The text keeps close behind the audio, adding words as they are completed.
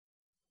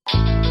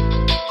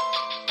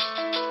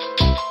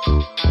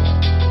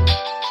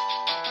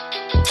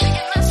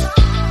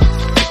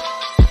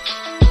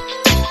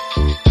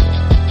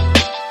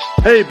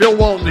Hey, Bill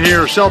Walton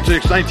here,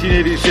 Celtics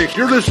 1986.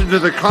 You're listening to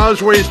the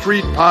Causeway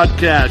Street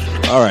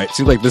Podcast. All right,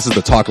 seems like this is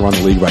the talk around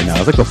the league right now.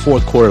 It's like the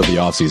fourth quarter of the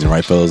offseason,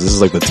 right, fellas? This is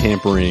like the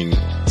tampering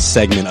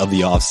segment of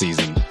the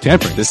offseason.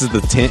 Tampering? This is the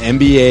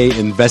NBA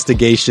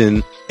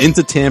investigation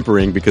into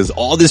tampering because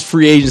all this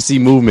free agency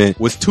movement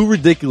was too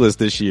ridiculous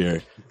this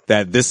year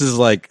that this is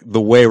like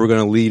the way we're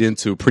going to lead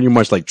into pretty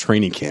much like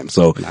training camp.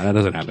 So that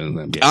doesn't happen in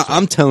the NBA.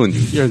 I'm telling you.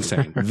 You're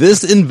insane.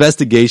 This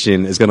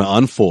investigation is going to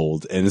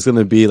unfold and it's going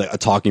to be like a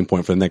talking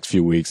point for the next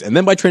few weeks. And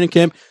then by training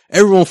camp,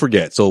 everyone will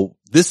forget. So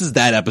this is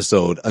that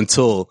episode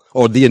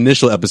or the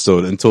initial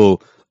episode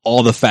until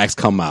all the facts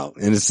come out.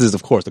 And this is,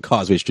 of course, the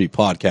Causeway Street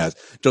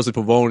Podcast. Joseph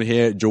Pavone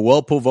here.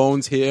 Joel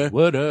Pavone's here.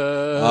 What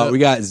up? We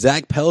got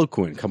Zach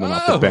Peliquin coming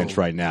off the bench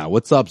right now.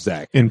 What's up,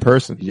 Zach? In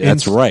person. Yeah,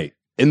 that's right.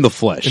 In the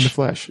flesh. In the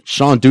flesh.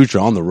 Sean Dutra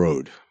on the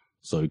road.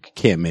 So he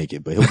can't make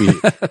it, but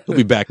he'll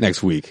be back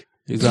next week.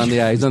 He's on the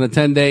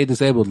 10-day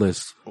disabled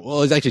list.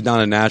 Well, he's actually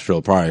down in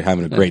Nashville, probably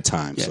having a great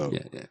time. Yeah.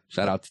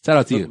 Shout out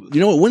to you.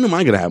 You know what? When am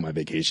I going to have my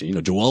vacation? You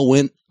know, Joel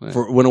went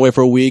away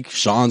for a week.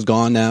 Sean's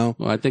gone now.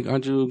 Well, aren't you I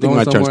think going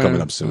my somewhere turn's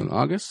coming up soon. in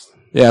August?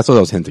 Yeah, that's what I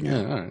was hinting at.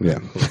 Yeah, all right. Yeah.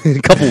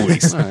 A couple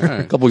weeks. All right.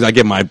 A couple weeks. I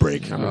get my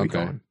break.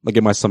 Okay. I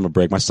get my summer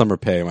break, my summer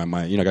pay,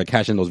 my I got to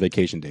cash in those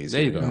vacation days.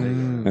 There you go.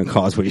 And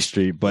Causeway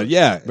Street. But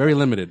yeah. Very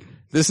limited.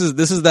 This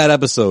is that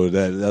episode,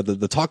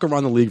 the talk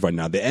around the league right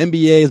now. The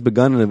NBA has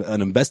begun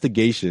an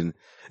investigation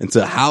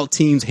into how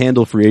teams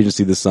handle free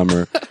agency this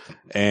summer.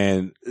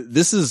 And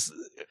this is,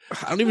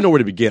 I don't even know where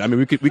to begin. I mean,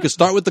 we could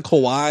start with the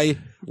Kawhi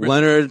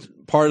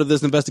Leonard part of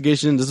this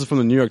investigation. This is from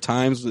the New York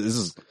Times. This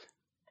is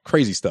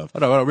crazy stuff.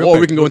 Hold on, or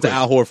we can go into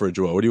Al Horford,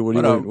 Joel. What do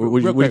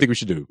you think we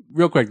should do?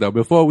 Real quick though,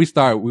 before we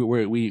start,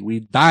 we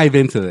dive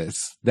into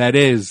this. That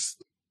is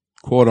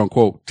quote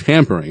unquote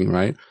tampering,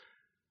 right?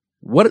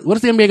 What is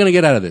the NBA going to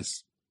get out of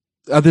this?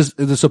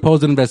 The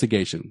supposed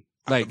investigation?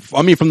 Like,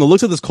 I mean, from the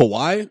looks of this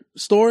Kawhi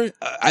story,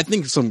 I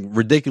think some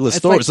ridiculous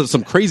stories,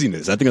 some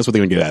craziness. I think that's what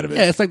they're going to get out of it.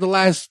 Yeah, it's like the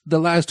last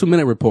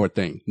 2-minute report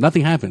thing.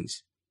 Nothing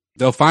happens.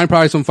 They'll find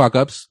probably some fuck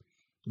ups.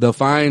 They'll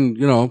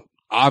find,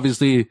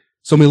 obviously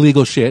some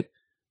illegal shit.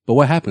 But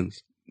what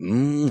happens?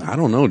 I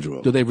don't know,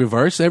 Joel. Do they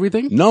reverse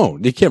everything? No,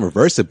 they can't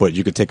reverse it, but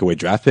you could take away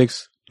draft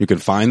picks. You can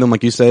find them,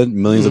 like you said,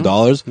 millions of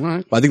dollars.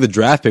 Right. But I think the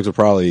draft picks will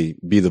probably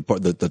be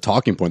the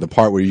talking point, the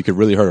part where you could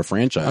really hurt a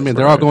franchise. I mean,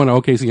 they're all going to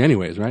OKC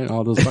anyways, right?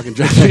 All those fucking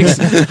draft picks.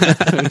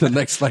 The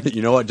next,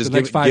 you know what? Just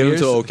give them years.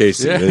 to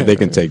OKC. Yeah. They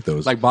can take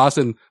those. Like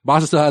Boston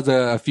still has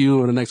a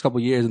few in the next couple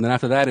of years, and then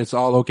after that, it's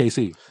all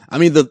OKC. I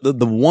mean,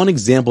 the one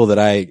example that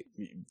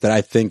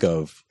I think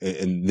of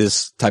in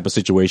this type of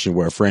situation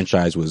where a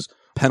franchise was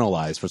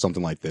penalized for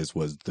something like this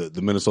was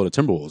the Minnesota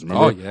Timberwolves.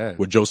 Remember? Oh, yeah.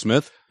 With Joe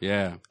Smith?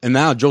 Yeah. And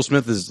now Joe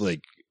Smith is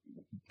like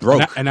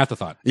broke. An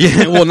afterthought.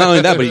 Yeah. Well, not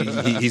only that,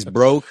 but he's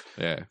broke.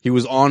 Yeah. He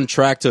was on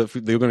track they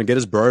were going to get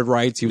his bird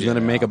rights. He was going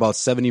to make about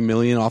 $70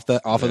 million off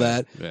of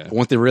that. Yeah. But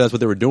once they realized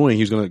what they were doing,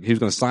 he was going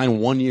to sign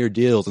 1-year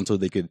deals until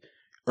they could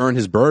earn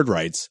his bird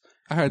rights.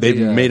 I heard they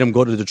made him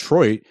go to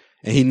Detroit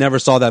and he never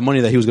saw that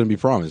money that he was going to be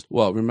promised.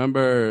 Well,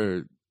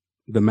 remember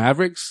the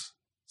Mavericks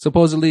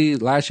supposedly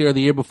last year or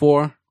the year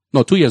before?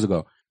 No, 2 years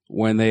ago.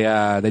 When they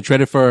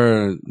traded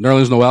for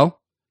Nerlens Noel,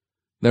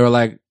 they were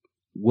like,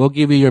 "We'll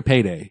give you your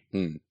payday.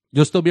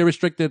 You'll still be a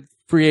restricted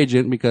free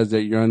agent because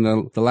you're in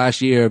the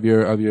last year of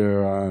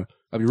your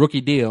rookie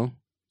deal.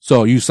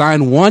 So you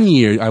sign a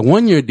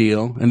 1-year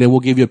deal, and then we'll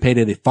give you a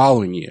payday the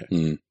following year."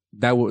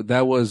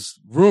 That was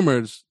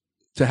rumored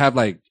to have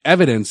like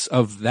evidence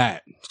of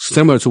that,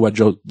 similar to what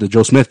the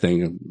Joe Smith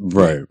thing,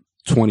 right?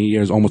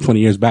 Almost 20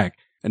 years back,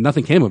 and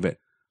nothing came of it.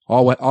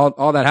 All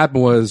that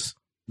happened was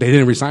they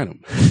didn't resign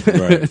him.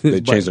 Right. They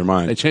changed their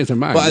mind.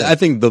 Well, I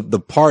think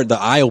the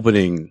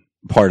eye-opening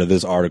part of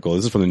this article,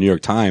 this is from the New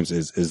York Times,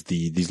 is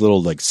these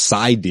little like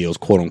side deals,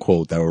 quote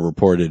unquote, that were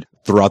reported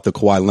throughout the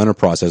Kawhi Leonard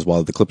process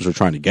while the Clippers were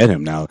trying to get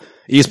him. Now,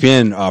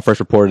 ESPN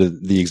first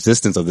reported the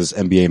existence of this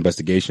NBA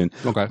investigation.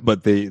 Okay.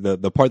 But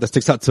the part that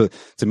sticks out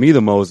to me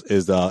the most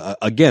is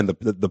again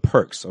the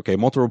perks. Okay.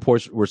 Multiple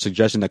reports were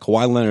suggesting that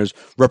Kawhi Leonard's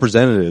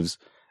representatives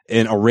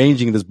in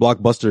arranging this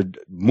blockbuster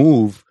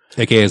move,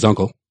 aka his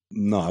uncle.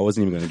 No, I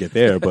wasn't even going to get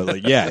there, but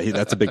like, yeah,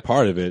 that's a big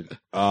part of it.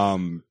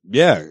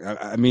 Yeah,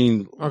 I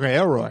mean, okay,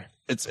 Elroy,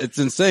 it's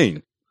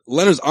insane.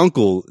 Leonard's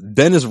uncle,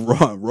 Dennis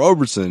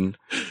Robertson.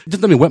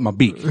 Just let me wet my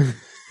beak.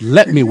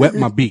 Let me wet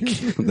my beak.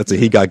 That's a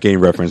He Got Game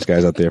reference,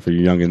 guys, out there for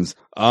you youngins.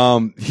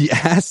 He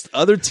asked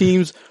other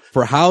teams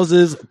for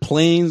houses,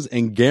 planes,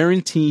 and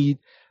guaranteed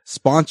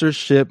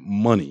sponsorship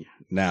money.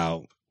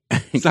 Now,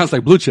 it sounds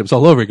like Blue Chips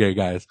all over again,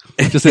 guys.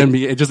 Just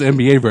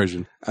NBA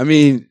version. I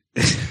mean,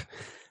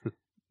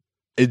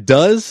 it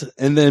does,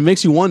 and then it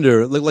makes you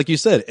wonder, like you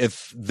said,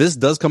 if this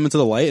does come into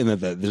the light and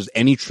that there's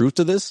any truth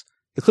to this,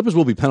 the Clippers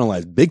will be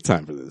penalized big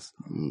time for this.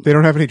 They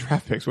don't have any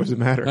draft picks. What does it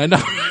matter? I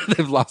know.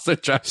 They've lost their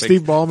draft picks.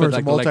 Steve Ballmer's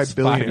a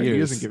multi-billionaire. He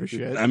doesn't give a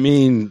shit. I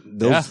mean,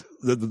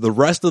 the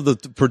rest of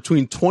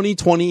between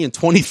 2020 and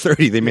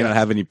 2030, they may not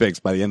have any picks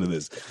by the end of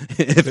this.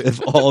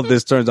 if all of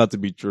this turns out to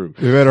be true.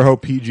 We better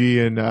hope PG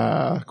and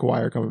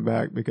Kawhi are coming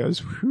back because,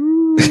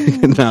 whew,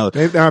 Now,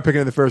 they're not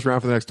picking in the first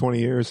round for the next 20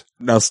 years.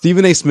 Now,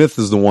 Stephen A. Smith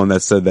is the one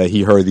that said that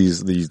he heard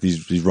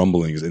these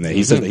rumblings, and that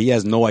he said that he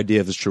has no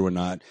idea if it's true or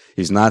not.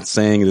 He's not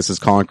saying this is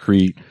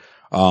concrete.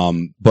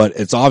 But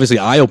it's obviously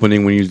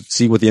eye-opening when you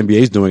see what the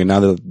NBA is doing, and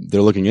now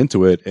they're looking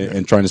into it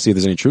and trying to see if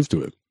there's any truth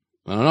to it.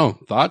 I don't know.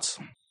 Thoughts?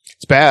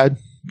 It's bad.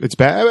 It's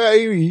bad.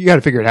 You got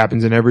to figure it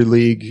happens in every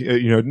league,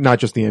 not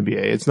just the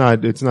NBA. It's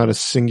not a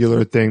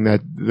singular thing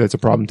that's a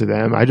problem to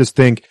them. I just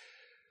think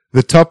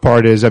the tough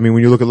part is, when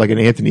you look at like an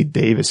Anthony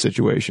Davis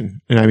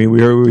situation, and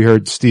we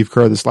heard Steve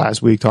Kerr this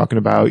last week talking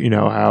about,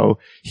 how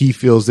he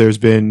feels there's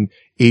been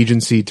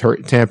agency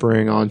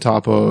tampering on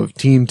top of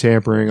team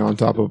tampering on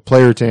top of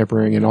player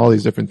tampering and all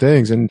these different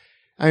things. And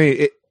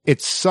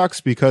it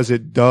sucks because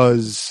it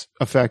does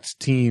affect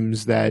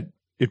teams that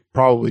it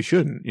probably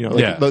shouldn't,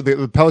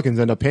 the Pelicans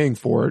end up paying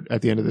for it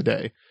at the end of the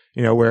day,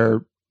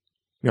 where,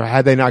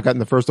 had they not gotten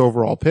the first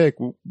overall pick,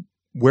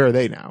 where are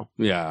they now?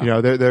 Yeah.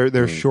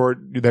 They're short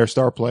their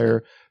star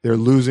player. They're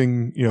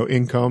losing,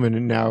 income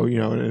and now,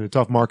 in a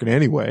tough market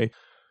anyway.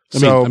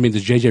 Does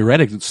JJ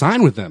Redick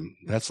sign with them?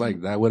 That's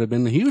that would have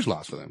been a huge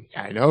loss for them.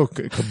 I know.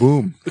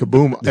 Kaboom.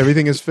 Kaboom.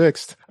 Everything is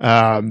fixed.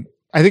 I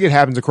think it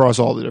happens across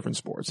all the different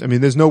sports.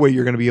 There's no way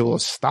you're going to be able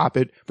to stop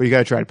it, but you got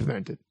to try to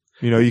prevent it.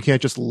 You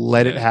can't just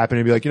let it happen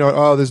and be like,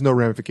 there's no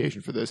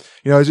ramification for this.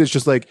 It's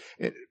just like,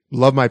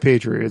 love my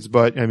Patriots,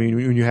 but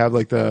when you have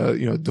like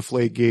the,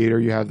 Deflate Gate, or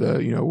you have the,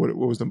 what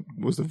was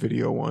the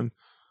video one?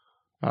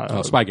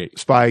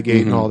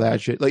 Spygate and all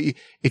that shit. Like,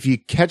 if you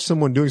catch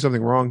someone doing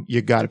something wrong,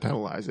 you got to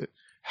penalize it.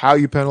 How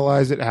you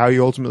penalize it, how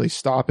you ultimately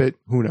stop it,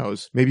 who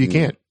knows? Maybe you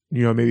can't.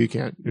 Maybe you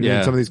can't.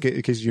 In some of these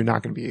cases, you're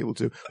not going to be able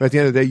to. But at the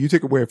end of the day, you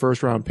take away a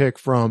first round pick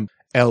from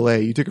LA.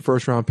 You take a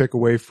first round pick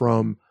away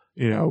from,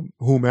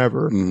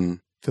 whomever,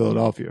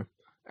 Philadelphia.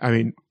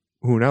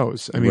 Who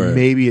knows? Right.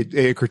 Maybe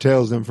it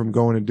curtails them from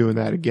going and doing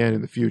that again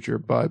in the future,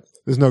 but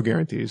there's no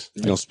guarantees.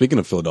 Speaking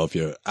of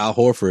Philadelphia, Al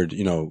Horford,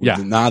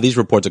 now these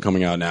reports are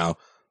coming out now.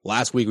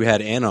 Last week we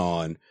had Anna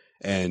on,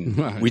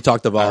 and we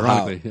talked about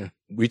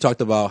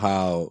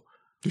how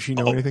does she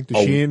know anything?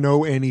 Does she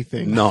know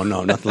anything? No,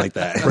 nothing like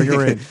that. Bring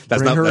her in.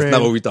 That's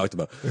not what we talked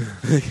about.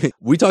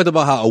 We talked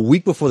about how a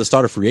week before the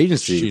start of free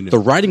agency, the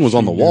writing was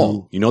on the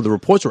wall. The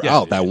reports were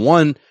out that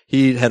one,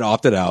 he had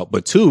opted out,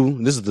 but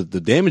two, this is the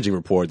damaging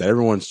report that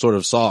everyone sort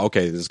of saw,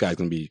 okay, this guy's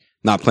going to be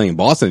not playing in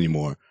Boston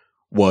anymore,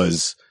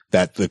 was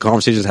that the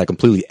conversations had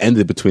completely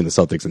ended between the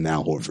Celtics and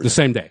Al Horford. The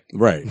same day.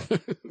 Right.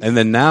 And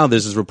then now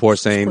there's this report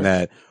saying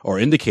or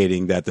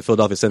indicating that the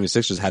Philadelphia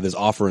 76ers had this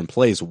offer in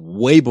place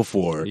way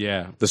before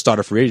the start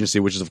of free agency,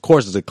 which of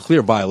course is a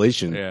clear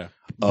violation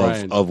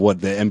of what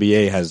the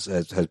NBA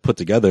has put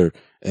together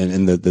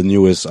in the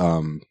newest,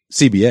 CBA.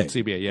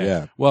 CBA,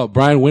 yeah. Well,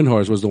 Brian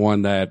Windhorst was the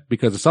one that,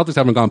 because the Celtics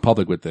haven't gone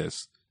public with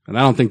this, and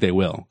I don't think they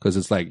will, because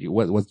it's like,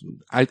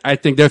 I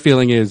think their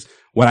feeling is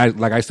what I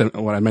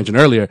mentioned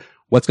earlier,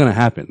 what's going to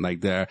happen?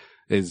 Like,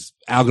 is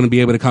Al going to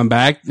be able to come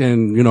back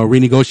and,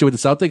 renegotiate with the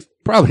Celtics?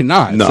 Probably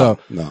not. No.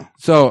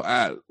 So,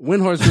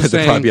 Windhorst was saying.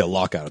 There'd probably be a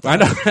lockout. I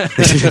know.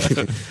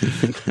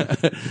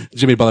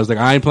 Jimmy Butler's like,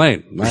 I ain't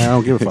playing. I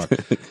don't give a fuck.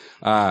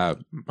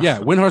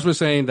 Windhorst was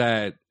saying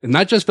that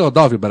not just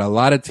Philadelphia, but a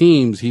lot of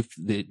teams,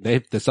 the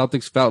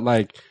Celtics felt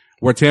like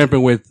we're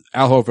tampering with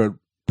Al Horford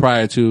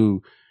prior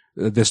to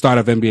the start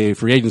of NBA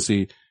free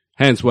agency.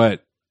 Hence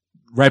right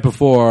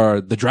before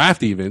the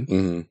draft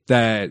even,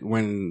 that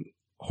when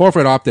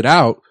Horford opted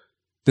out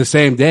the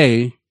same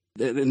day,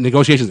 the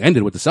negotiations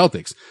ended with the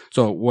Celtics.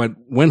 So what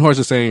Windhorst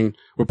is saying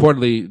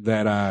reportedly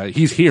that,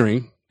 he's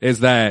hearing is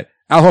that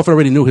Al Horford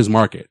already knew his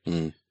market.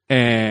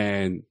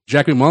 And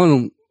Jack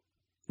McMullen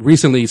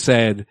recently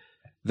said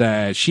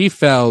that she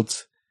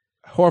felt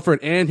Horford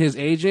and his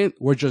agent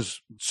were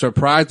just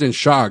surprised and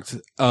shocked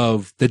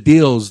of the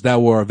deals that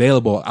were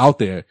available out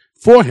there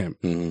for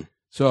him.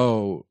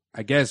 So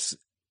I guess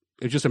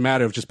it's just a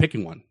matter of just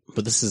picking one.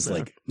 But this is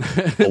like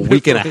a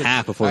week and a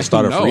half before the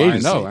start of free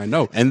agency. I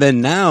know. And then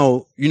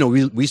now,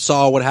 we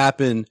saw what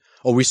happened,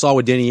 or we saw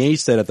what Danny Ainge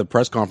said at the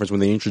press conference when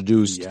they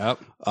introduced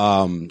Cantor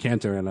and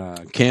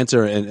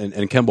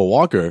Kemba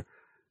Walker.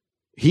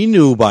 He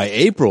knew by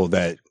April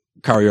that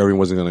Kyrie Irving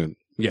wasn't going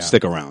to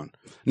stick around.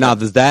 Now,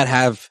 is that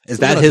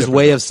his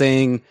way of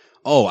saying,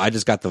 oh, I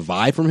just got the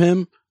vibe from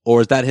him?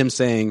 Or is that him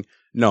saying,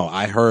 no,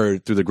 I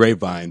heard through the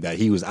grapevine that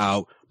he was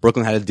out.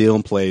 Brooklyn had a deal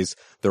in place.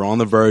 They're on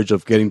the verge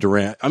of getting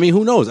Durant.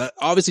 Who knows?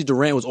 Obviously,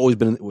 Durant has always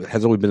been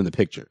in the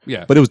picture.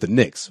 Yeah. But it was the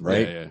Knicks,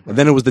 right? Yeah. And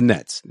then it was the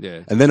Nets.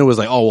 Yeah. And then it was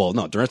like, oh, well,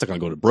 no, Durant's not going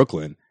to go to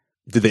Brooklyn.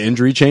 Did the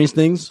injury change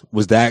things?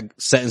 Was that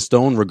set in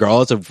stone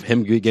regardless of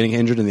him getting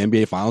injured in the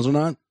NBA Finals or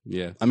not?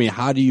 Yeah.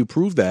 How do you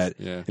prove that?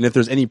 Yeah. And if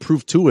there's any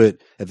proof to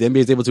it, if the NBA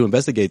is able to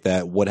investigate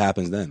that, what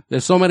happens then?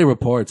 There's so many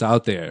reports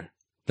out there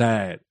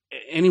that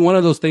any one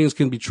of those things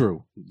can be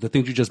true. The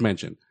things you just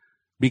mentioned.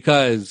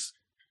 Because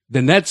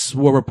the Nets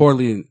were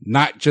reportedly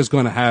not just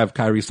going to have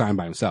Kyrie sign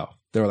by himself.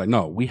 They were like,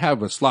 no, we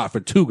have a slot for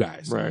 2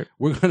 guys. Right.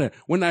 We're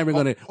not even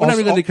going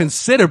to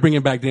consider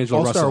bringing back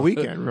D'Angelo Russell. All-Star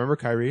Weekend. Remember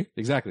Kyrie?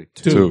 Exactly.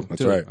 Two.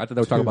 That's right. I thought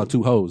they were talking about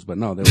 2 hoes, but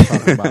no, they were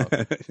talking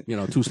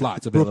about, 2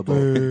 slots available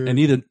in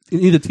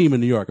either team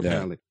in New York,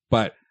 apparently.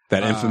 But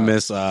that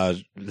infamous,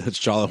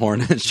 Charlotte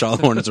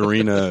Hornets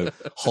arena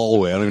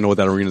hallway. I don't even know what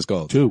that arena is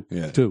called.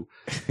 2.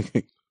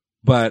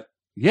 But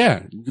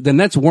yeah, the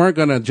Nets weren't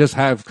going to just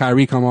have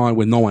Kyrie come on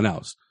with no one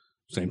else.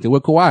 Same thing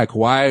with Kawhi.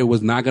 Kawhi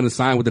was not going to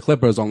sign with the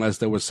Clippers unless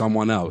there was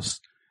someone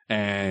else.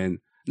 And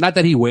not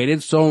that he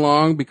waited so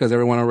long because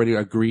everyone already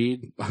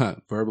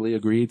verbally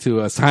agreed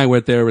to sign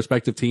with their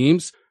respective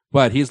teams.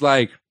 But he's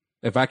like,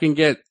 if I can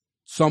get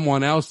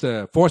someone else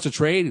to force a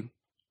trade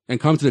and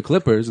come to the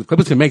Clippers, the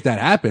Clippers can make that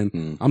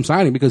happen. I'm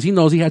signing because he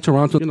knows he had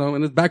Toronto,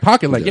 in his back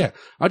pocket. Like, yeah,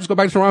 I'll just go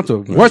back to Toronto.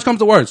 Worst comes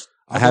to worst.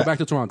 I'll go back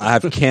to Toronto. I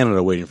have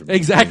Canada waiting for me.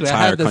 Exactly.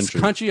 I have this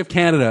country of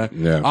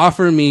Canada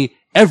offering me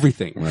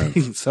everything.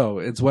 Right. So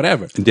it's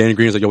whatever. And Danny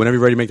Green's like, yo, whenever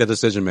you're ready to make that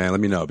decision, man, let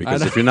me know.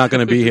 Because if you're not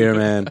going to be here,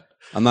 man,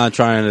 I'm not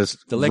trying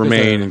to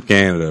remain in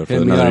Canada for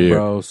another year.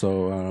 Bro.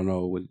 So I don't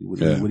know. What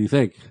do you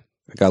think?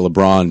 I got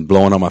LeBron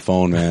blowing on my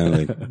phone, man.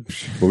 Like,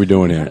 what are we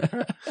doing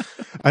here?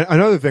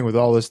 Another thing with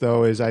all this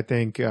though is I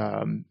think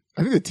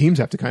the teams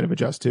have to kind of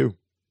adjust too.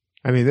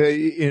 I mean,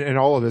 in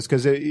all of this,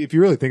 because if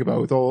you really think about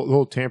it, with the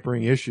whole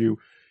tampering issue,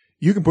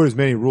 you can put as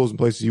many rules in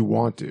place as you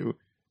want to.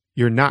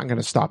 You're not going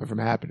to stop it from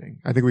happening.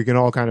 I think we can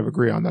all kind of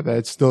agree on that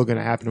it's still going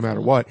to happen no matter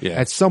what. Yeah.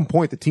 At some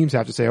point, the teams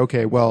have to say,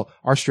 okay, well,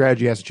 our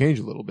strategy has to change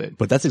a little bit.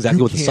 But that's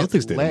exactly what the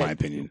Celtics did, in my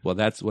opinion. Well,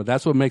 that's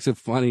what makes it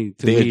funny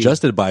to me. They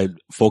adjusted by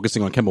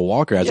focusing on Kemba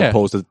Walker as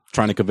opposed to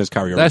trying to convince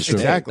Kyrie Irving. That's true.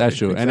 Exactly. That's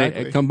true. Exactly.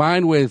 And it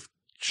combined with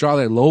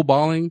Charlotte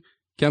lowballing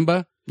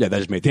Kemba. Yeah, that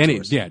just made things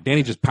worse. Yeah,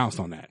 Danny just pounced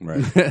on that.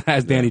 Right.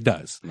 As Danny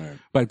does. Right.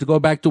 But to go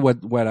back to what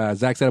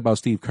Zach said about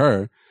Steve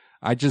Kerr,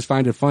 I just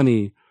find it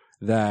funny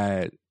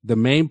that the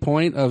main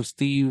point of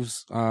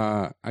Steve's,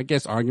 I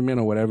guess, argument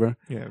or whatever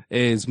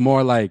is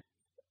more like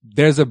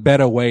there's a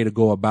better way to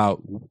go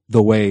about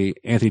the way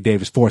Anthony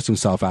Davis forced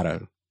himself out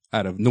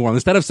of New Orleans.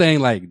 Instead of saying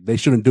like they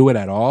shouldn't do it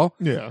at all.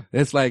 Yeah.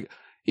 It's like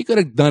he could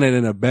have done it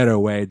in a better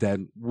way that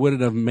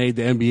wouldn't have made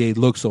the NBA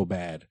look so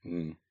bad.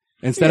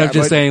 Instead of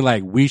just saying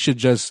like we should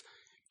just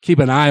keep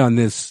an eye on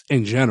this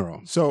in general.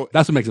 So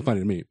that's what makes it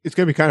funny to me. It's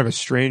going to be kind of a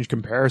strange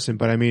comparison,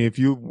 but I mean, if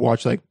you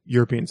watch like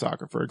European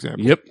soccer, for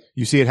example,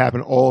 you see it happen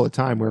all the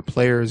time where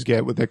players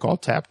get what they call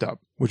tapped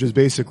up, which is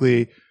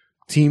basically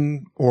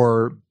team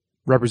or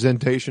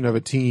representation of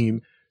a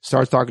team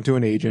starts talking to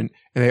an agent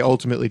and they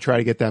ultimately try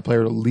to get that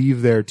player to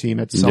leave their team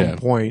at some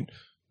point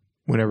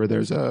whenever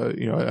there's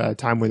a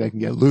time where they can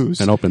get loose.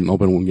 An open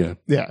one, yeah.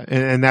 Yeah.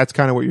 And that's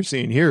kind of what you're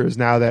seeing here is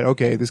now that,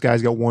 okay, this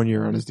guy's got 1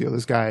 year on his deal.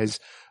 This guy's,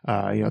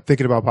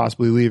 thinking about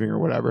possibly leaving or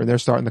whatever. And they're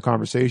starting the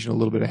conversation a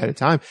little bit ahead of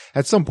time.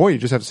 At some point, you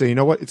just have to say, you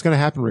know what? It's going to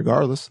happen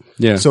regardless.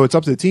 Yeah. So it's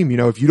up to the team.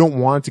 If you don't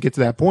want it to get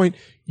to that point,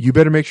 you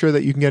better make sure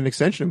that you can get an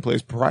extension in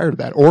place prior to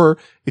that. Or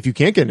if you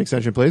can't get an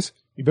extension in place,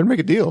 you better make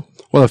a deal.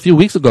 Well, a few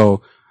weeks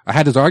ago, I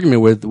had this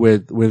argument with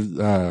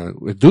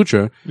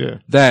Dutra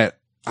that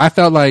I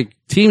felt like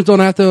teams don't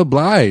have to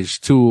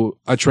oblige to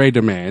a trade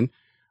demand.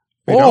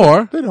 They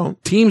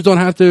don't. Teams don't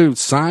have to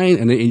sign,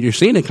 and you're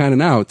seeing it kind of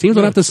now. Teams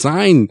don't have to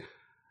sign,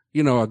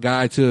 a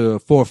guy to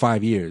 4 or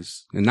 5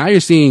 years. And now you're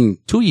seeing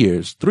 2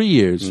 years, 3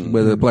 years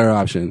with a player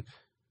option.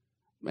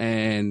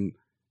 And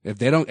if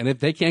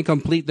they can't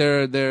complete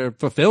their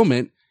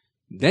fulfillment,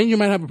 then you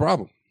might have a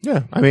problem.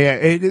 Yeah. I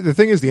mean, the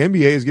thing is the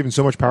NBA is giving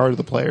so much power to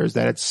the players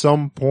that at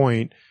some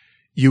point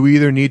you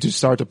either need to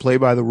start to play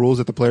by the rules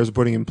that the players are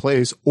putting in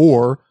place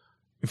or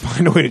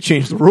find a way to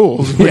change the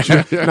rules, which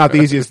is not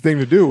the easiest thing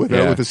to do with the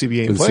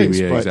CBA in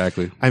place. But,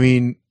 exactly. I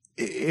mean,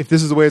 if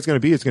this is the way it's going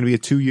to be a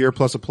 2 year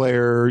plus a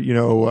player,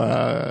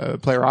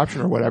 player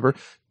option or whatever,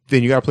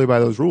 then you got to play by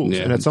those rules.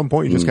 Yeah. And at some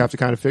point you just have to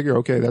kind of figure,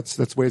 okay, that's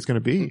the way it's going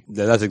to be.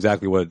 That's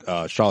exactly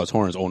what, Charlotte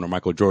Hornets owner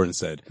Michael Jordan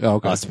said. Oh,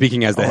 okay.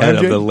 Speaking as the head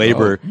of the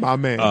labor,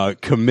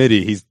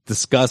 committee, he's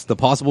discussed the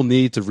possible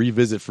need to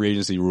revisit free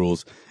agency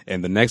rules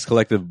and the next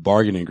collective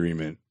bargaining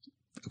agreement,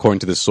 according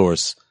to this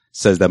source,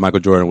 says that Michael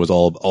Jordan was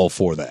all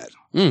for that.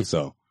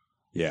 So,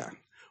 yeah.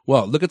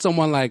 Well, look at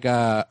someone like,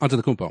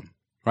 Antetokounmpo,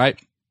 right?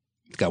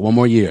 He's got 1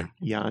 more year.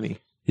 Yanni.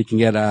 He can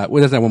get,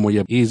 doesn't have 1 more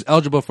year. He's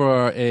eligible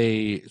for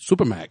a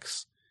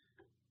Supermax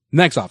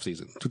next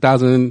offseason,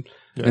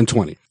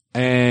 2020.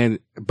 And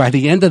by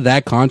the end of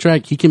that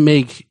contract, he can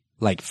make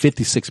like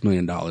 $56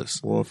 million.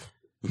 Woof.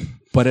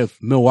 But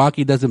if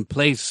Milwaukee doesn't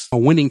place a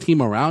winning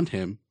team around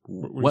him,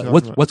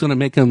 what's going to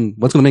make him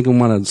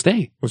want to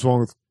stay? What's wrong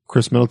with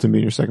Chris Middleton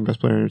being your second best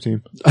player on your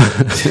team?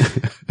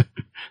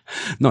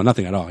 No,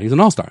 nothing at all. He's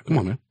an all-star. Come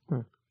on, man.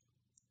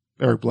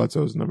 Eric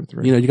Bledsoe's number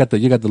 3. You got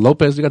the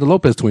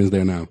Lopez twins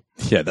there now.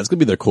 Yeah, that's gonna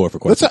be their core for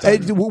quite some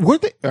time.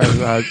 Weren't they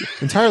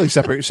entirely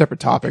separate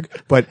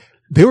topic? But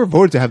they were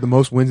voted to have the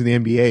most wins in the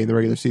NBA in the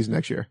regular season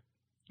next year.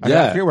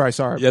 I forget where I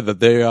saw it. Yeah, that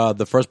they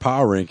the first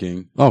power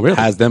ranking. Oh, really?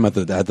 Has them at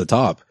the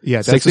top. Yeah,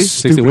 that's 60? the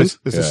 60 wins?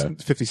 stupidest. This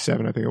is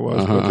 57, I think it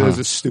was. But this is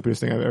the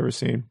stupidest thing I've ever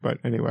seen. But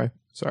anyway,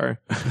 sorry.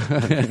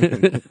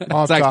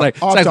 Off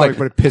topic,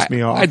 but it pissed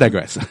me off. I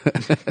digress.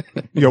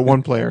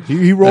 One player.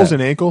 He rolls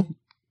an ankle.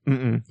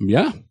 Mm-mm.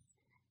 Yeah.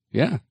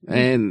 Yeah.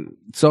 And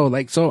so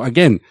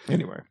again.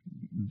 Anyway.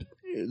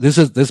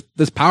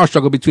 This power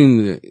struggle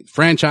between the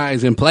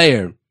franchise and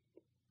player.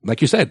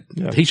 Like you said,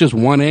 he's just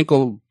one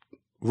ankle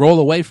roll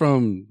away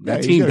from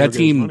that team. That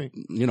team,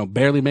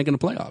 barely making the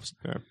playoffs.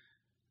 Yeah.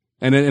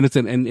 And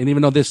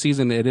even though this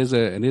season it is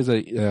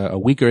a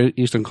weaker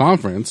Eastern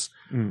Conference,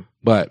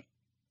 but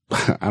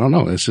I don't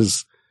know. It's an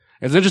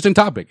interesting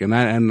topic, and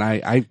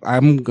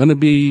I'm gonna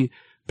be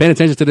paying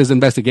attention to this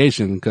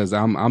investigation because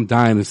I'm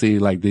dying to see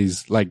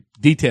these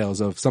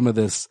details of some of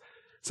these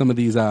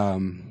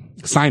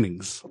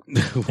signings,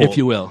 if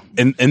you will.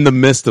 In the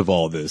midst of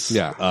all this,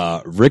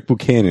 Rick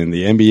Buchanan,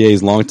 the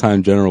NBA's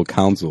longtime general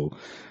counsel,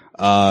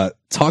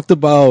 talked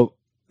about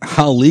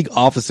how league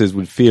offices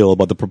would feel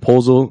about the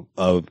proposal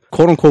of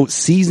quote unquote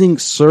seizing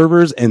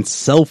servers and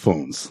cell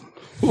phones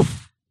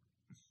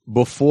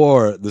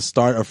before the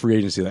start of free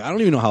agency. I don't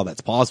even know how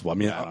that's possible. I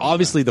mean,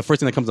 obviously the first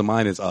thing that comes to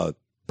mind is,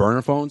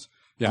 burner phones.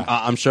 Yeah.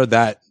 I'm sure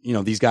that,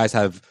 these guys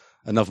have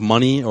enough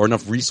money or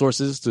enough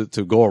resources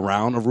to go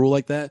around a rule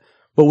like that.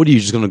 But what are you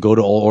just going to go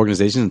to all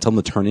organizations and tell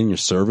them to turn in your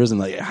servers?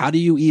 And how do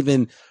you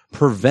even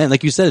prevent,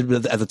 like you said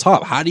at the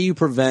top, how do you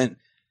prevent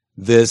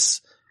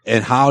this?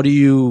 And how do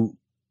you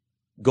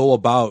go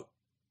about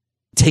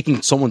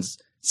taking someone's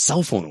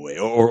cell phone away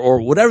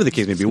or whatever the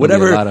case may be,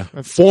 whatever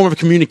form of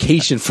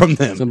communication from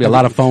them? There's going to be a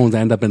lot of phones that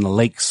end up in the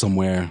lake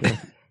somewhere. Have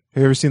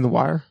you ever seen The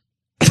Wire?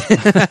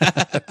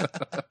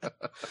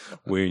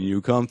 When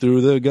you come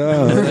through the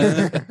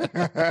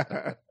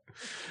gun.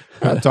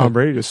 Tom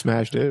Brady just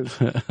smashed his.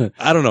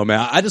 I don't know,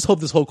 man. I just hope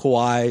this whole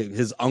Kawhi,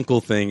 his uncle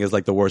thing is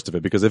the worst of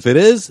it, because if it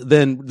is,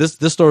 then this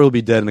story will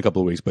be dead in a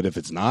couple of weeks. But if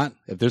it's not,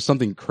 if there's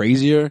something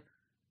crazier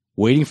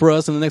waiting for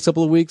us in the next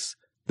couple of weeks,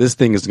 this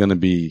thing is going to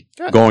be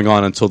going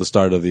on until the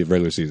start of the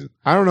regular season.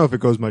 I don't know if it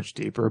goes much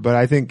deeper, but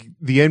I think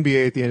the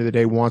NBA at the end of the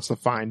day wants to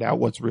find out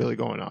what's really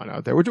going on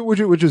out there,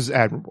 which is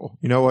admirable.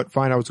 You know what?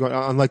 Find out what's going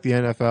on. Unlike the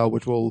NFL,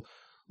 which will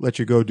let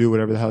you go do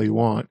whatever the hell you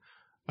want.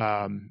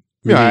 What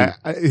do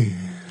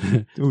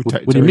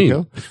you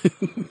mean?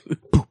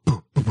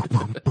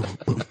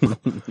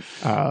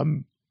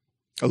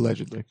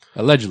 Allegedly.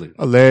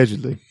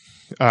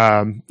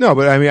 No,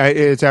 but I mean,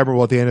 it's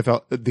admirable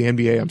that the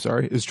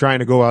NBA, is trying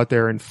to go out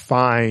there and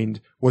find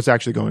what's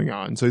actually going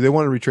on. So they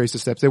want to retrace the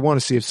steps. They want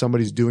to see if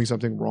somebody's doing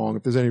something wrong,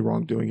 if there's any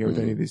wrongdoing here with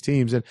any of these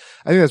teams. And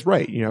I think that's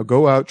right.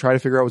 Go out, try to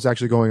figure out what's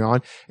actually going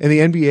on. And the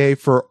NBA,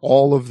 for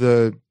all of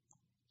the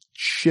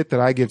shit that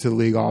I give to the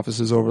league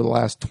offices over the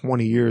last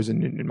 20 years,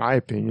 in my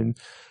opinion,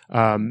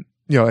 at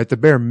the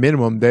bare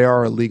minimum, they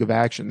are a league of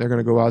action. They're going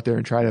to go out there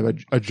and try to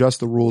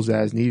adjust the rules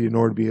as needed in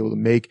order to be able to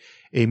make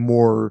a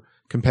more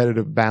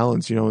competitive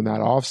balance, in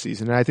that off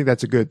season. And I think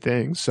that's a good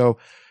thing. So,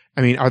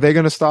 I mean, are they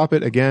going to stop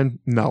it again?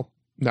 No,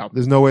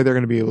 there's no way they're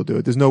going to be able to do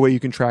it. There's no way you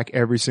can track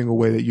every single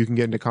way that you can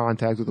get into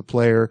contact with a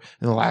player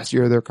in the last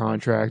year of their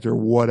contract or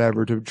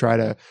whatever to try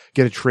to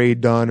get a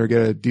trade done or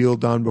get a deal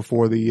done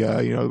before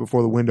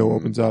before the window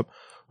opens up.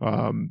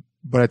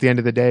 But at the end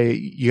of the day,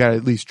 you got to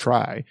at least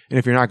try. And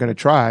if you're not going to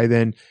try,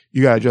 then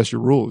you got to adjust your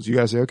rules. You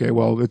got to say, okay,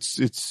 well,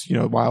 it's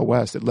Wild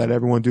West. Let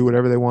everyone do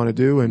whatever they want to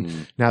do. And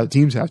now the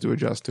teams have to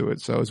adjust to it.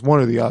 So it's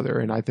one or the other.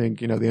 And I think,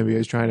 the NBA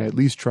is trying to at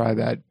least try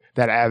that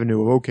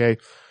avenue of, okay,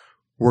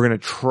 we're going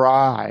to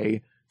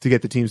try to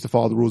get the teams to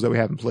follow the rules that we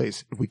have in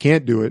place. If we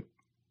can't do it,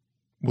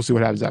 we'll see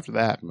what happens after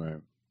that.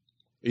 Right.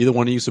 Either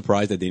one of you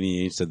surprised that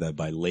Danny Ainge said that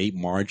by late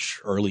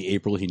March, early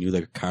April, he knew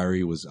that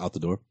Kyrie was out the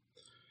door?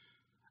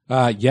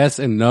 Yes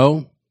and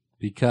no,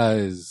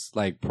 because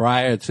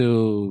prior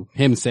to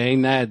him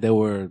saying that, there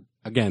were,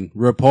 again,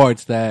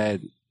 reports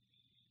that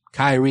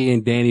Kyrie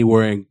and Danny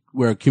were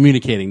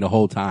communicating the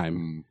whole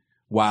time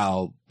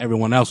while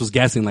everyone else was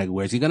guessing,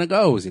 where's he going to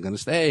go? Is he going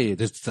to stay?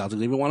 Does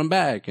Celtics even want him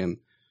back? And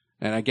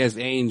I guess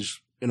Ainge,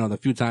 the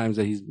few times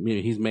that he's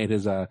made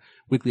his,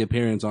 weekly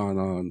appearance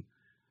on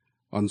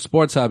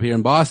Sports Hub here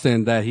in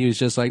Boston, that he was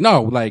just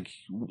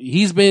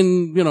he's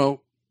been,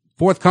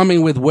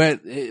 forthcoming with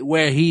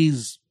where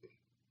he's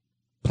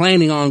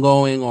planning on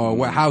going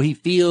or how he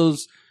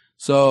feels.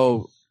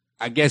 So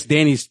I guess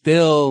Danny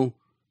still,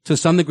 to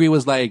some degree,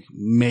 was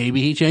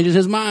maybe he changes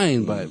his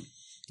mind, but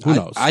who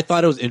knows? I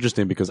thought it was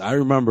interesting because I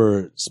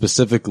remember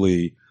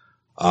specifically,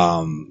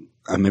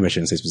 maybe I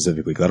shouldn't say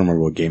specifically because I don't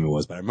remember what game it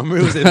was, but I remember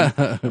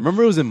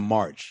it was in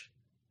March,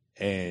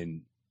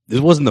 and this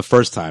wasn't the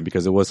first time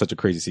because it was such a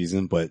crazy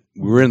season, but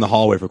we were in the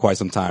hallway for quite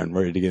some time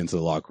ready to get into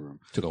the locker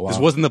room. Took a while.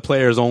 This wasn't the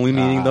players only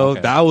meeting though.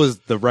 Okay. That was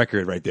the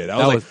record right there.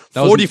 That was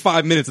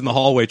 45 minutes in the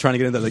hallway trying to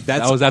get in there.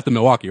 That was after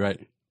Milwaukee,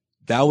 right?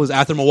 That was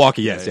after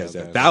Milwaukee. Yes.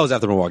 Okay. That was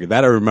after Milwaukee.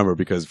 That I remember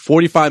because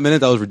 45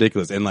 minutes, that was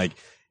ridiculous. And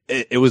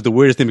it was the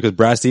weirdest thing because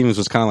Brad Stevens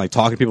was kind of like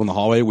talking to people in the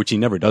hallway, which he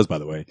never does, by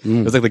the way.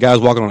 It was like the guy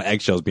was walking on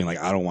eggshells being like,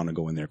 I don't want to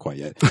go in there quite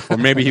yet. Or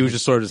maybe he was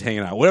just sort of just hanging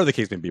out, whatever the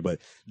case may be. But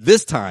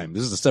this time,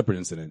 this is a separate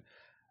incident.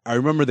 I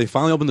remember they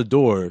finally opened the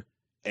door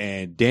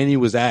and Danny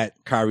was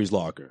at Kyrie's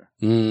locker.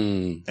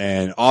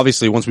 And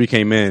obviously once we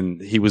came in,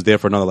 he was there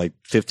for another like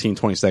 15,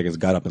 20 seconds,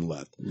 got up and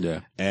left.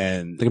 Yeah.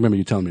 And I think I remember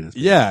you telling me this.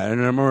 yeah.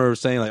 And I remember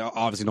saying like,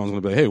 obviously no one's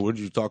going to be like, hey, what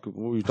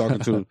were you talking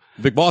to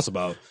Big Boss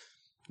about?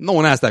 No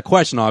one asked that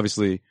question,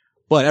 obviously,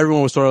 but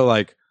everyone was sort of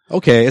like,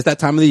 okay, it's that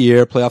time of the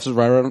year. Playoffs is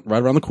right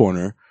around the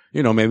corner.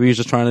 You know, maybe he's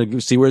just trying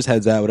to see where his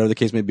head's at, whatever the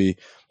case may be.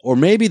 Or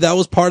maybe that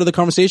was part of the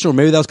conversation, or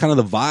maybe that was kind of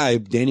the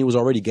vibe Danny was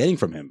already getting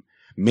from him.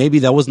 Maybe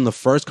that wasn't the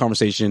first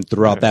conversation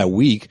throughout that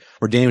week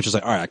where Danny was just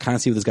like, all right, I kind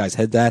of see where this guy's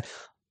head's at.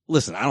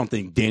 Listen, I don't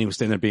think Danny was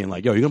standing there being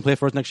like, yo, you gonna play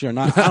for us next year or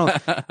not?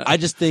 I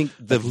just think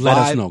the vibe, let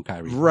us know,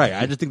 Kyrie. Right.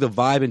 I just think the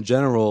vibe in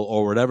general,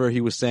 or whatever he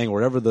was saying, or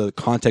whatever the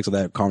context of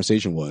that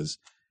conversation was,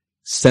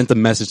 sent a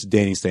message to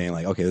Danny saying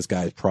like, okay, this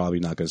guy's probably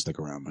not going to stick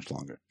around much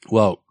longer.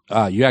 Well,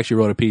 you actually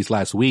wrote a piece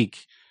last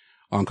week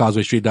on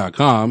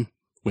causewaystreet.com,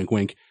 wink,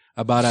 wink,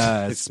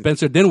 about,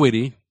 Spencer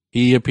Dinwiddie.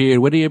 Where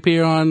did he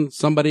appear on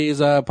somebody's,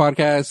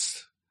 podcast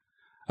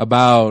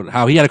about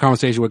how he had a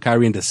conversation with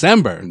Kyrie in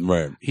December.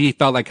 Right. He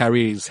felt like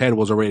Kyrie's head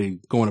was already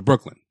going to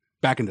Brooklyn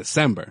back in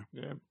December.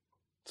 Yeah.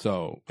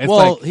 So,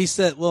 it's he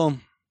said,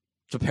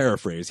 to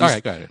paraphrase, all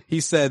right, go ahead. He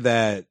said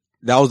that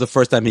was the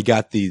first time he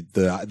got the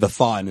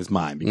thought in his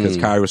mind because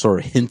Kyrie was sort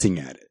of hinting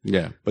at it.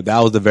 Yeah. But that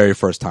was the very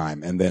first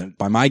time. And then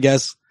by my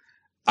guess,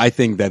 I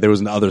think that there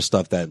was other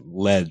stuff that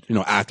led,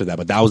 after that,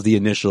 but that was the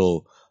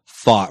initial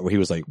thought where he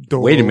was like,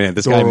 wait a minute,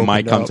 this guy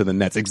might come to the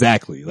Nets.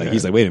 Exactly. Like,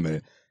 he's like, wait a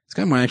minute, this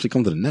guy might actually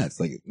come to the Nets.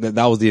 Like,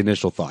 that was the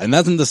initial thought. And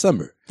that's in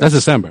December. That's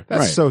December. That's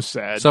right. so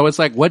sad. So it's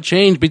like, what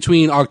changed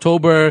between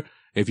October,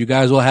 if you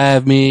guys will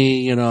have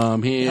me,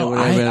 I'm here, No,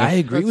 whatever. I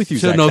agree with you,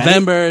 To Zach.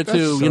 November, that's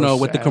to, so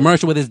with the sad.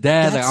 commercial with his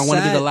dad. Like, That's I want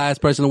to be sad. the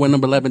last person to win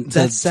number 11.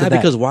 That's sad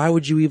because why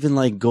would you even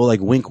like go like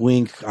wink,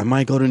 wink? I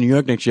might go to New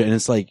York next year. And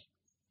it's like,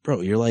 bro,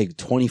 you're like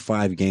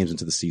 25 games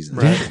into the season.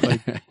 Right.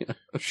 Like,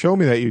 show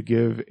me that you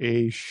give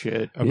a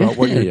shit about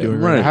what you're doing.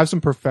 right. Have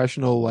some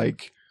professional,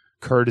 like,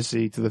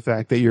 courtesy to the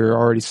fact that you're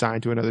already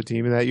signed to another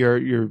team and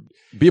that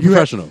Be a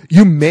professional.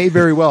 you may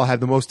very well have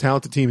the most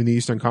talented team in the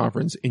Eastern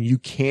Conference and you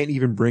can't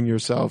even bring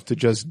yourself to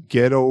just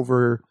get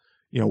over,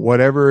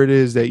 whatever it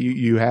is that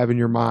you have in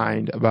your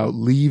mind about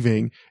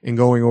leaving and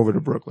going over to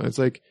Brooklyn. It's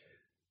like,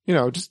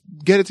 just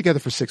get it together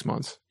for 6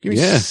 months. Give me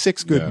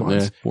 6 good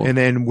months. Yeah. And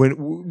then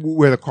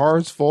where the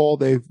cards fall,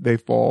 they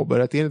fall.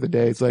 But at the end of the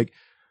day, it's like,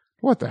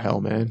 what the hell,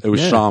 man? It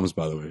was Shams,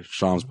 by the way.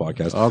 Shams'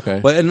 podcast.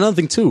 Okay. But another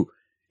thing too,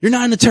 you're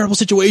not in a terrible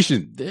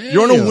situation.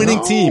 You're on a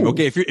winning team.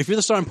 Okay. If you're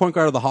the starting point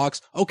guard of the Hawks,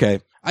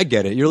 okay, I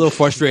get it. You're a little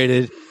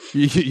frustrated.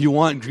 You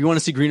want to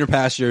see greener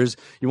pastures.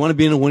 You want to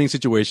be in a winning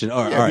situation.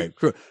 All right.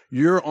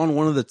 You're on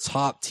one of the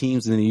top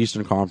teams in the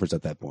Eastern Conference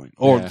at that point,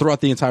 or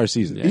throughout the entire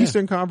season. Yeah.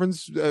 Eastern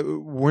Conference,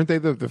 weren't they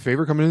the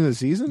favorite coming into the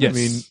season? Yes. I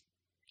mean,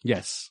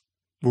 yes.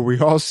 were we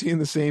all seeing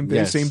the same thing,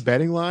 Yes. same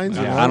betting lines?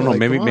 I don't know. Like,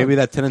 Maybe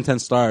that 10-10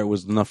 start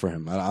was enough for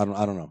him. I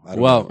don't know.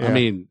 Well, Yeah. I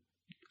mean,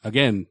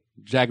 again,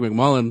 Jack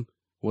McMullen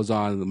was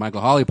on the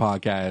Michael Hawley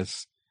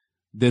podcast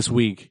this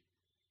week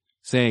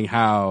saying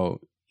how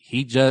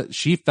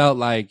she felt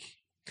like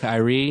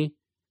Kyrie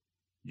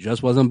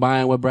just wasn't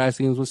buying what Brad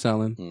Stevens was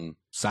selling.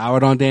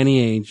 Soured on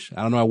Danny Ainge.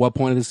 I don't know at what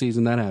point of the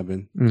season that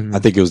happened. I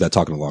think it was that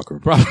talk in the locker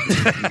room. Probably.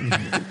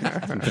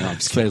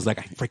 Players like,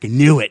 I freaking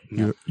knew it.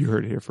 You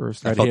heard it here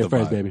first. I felt did the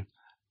first, vibe. baby.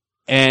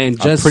 And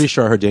I'm pretty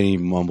sure I heard Danny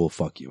mumble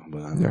 "fuck you,"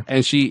 but I don't know.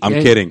 and she, I'm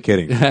kidding.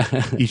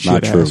 Eat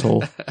Not shit, true.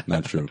 asshole.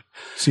 Not true.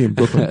 See you in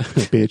Brooklyn,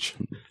 bitch.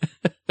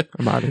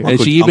 I'm out of here. And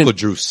she Uncle even-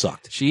 Drew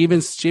sucked. she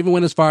even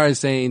went as far as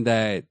saying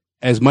that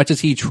as much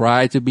as he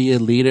tried to be a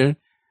leader,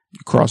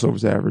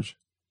 Crossover's average.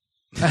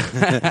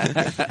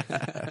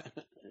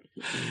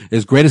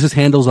 as great as his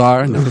handles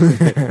are,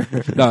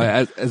 no,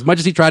 as much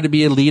as he tried to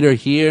be a leader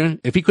here,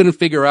 if he couldn't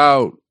figure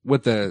out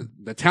what the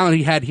talent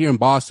he had here in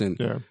Boston,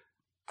 Yeah.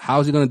 how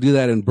is he going to do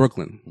that in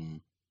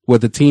Brooklyn? Where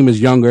the team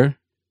is younger,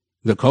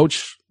 the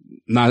coach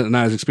not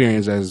as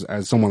experienced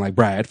as someone like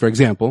Brad, for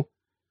example.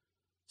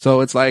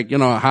 So it's like,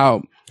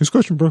 how, Who's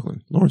coach from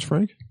Brooklyn? Lawrence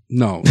Frank?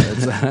 no,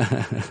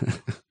 it's,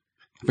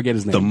 forget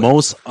his name. The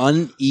most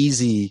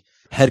uneasy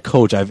head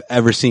coach I've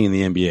ever seen in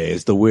the NBA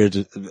is the weird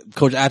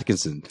Coach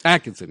Atkinson.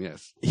 Atkinson,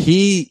 yes.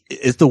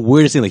 It's the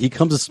weirdest thing. Like he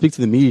comes to speak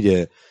to the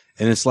media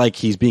and it's like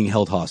he's being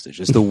held hostage.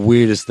 It's the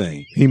weirdest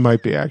thing. He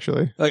might be,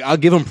 actually. Like I'll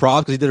give him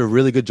props because he did a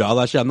really good job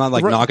last year. I'm not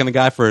like Right. knocking the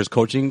guy for his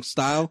coaching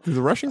style. Did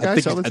the Russian guy I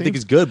think, sell the I team? think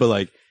he's good, but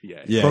like,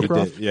 Yeah. he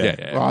Prokhorov? did.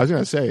 Yeah. Well, I was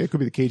going to say, it could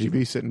be the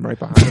KGB sitting right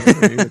behind him.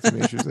 I mean, you got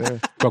some issues there.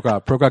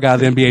 Prokhorov got out of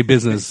the NBA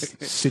business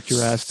Sit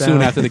your ass down.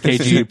 soon after the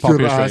KG Sit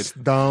popular your trade. ass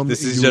down.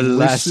 This is You your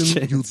last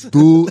listen, chance. You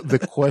do the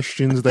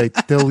questions they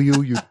tell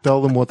you. You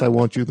tell them what I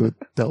want you to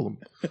tell them.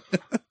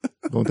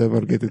 Don't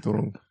ever get it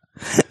wrong.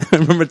 I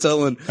remember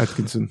telling,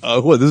 Atkinson.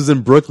 this is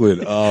in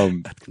Brooklyn.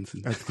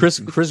 Atkinson.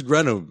 Chris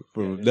Grenham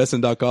from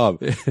Nesson.com.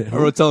 I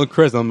remember telling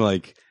Chris, I'm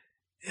like,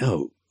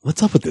 yo,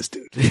 what's up with this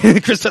dude?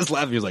 Chris starts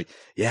laughing. He was like,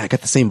 yeah, I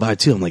got the same vibe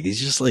too. I'm like, he's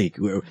just like,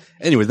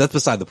 anyways, that's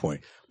beside the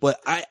point. But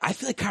I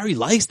feel like Kyrie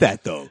likes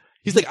that though.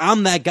 He's like,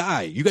 I'm that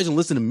guy. You guys don't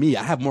listen to me.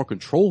 I have more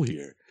control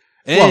here.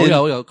 And,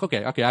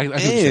 okay. I see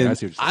what you're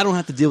saying. I don't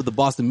have to deal with the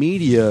Boston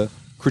media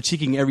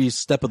critiquing every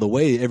step of the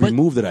way, every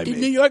move that I The make.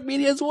 New York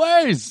media is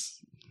worse.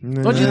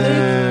 Don't you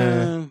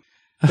think?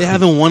 They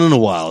haven't won in a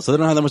while, so they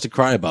don't have that much to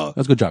cry about.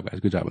 That's a good job, guys.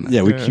 Good job on that.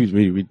 Yeah,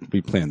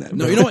 we planned that.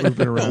 No, you know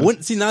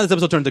what? See, now this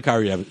episode turned to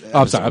Kyrie.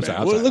 I'm sorry.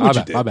 Look what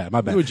you did.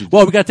 My bad.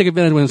 Well, we gotta take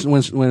advantage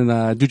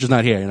when Dude is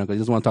not here, because he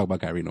doesn't want to talk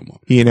about Kyrie no more.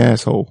 He an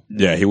asshole.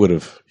 Yeah, he would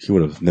have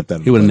nipped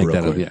that. He would have nicked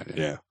that up.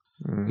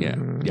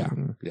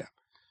 Yeah.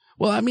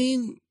 Well, I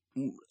mean,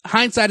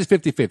 hindsight is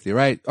 50-50,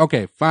 right?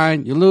 Okay,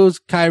 fine. You lose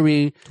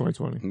Kyrie.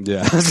 2020.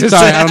 Yeah.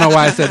 Sorry, I don't know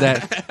why I said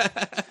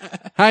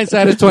that.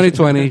 Hindsight is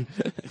 2020.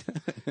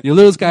 You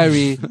lose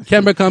Kyrie.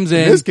 Kemba comes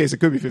in. In this case, it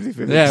could be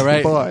 50-50. Yeah,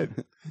 right.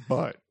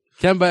 But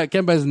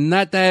Kemba is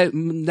not that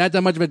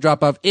much of a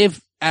drop off,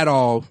 if at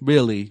all,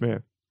 really. Yeah.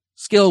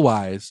 Skill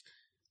wise.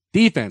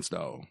 Defense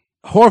though.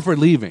 Horford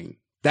leaving.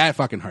 That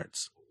fucking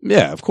hurts.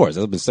 Yeah, of course.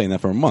 I've been saying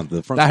that for a month.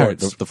 The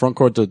front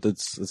court,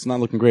 it's not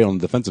looking great on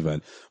the defensive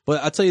end.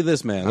 But I'll tell you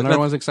this, man. I know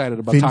everyone's excited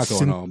about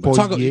Taco and all.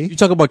 But you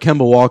talk about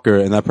Kemba Walker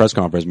in that press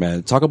conference,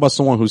 man. Talk about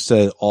someone who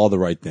said all the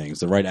right things,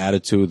 the right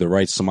attitude, the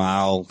right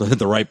smile,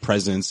 the right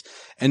presence.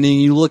 And then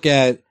you look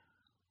at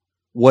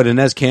what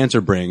Inez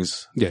Cantor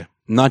brings. Yeah.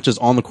 Not just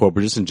on the court,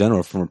 but just in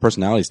general from a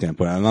personality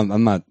standpoint.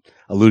 I'm not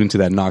alluding to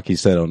that knock he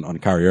said on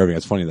Kyrie Irving.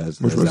 It's funny that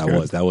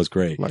was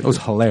great. That was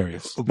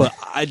hilarious. But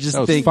I just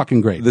think think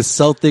fucking great. The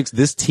Celtics,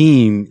 this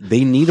team,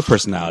 they need a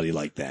personality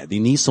like that. They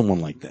need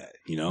someone like that,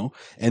 you know?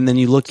 And then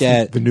you look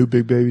at the new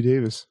Big Baby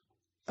Davis.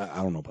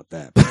 I don't know about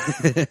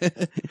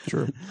that.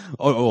 True.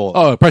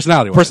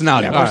 Personality.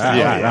 Personality.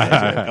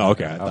 Yeah. Oh,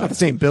 okay. Not the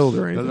same build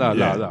or anything.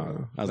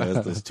 No. I was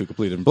like, that's two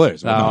completely different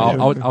players. I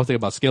was thinking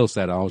about skill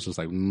set. I was just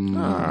like,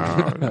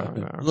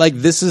 No. Like,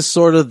 this is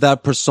sort of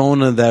that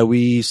persona that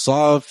we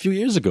saw a few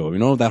years ago, you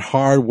know, that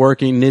hard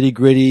working, nitty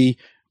gritty,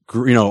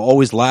 you know,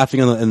 always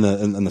laughing on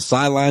the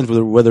sidelines,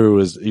 whether it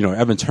was, you know,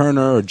 Evan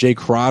Turner or Jay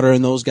Crowder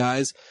and those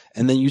guys.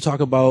 And then you talk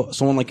about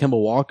someone like Kemba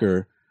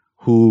Walker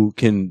who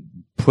can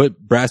put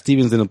Brad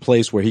Stevens in a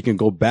place where he can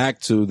go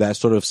back to that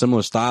sort of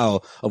similar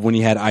style of when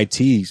he had IT,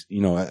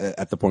 you know,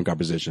 at the point guard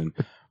position.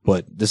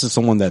 But this is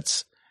someone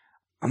that's,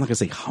 I'm not going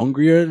to say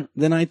hungrier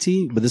than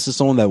IT, but this is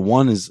someone that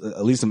one is,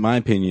 at least in my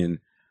opinion,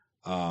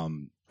 I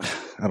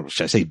don't know,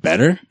 should I say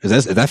better?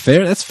 Is that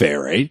fair? That's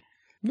fair, right?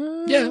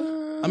 yeah.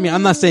 I mean,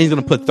 I'm not saying he's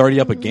going to put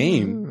 30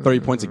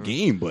 points a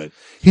game, but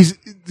He's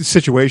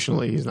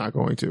situationally, he's not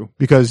going to,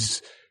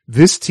 because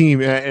this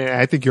team, and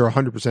I think you're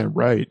 100%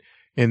 right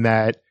in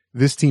that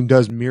this team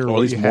does mirror or at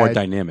what least you more had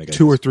dynamic.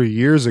 2 or 3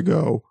 years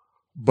ago.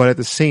 But at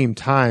the same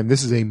time,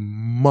 this is a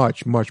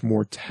much, much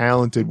more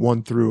talented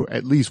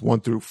at least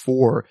 1 through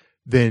 4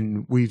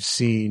 than we've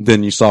seen.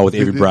 Than you saw with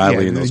Avery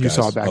Bradley and those you guys.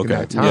 saw back in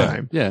that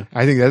time. Yeah.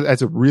 I think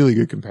that's a really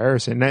good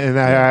comparison. And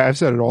I've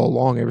said it all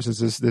along ever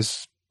since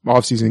this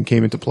offseason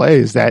came into play,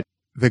 is that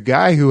the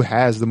guy who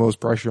has the most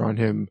pressure on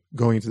him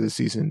going into this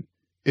season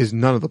is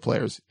none of the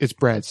players. It's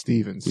Brad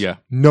Stevens. Yeah.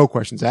 No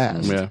questions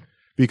asked. Yeah.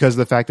 Because of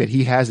the fact that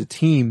he has a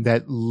team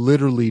that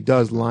literally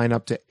does line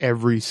up to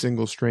every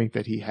single strength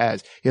that he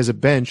has. He has a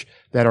bench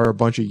that are a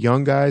bunch of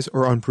young guys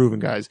or unproven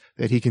guys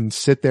that he can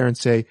sit there and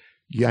say,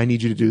 yeah, I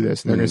need you to do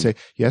this. And they're going to say,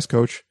 yes,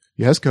 coach,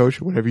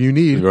 whatever you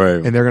need.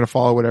 Right. And they're going to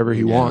follow whatever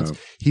he wants.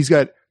 He's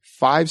got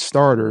 5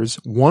 starters,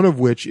 one of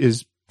which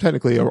is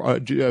technically a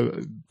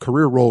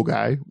career role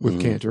guy with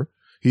Cantor.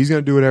 He's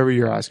going to do whatever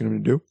you're asking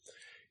him to do.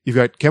 You've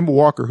got Kemba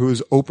Walker,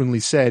 who's openly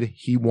said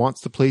he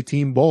wants to play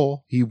team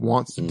ball. He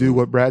wants to do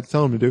what Brad's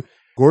telling him to do.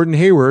 Gordon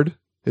Hayward,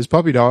 his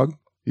puppy dog,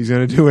 he's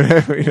going to do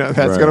whatever, you know,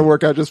 that's going to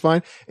work out just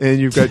fine. And then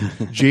you've got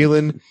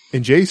Jalen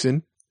and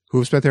Jason, who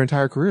have spent their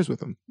entire careers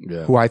with him,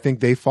 who I think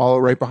they follow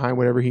right behind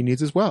whatever he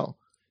needs as well.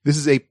 This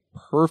is a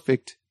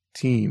perfect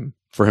team.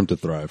 For him to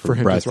thrive, for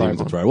Brad Stevens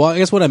to thrive. Well, I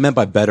guess what I meant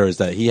by better is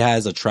that he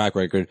has a track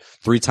record,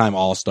 3-time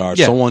All-Star,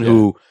 someone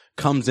who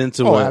comes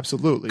into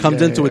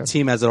a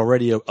team as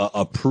already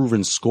a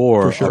proven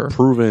scorer, a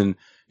proven,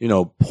 you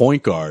know,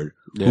 point guard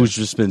who's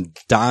just been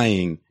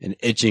dying and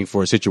itching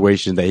for a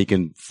situation that he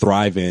can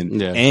thrive in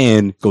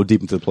and go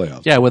deep into the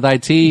playoffs. Yeah, with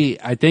IT,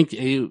 I think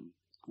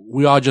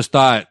we all just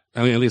thought,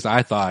 I mean, at least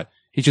I thought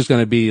he's just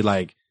going to be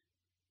like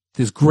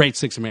this great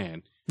 6th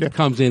man. Yeah.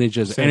 Comes in and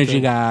just energy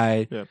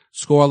guy,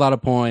 score a lot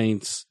of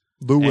points.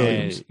 Lou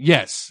Williams.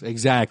 Yes,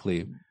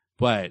 exactly.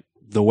 But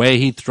the way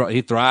he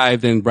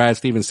thrived in Brad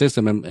Stevens'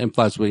 system, and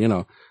plus with, you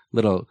know,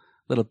 little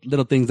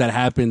things that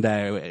happened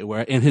that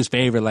were in his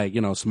favor, like,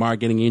 you know,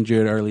 Smart getting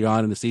injured early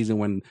on in the season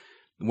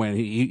when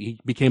he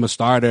became a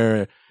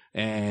starter,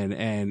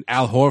 and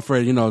Al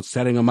Horford, you know,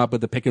 setting him up with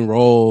the pick and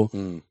roll,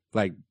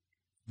 like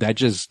that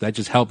just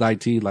helped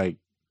IT like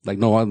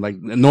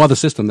no other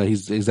system that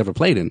he's ever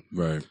played in.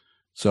 Right.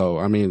 So,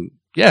 I mean,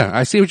 yeah,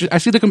 I see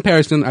the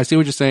comparison. I see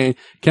what you're saying.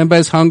 Kemba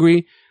is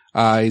hungry.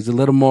 He's a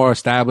little more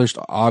established,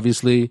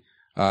 obviously.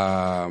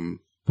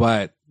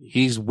 But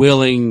he's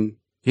willing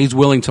He's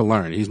willing to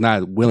learn. He's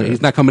not willing.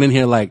 He's not coming in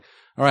here like,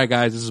 all right,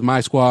 guys, this is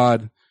my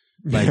squad.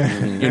 Like,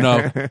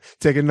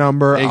 take a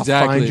number. Exactly.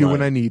 I'll find you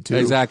when I need to.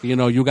 Exactly.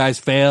 You guys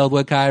failed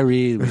with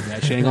Kyrie.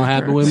 That shit ain't gonna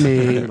happen with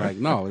me. Like,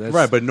 no, that's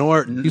right. But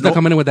he's not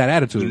coming in with that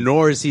attitude.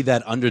 Nor is he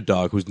that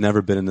underdog who's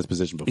never been in this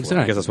position before.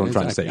 Exactly. I guess that's what I'm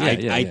trying to say.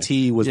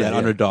 IT was that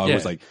underdog who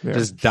was like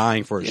just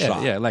dying for a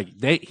shot. Yeah, like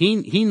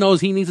he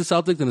knows he needs the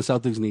Celtics and the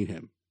Celtics need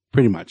him.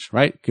 Pretty much,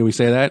 right? Can we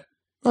say that?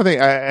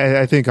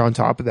 I think on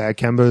top of that,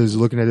 Kemba is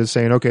looking at this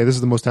saying, okay, this is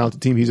the most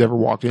talented team he's ever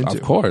walked into.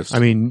 Of course. I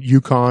mean,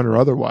 UConn or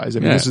otherwise. I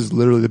mean, this is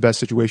literally the best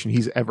situation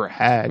he's ever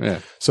had. Yeah.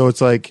 So it's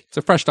like, it's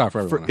a fresh start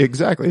for everyone.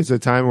 Exactly. It's a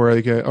time where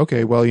like,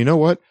 okay, well, you know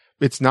what?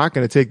 It's not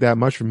going to take that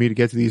much for me to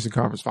get to the Eastern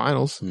Conference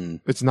Finals.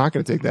 It's not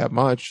going to take that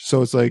much.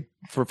 So it's like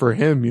for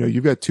him,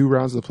 you've got 2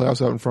 rounds of the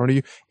playoffs out in front of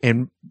you,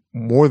 and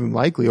more than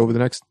likely over the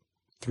next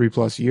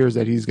 3+ years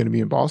that he's going to be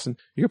in Boston,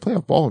 you got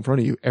playoff ball in front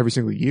of you every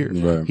single year.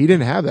 Right. He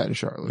didn't have that in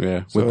Charlotte.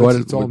 Yeah. So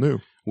it's all new.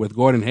 With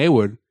Gordon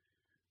Hayward,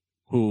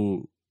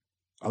 who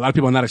a lot of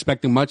people are not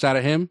expecting much out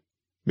of him.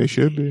 They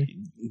should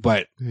be.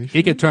 But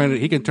he can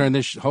turn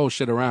this whole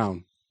shit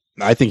around.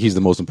 I think he's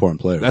the most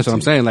important player. That's what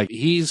I'm saying. Like,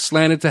 he's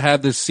slanted to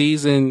have this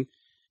season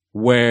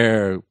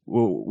where,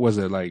 was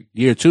it like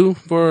year 2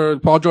 for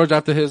Paul George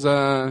after his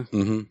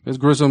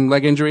gruesome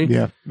leg injury?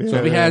 Yeah. So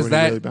if he has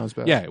that, really bounced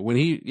back.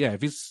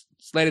 if he's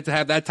slated to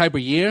have that type of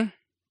year,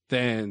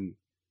 then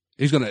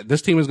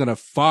this team is gonna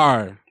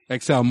far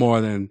excel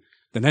more than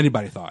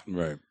anybody thought.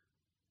 Right.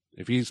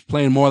 If he's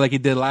playing more like he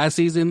did last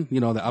season,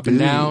 the up and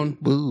down,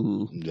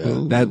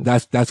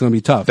 that's going to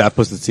be tough. That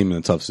puts the team in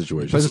a tough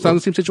situation. Puts the team in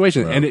a tough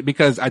situation. Right. And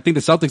because I think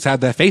the Celtics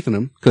have that faith in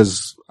him,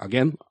 because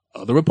again,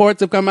 other reports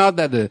have come out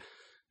that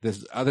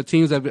there's other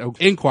teams have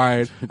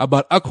inquired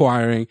about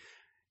acquiring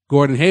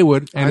Gordon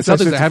Hayward, and the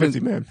Celtics have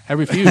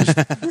refused.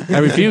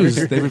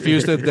 They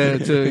refused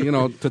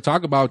to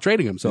talk about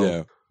trading him. So.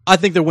 Yeah. I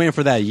think they're waiting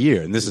for that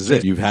year, and this is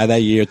it. You've had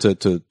that year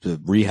to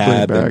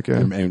rehab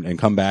and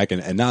come back,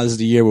 and now this is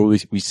the year where we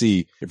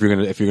see if you're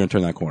gonna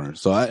turn that corner.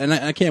 So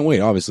I can't wait.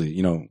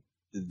 Obviously,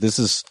 this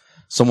is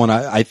someone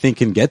I think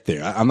can get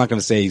there. I'm not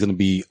gonna say he's gonna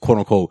be quote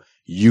unquote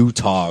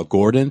Utah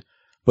Gordon,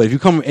 but if you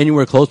come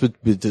anywhere close to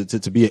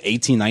be an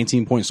 18,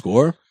 19 point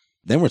scorer,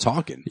 then we're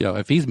talking.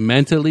 If he's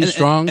mentally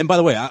strong. And by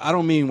the way, I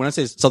don't mean when I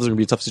say Celtics are going to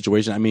be a tough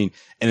situation, I mean,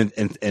 and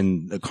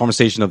the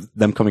conversation of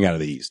them coming out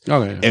of the East.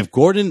 Okay. Yeah. If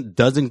Gordon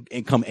doesn't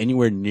come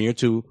anywhere near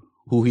to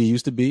who he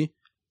used to be,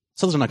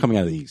 Celtics are not coming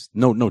out of the East.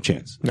 No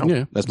chance. No.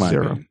 Yeah. That's my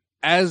opinion.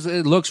 As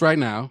it looks right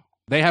now,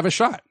 they have a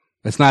shot.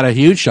 It's not a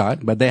huge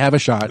shot, but they have a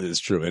shot. It's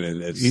true.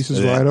 And East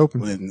is wide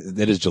open.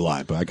 It is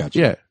July, but I got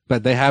you. Yeah.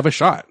 But they have a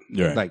shot.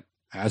 Right. Like,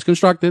 as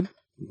constructed,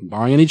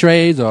 barring any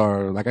trades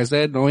or, like I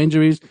said, no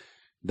injuries.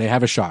 They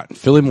have a shot.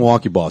 Philly,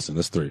 Milwaukee, Boston.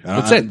 That's 3.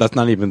 That's it. That's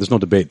not even, there's no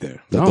debate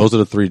there. No. Those are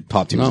the 3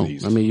 top teams in the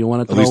East. I mean, you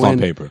want to throw at least on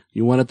paper.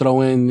 You want to throw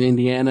in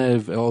Indiana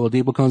if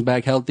Oladipo comes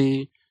back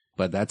healthy,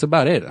 but that's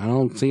about it. I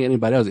don't see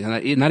anybody else.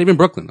 And not even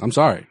Brooklyn. I'm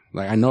sorry.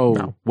 Like, I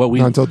know what we,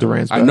 not until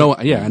Durant's back. I know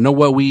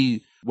what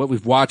we've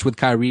watched with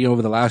Kyrie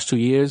over the last 2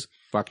 years.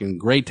 Fucking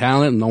great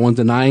talent. No one's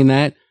denying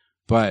that,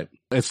 but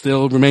it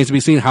still remains to be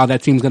seen how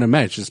that team's going to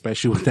mesh,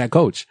 especially with that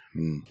coach.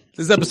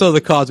 This episode of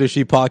the Causeway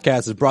Street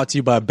Podcast is brought to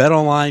you by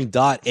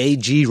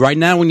betonline.ag. Right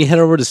now, when you head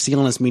over to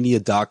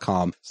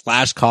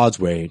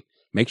clnsmedia.com/Causeway,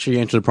 make sure you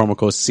enter the promo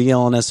code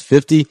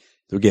CLNS50.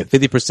 You'll get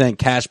 50%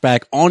 cash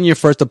back on your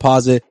first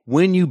deposit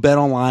when you bet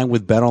online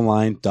with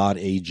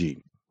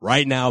betonline.ag.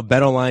 Right now,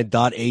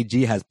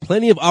 betonline.ag has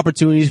plenty of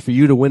opportunities for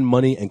you to win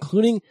money,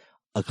 including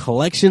a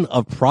collection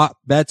of prop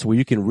bets where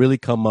you can really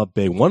come up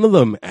big. One of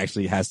them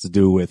actually has to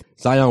do with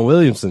Zion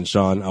Williamson,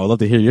 Sean. I would love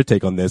to hear your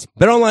take on this.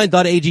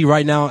 BetOnline.ag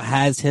right now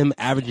has him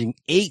averaging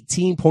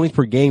 18 points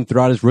per game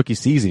throughout his rookie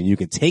season. You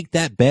can take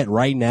that bet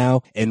right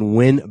now and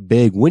win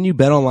big when you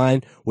bet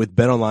online with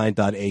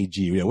BetOnline.ag.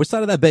 Yeah, which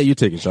side of that bet you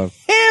taking, Sean?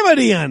 Hammer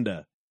the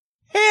under.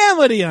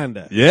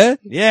 Yeah?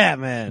 Yeah,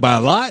 man. By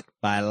a lot?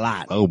 By a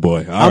lot. Oh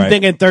boy. I'm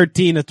thinking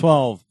 13 to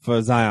 12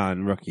 for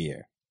Zion rookie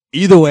year.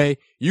 Either way,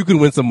 you can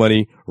win some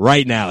money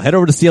right now. Head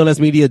over to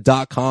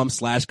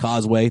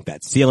clnsmedia.com/Causeway.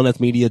 That's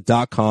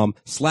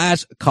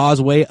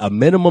clnsmedia.com/Causeway. A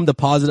minimum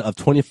deposit of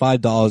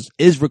 $25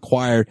 is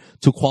required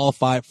to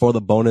qualify for the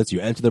bonus.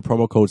 You enter the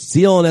promo code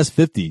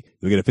CLNS50.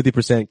 You'll get a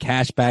 50%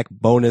 cashback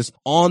bonus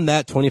on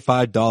that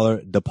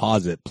 $25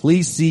 deposit.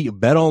 Please see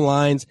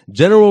BetOnline's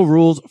general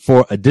rules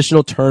for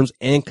additional terms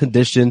and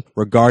conditions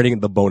regarding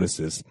the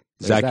bonuses.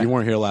 Zach, you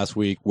weren't here last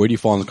week. Where do you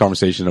fall in the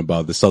conversation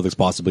about the Celtics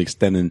possibly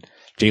extending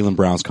Jaylen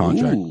Brown's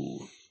contract?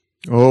 Ooh.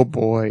 Oh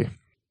boy.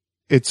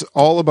 It's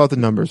all about the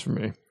numbers for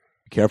me. Be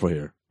careful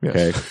here. Yes.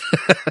 Okay.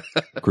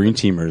 Green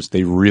teamers,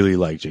 they really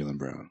like Jaylen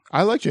Brown.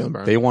 I like Jaylen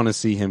Brown. They want to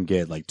see him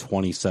get like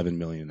 $27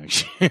 million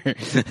next year.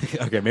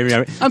 Okay, maybe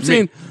I'm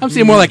seeing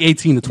more like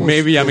 18 to 20.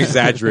 Maybe I'm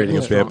exaggerating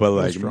a bit, but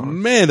like,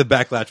 man, the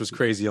backlash was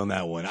crazy on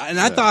that one. And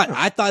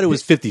I thought it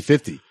was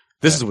 50-50.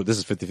 This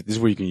is 50. This is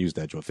where you can use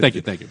that, Joe.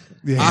 50. Thank you.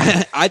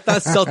 Yeah. I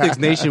thought Celtics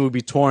Nation would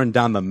be torn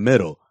down the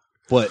middle,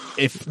 but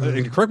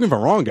correct me if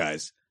I'm wrong,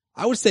 guys,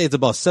 I would say it's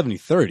about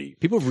 70-30.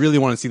 People really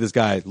want to see this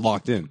guy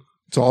locked in.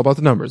 It's all about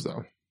the numbers,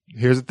 though.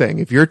 Here's the thing.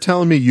 If you're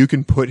telling me you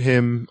can put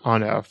him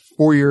on a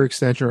 4-year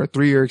extension or a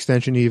 3-year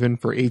extension even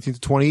for 18 to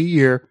 20 a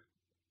year,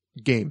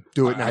 game.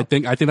 Do it now. I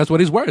think that's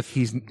what he's worth.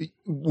 He's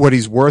what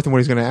he's worth and what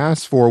he's going to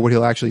ask for, what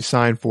he'll actually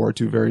sign for, are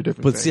two very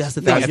different things. But see, that's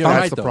the thing.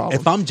 That's the problem.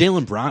 If I'm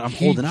Jaylen Brown, I'm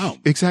holding out.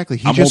 Exactly.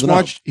 He I'm just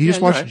holding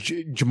watched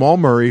Jamal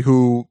Murray,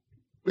 who,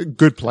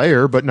 good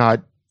player, but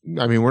not,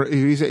 I mean,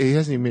 he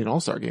hasn't even made an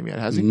all-star game yet,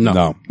 has he?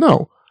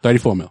 No.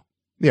 34 mil.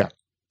 Yeah.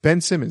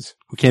 Ben Simmons,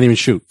 We can't even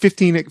shoot.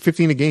 15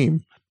 a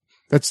game.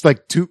 That's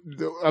like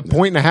a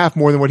point and a half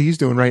more than what he's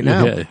doing right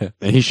now. Yeah.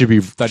 And he should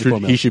be 34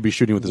 mil. he should be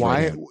shooting with his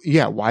right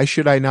hand. Why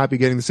should I not be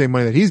getting the same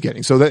money that he's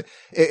getting? So that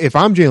if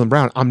I'm Jaylen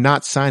Brown, I'm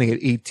not signing at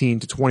 18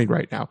 to 20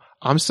 right now.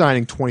 I'm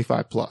signing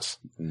 25 plus.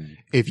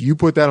 If you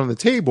put that on the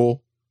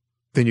table,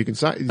 then you can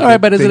sign. All right,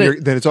 but then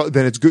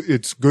it's good.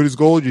 It's good as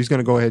gold. He's going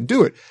to go ahead and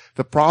do it.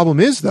 The problem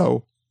is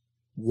though,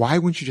 why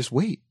wouldn't you just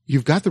wait?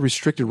 You've got the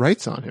restricted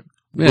rights on him.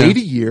 Yeah. Wait a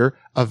year,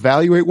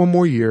 evaluate one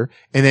more year,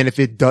 and then if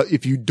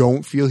you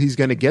don't feel he's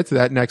going to get to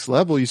that next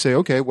level, you say,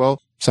 okay,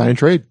 well, sign and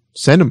trade.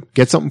 Send him.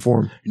 Get something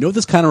for him. You know what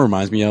this kind of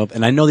reminds me of?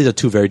 And I know these are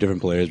two very different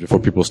players before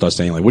people start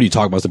saying like, what are you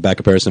talking about? It's a bad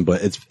comparison,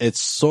 but it's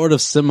sort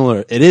of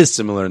similar. It is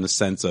similar in the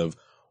sense of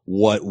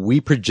what we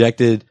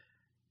projected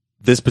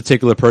this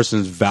particular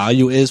person's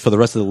value is for the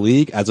rest of the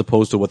league as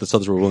opposed to what the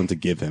Celtics were willing to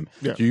give him.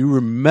 Yeah. Do you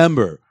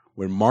remember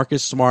when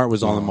Marcus Smart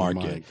was on the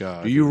market? My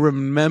God. Do you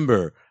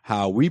remember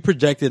how we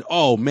projected,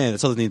 oh man, the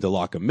Celtics need to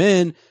lock him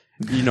in?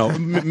 You know,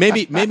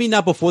 maybe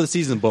not before the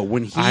season, but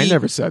when I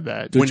never said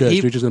that. Dude's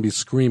just gonna be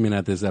screaming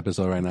at this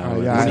episode right now.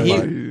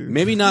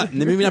 Maybe not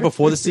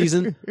before the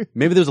season.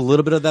 Maybe there's a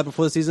little bit of that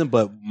before the season,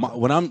 but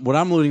what I'm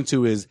alluding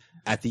to is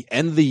at the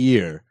end of the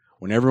year,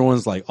 when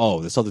everyone's like,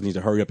 oh, the Celtics need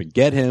to hurry up and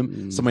get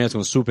him. Somebody else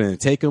going to swoop in and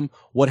take him.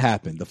 What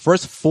happened? The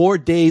first 4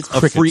 days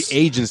of free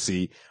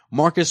agency,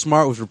 Marcus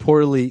Smart was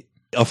reportedly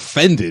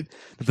offended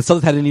that the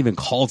Celtics hadn't even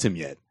called him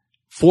yet.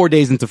 4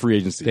 days into free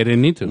agency. They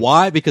didn't need to.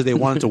 Why? Because they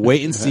wanted to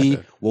wait and see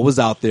what was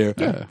out there,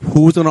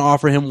 who was going to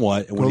offer him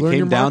what. And when it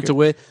came down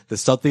to it, the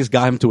Celtics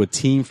got him to a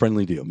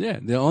team-friendly deal. Yeah,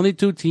 the only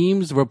two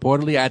teams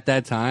reportedly at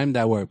that time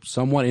that were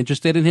somewhat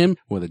interested in him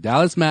were the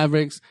Dallas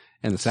Mavericks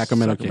and the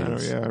Sacramento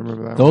Kings. Yeah, I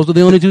remember that. Those were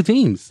the only two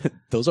teams.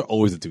 Those are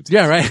always the two teams.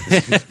 Yeah, right.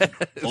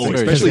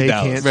 Especially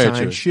Dallas. Very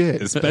Sign true.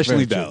 shit.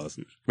 Especially Dallas.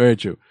 Very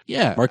true.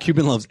 Yeah. Mark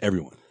Cuban loves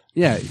everyone.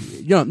 Yeah.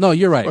 No,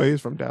 you're right. Oh,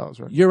 he's from Dallas,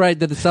 right? You're right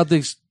that the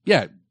Celtics,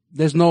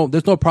 there's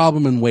no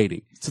problem in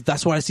waiting. So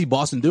that's what I see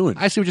Boston doing.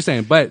 I see what you're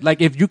saying. But like,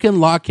 if you can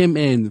lock him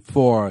in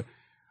for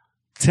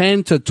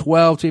 10 to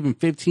 12 to even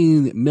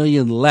 15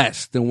 million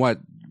less than what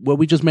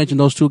we just mentioned,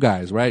 those two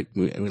guys, right?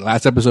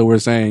 Last episode we were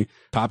saying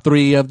top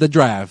 3 of the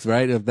draft,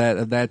 right? Of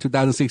that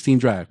 2016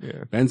 draft.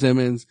 Yeah. Ben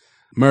Simmons,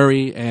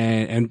 Murray,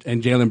 and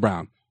Jaylen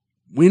Brown.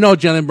 We know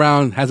Jaylen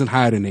Brown hasn't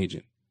hired an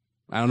agent.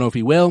 I don't know if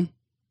he will.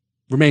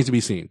 Remains to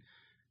be seen.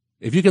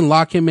 If you can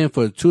lock him in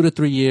for 2 to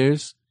 3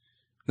 years,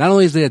 not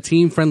only is it a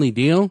team friendly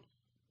deal,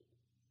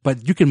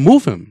 but you can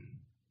move him.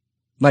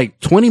 Like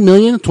 20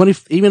 million,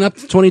 even up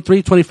to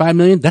 23, 25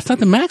 million. That's not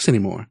the max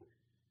anymore.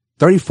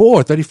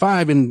 34,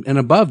 35 and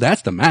above.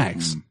 That's the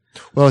max.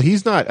 Well,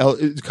 he's not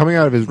coming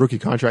out of his rookie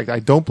contract. I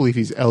don't believe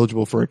he's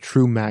eligible for a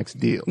true max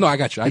deal. No, I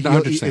got you. I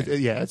understand.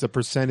 It's a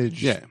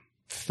percentage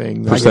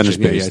thing. Percentage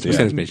based.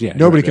 Percentage based. Yeah.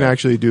 Nobody can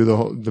actually do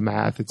the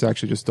math. It's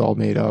actually just all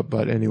made up.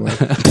 But anyway,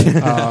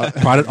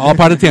 all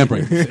part of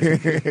tampering.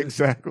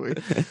 Exactly.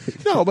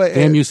 No, but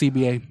damn you,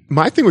 CBA.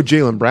 My thing with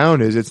Jaylen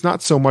Brown is it's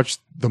not so much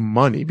the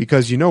money,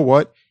 because you know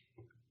what?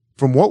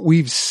 From what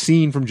we've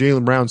seen from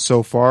Jaylen Brown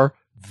so far,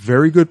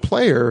 very good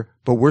player,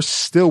 but we're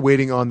still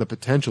waiting on the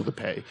potential to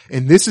pay.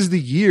 And this is the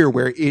year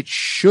where it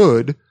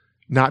should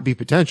not be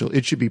potential.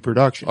 It should be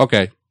production.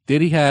 Okay.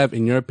 Did he have,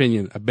 in your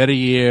opinion, a better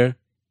year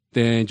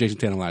than Jason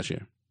Tatum last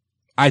year?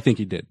 I think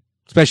he did,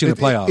 especially in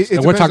the playoffs.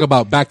 And we're talking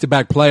about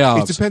back-to-back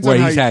playoffs where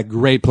he's had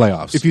great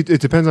playoffs. It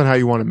depends on how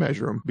you want to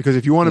measure him. Because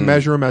if you want to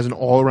measure him as an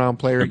all-around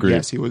player, Agreed.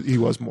 yes, he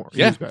was more.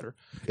 Yeah. He was better.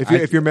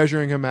 If you're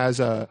measuring him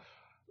as a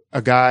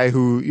guy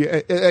who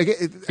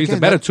he's a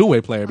better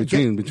two-way player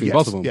between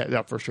both of them.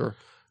 Yeah, for sure.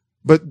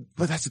 But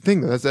that's the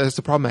thing, though. That's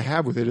the problem I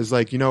have with it is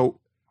like,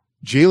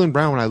 Jaylen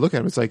Brown, when I look at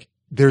him, it's like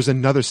there's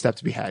another step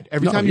to be had.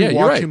 Every time you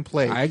watch him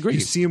play, I agree. You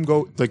see him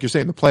go, like you're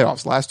saying, the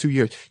playoffs, last 2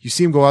 years, you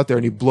see him go out there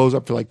and he blows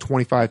up for like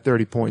 25,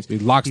 30 points. He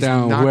locks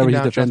down whoever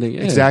he's defending.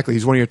 Yeah. Exactly.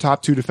 He's one of your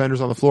top 2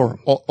 defenders on the floor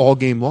all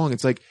game long.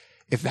 It's like,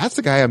 if that's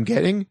the guy I'm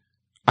getting,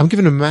 I'm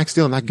giving him a max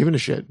deal and not giving a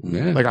shit.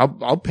 Yeah. Like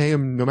I'll pay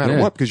him no matter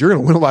what, because you're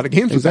going to win a lot of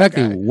games with that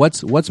guy.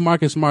 What's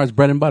Marcus Smart's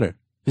bread and butter?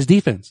 His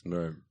defense.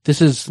 Right.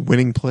 This is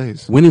winning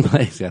plays.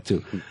 Yeah,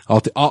 too.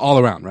 All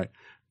around, right?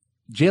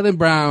 Jaylen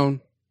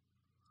Brown,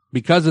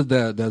 because of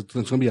there's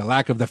going to be a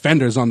lack of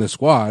defenders on this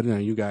squad.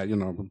 You got,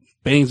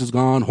 Baines is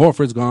gone,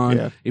 Horford's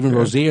gone, even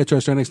Rozier to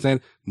a certain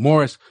extent,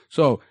 Morris.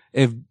 So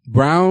if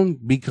Brown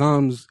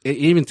it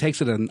even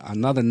takes it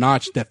another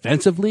notch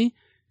defensively,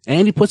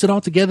 and he puts it all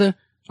together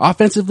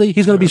offensively,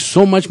 he's going to be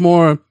so much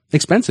more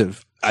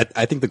expensive.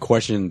 I think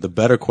the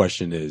better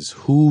question is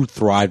who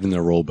thrived in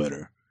their role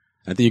better?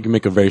 I think you can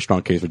make a very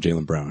strong case for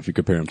Jaylen Brown if you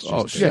compare him to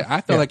Oh Jason shit! Tatum.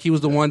 I felt like he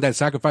was the one that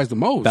sacrificed the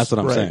most. That's what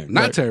I'm Right. saying.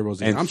 Not Terry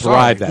Rozier. And I'm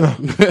thrived sorry.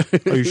 at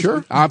it. Are you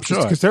sure? I'm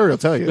sure. Because Terry will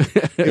tell you.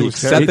 It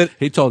was Terry. accepted,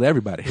 He told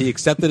everybody. he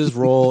accepted his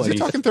role. Is and he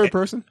talking third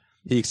person?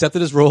 He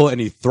accepted his role and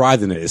he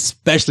thrived in it,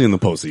 especially in the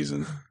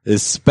postseason.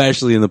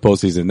 Especially in the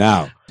postseason.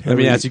 Now, let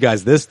me ask you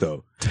guys this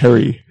though.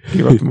 Terry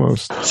gave up the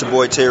most. It's your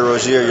boy Terry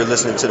Rozier. You're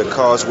listening to the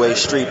Causeway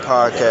Street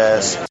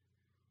Podcast.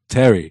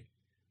 Terry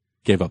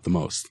gave up the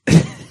most.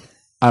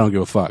 I don't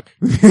give a fuck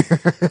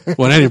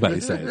what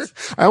anybody says.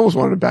 I almost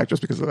wanted him back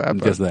just because of that.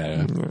 Just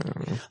that.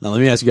 Now, let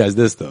me ask you guys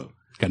this though.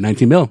 Got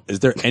 19 mil. Is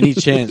there any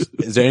chance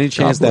God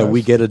that bless.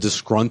 we get a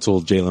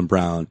disgruntled Jaylen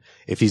Brown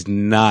if he's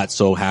not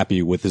so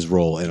happy with his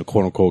role in a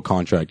quote unquote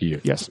contract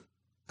year? Yes.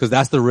 Because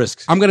that's the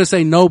risk. I'm going to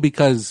say no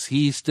because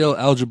he's still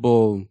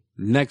eligible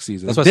next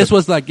season. That's If what I this said.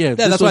 was like, yeah,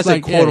 That's why I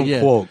said quote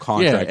unquote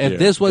contract yeah. year. If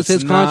this was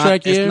It's his not-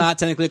 contract year, it's not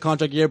technically a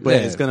contract year, but Yeah.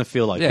 it's going to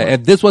feel like yeah, one.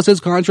 if this was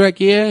his contract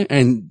year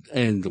and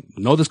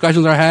no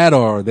discussions are had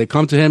or they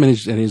come to him and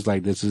he's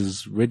like, this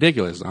is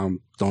ridiculous.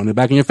 I'm throwing it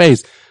back in your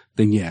face.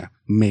 Then yeah,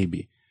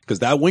 maybe. Because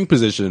that wing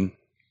position,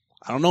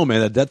 I don't know, man.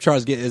 That depth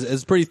chart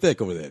is pretty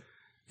thick over there.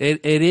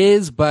 It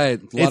is, but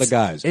A lot of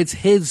guys. It's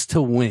his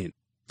to win.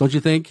 Don't you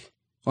think?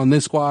 On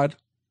this squad?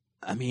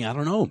 I mean, I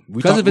don't know.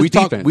 Because of his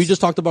defense. We just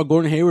talked about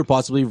Gordon Hayward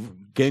possibly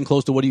getting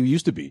close to what he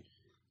used to be.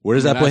 Where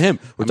does that put him?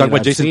 We're talking about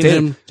I've Jason seen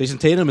Tatum. him- Jason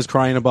Tatum is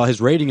crying about his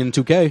rating in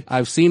 2K.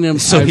 I've seen him.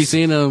 So I've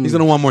seen him. He's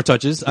going to want more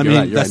touches. I You're mean,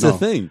 right, you're that's right,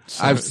 the no. thing.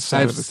 Sign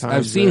of the times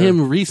I've seen there.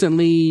 him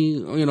recently,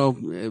 you know,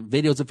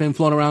 videos of him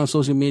floating around on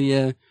social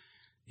media.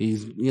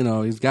 He's, you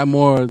know, he's got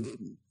more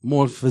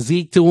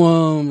physique to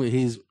him.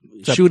 He's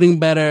shooting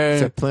better.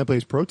 Except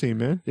plant-based protein,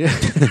 man. Yeah.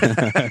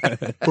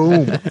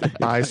 Boom.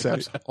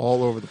 Biceps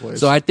all over the place.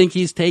 So I think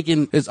he's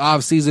taking his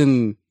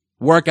off-season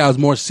workouts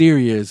more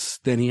serious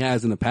than he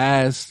has in the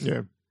past.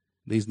 yeah.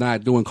 He's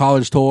not doing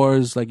college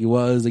tours like he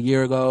was a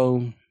year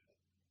ago.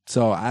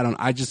 So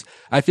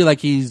I feel like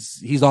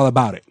he's all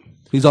about it.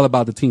 He's all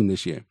about the team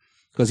this year.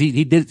 Cause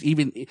he did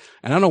even, and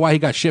I don't know why he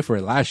got shit for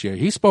it last year.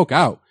 He spoke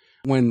out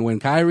when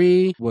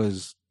Kyrie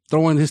was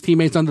throwing his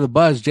teammates under the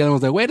bus. Jalen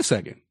was like, wait a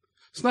second.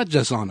 It's not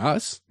just on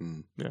us.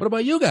 Yeah. What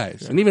about you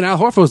guys? And even Al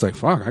Horford was like,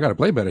 fuck, I gotta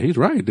play better. He's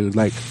right, dude.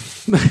 Like,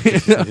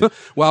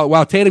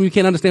 while Tatum, you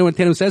can't understand what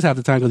Tatum says half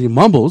the time because he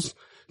mumbles.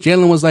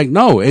 Jalen was like,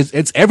 no,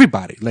 it's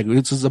everybody. Like,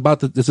 it's about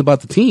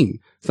the team.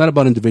 It's not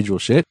about individual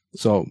shit.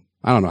 So,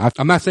 I don't know.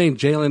 I'm not saying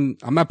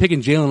I'm not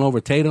picking Jalen over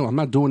Tatum. I'm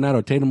not doing that,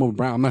 or Tatum over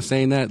Brown. I'm not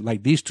saying that.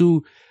 Like, these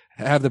two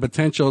have the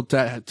potential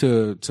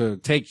to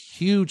take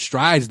huge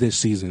strides this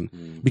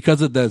season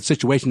because of the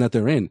situation that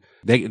they're in.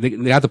 They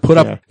have to put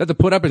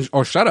up,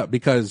 or shut up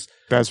because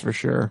That's for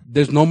sure.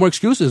 there's no more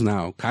excuses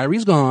now.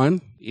 Kyrie's gone.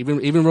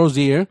 Even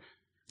Rozier.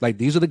 Like,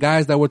 these are the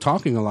guys that were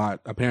talking a lot,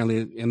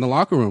 apparently, in the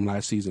locker room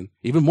last season.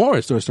 Even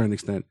Morris, to a certain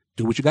extent.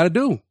 Do what you gotta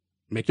do.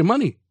 Make your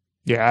money.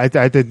 Yeah,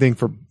 I think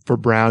for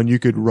Brown, you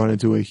could run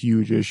into a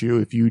huge issue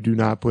if you do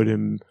not put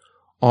him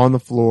on the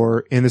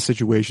floor in the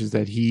situations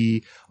that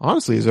he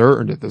honestly has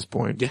earned at this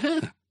point.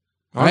 Yeah.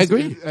 I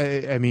agree.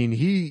 I mean,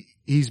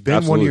 he's been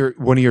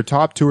Absolutely. one of your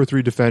top 2 or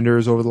 3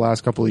 defenders over the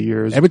last couple of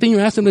years. Everything you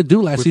asked him to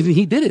do last season,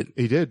 he did it.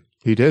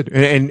 He did.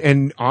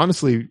 And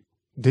honestly,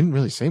 didn't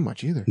really say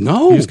much either.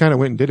 No. He just kind of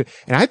went and did it.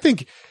 And I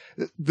think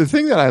the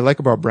thing that I like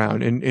about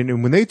Brown,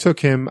 and when they took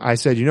him, I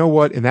said, you know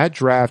what? In that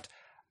draft,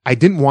 I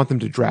didn't want them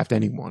to draft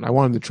anyone. I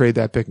wanted them to trade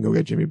that pick and go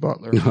get Jimmy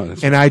Butler. No,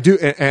 that's And I do,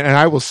 and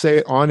I will say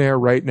it on air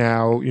right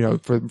now, you know,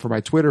 for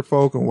my Twitter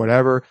folk and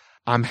whatever,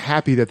 I'm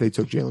happy that they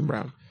took Jaylen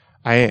Brown.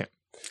 I am.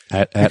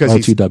 At Because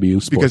he's-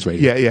 OTW Sports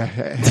Radio. Yeah.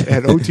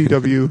 At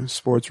OTW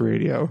Sports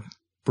Radio.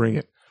 Bring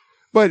it.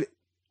 But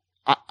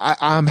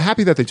I'm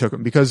happy that they took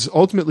him because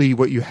ultimately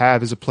what you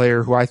have is a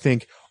player who I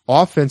think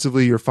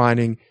offensively you're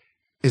finding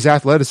his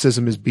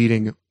athleticism is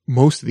beating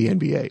most of the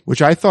NBA,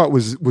 which I thought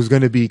was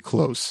going to be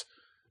close,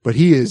 but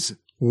he is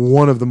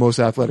one of the most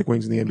athletic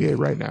wings in the NBA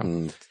right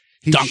now.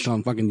 He Dunked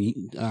on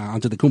fucking,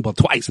 onto the Kumpa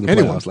twice in the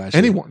playoffs last year.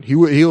 anyone.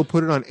 He'll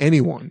put it on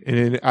anyone.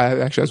 And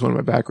actually that's one of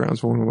my backgrounds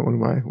for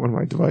one of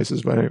my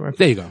devices, but anyway.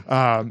 There you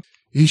go.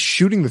 He's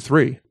shooting the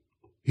three.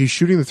 He's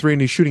shooting the three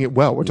and he's shooting it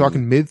well. We're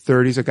talking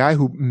mid-30s, a guy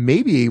who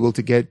may be able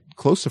to get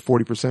close to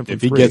 40% from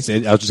If he three. gets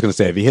it, I was just going to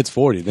say, if he hits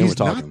 40, then we're He's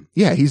talking.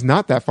 he's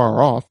not that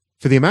far off.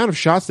 For the amount of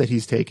shots that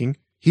he's taking,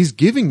 he's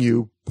giving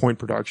you point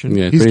production.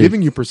 Yeah, he's pretty-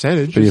 giving you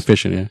percentage. Pretty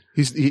efficient, yeah.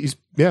 He's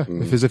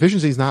his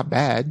efficiency is not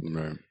bad.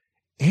 Right.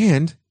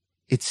 And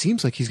it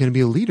seems like he's going to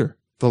be a leader.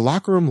 The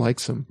locker room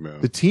likes him. Yeah.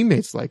 The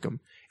teammates like him.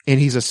 And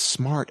he's a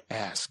smart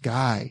ass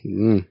guy.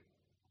 Mm.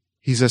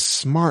 He's a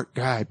smart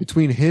guy.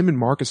 Between him and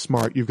Marcus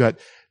Smart, you've got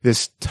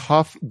this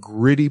tough,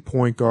 gritty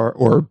point guard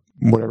or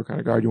whatever kind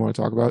of guard you want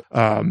to talk about.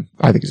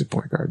 I think he's a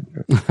point guard.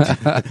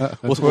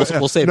 We'll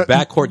say No,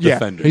 backcourt yeah.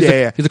 defender.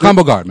 He's a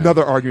combo guard, man.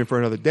 Another argument for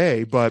another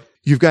day, but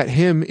you've got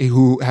him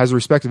who has the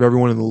respect of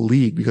everyone in the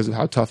league because of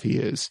how tough he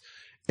is.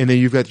 And then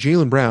you've got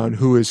Jaylen Brown,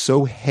 who is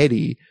so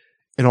heady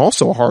and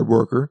also a hard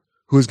worker,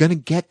 who is going to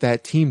get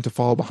that team to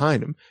follow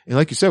behind him. And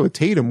like you said with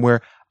Tatum,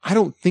 where I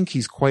don't think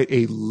he's quite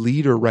a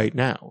leader right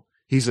now.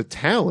 He's a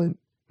talent,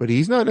 but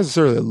he's not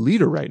necessarily a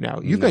leader right now.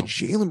 You've got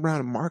Jaylen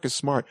Brown and Marcus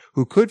Smart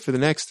who could for the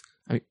next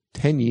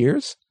 10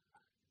 years.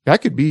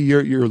 That could be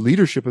your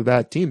leadership of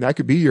that team. That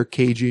could be your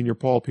KG and your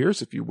Paul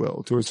Pierce, if you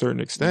will, to a certain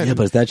extent. Yeah,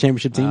 but it's that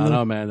championship team. I don't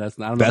know, man.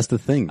 That's the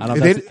thing. I don't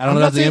know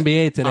that's the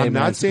NBA today, I'm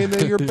man. not saying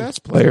they're your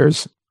best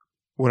players.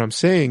 What I'm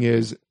saying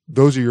is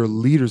those are your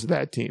leaders of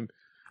that team.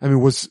 I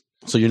mean,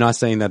 so you're not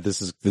saying that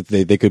this is that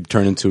they could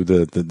turn into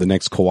the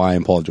next Kawhi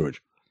and Paul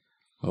George?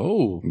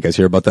 Oh, You guys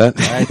hear about that?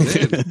 I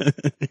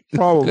did.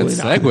 probably Good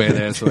not. segue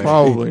there. So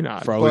Probably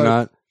not. Probably But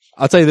not.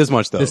 I'll tell you this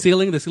much though. the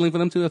ceiling for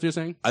them too. That's what you're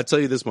saying. I'll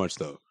tell you this much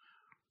though.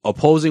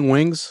 Opposing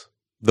wings,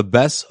 the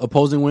best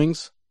opposing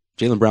wings,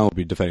 Jaylen Brown will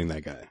be defending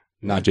that guy,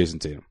 not Jason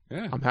Tatum.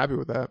 Yeah. I'm happy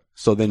with that.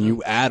 So then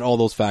you add all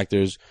those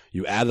factors,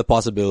 you add the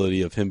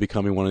possibility of him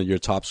becoming one of your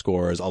top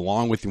scorers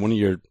along with one of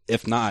your,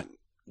 if not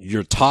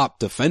your top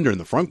defender in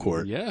the front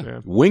court, Yeah.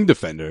 wing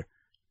defender.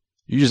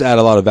 You just add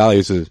a lot of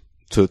value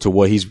to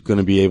what he's going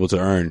to be able to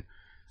earn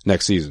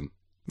next season.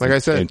 Like I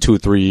said, in 2,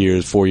 3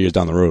 years, 4 years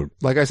down the road.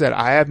 like I said,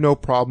 I have no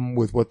problem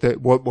with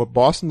what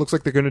Boston looks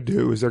like they're going to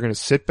do is they're going to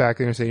sit back.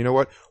 They're going to say, you know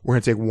what? We're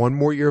going to take one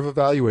more year of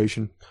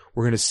evaluation.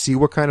 We're going to see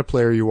what kind of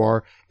player you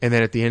are. And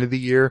then at the end of the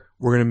year,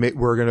 we're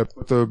going to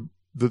put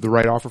the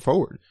right offer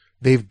forward.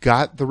 They've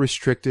got the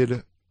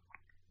restricted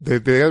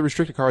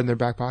card in their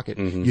back pocket.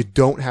 Mm-hmm. You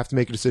don't have to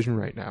make a decision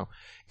right now.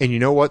 And you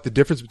know what? The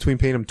difference between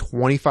paying him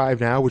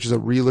 25 now, which is a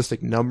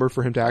realistic number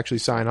for him to actually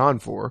sign on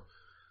for,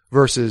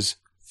 versus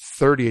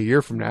 30 a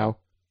year from now,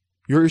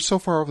 you're so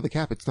far over the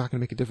cap, it's not going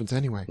to make a difference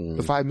anyway.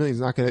 The $5 million is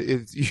not going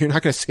to, you're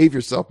not going to save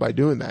yourself by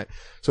doing that.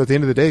 So at the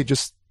end of the day,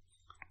 just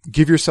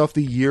give yourself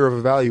the year of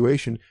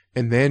evaluation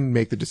and then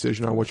make the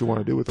decision on what you want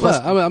to do with the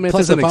rest. I mean,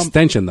 it's an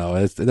extension though.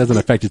 It doesn't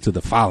affect you to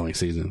the following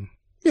season.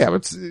 Yeah, but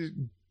it's,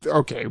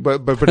 okay.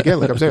 But again,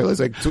 like I'm saying,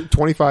 it's like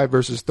 25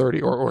 versus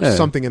 30 or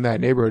something in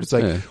that neighborhood. It's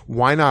like,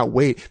 why not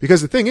wait?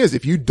 Because the thing is,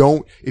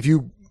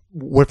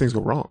 what if things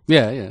go wrong?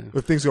 Yeah.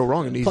 If things go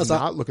wrong and he's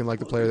not looking like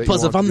the player that you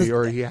want to be,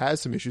 or he has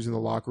some issues in the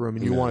locker room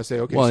and you want to say,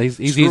 okay, well,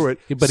 screw it,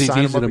 but he's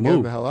sign easy him up to and get him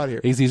move. the hell out of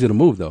here. He's easy to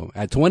move though.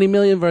 At 20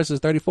 million versus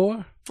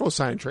 34? Oh,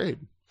 sign and trade.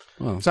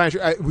 Oh. Sign and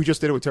trade. We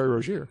just did it with Terry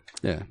Rozier.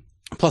 Yeah.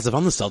 Plus, if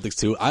I'm the Celtics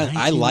too,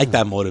 I like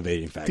that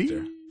motivating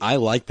factor. I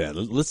like that.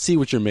 Let's see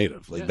what you're made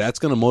of. Like that's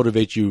going to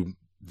motivate you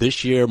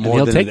this year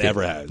more than it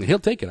ever has. He'll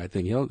take it. I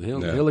think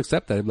he'll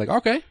accept that. He'll be like,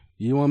 okay,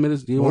 you want me to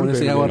see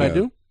what I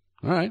do?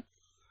 All right.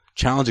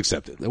 Challenge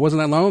accepted. It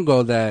wasn't that long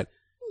ago that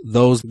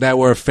those that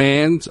were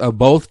fans of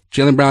both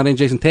Jaylen Brown and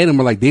Jason Tatum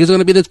were like, these are going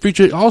to be the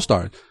future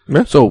All-Stars.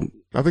 Yeah. So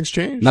Nothing's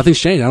changed. I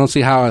don't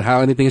see how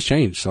anything has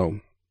changed. So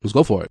let's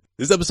go for it.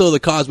 This episode of the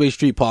Causeway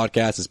Street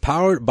Podcast is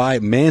powered by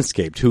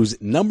Manscaped, who's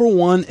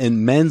 #1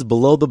 in men's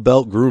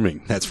below-the-belt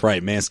grooming. That's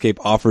right, Manscaped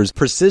offers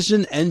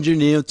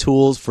precision-engineered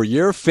tools for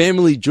your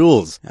family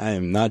jewels. I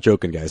am not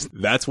joking, guys.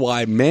 That's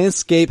why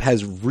Manscaped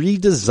has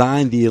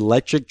redesigned the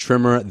electric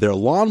trimmer. Their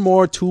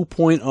Lawnmower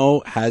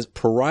 2.0 has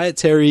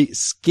proprietary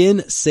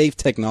skin-safe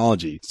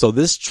technology, so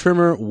this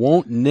trimmer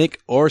won't nick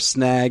or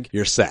snag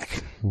your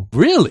sack.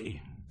 Really?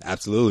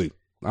 Absolutely.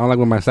 I don't like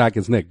when my sack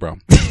is nicked, bro.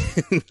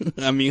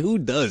 I mean, who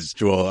does,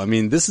 Joel? I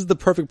mean, this is the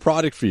perfect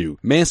product for you.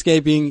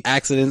 Manscaping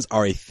accidents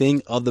are a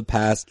thing of the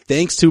past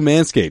thanks to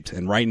Manscaped.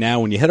 And right now,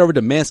 when you head over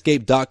to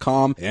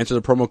manscaped.com and enter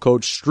the promo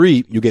code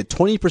STREET, you get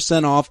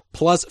 20% off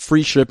plus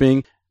free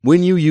shipping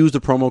when you use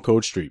the promo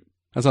code STREET.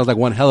 That sounds like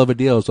one hell of a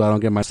deal so I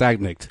don't get my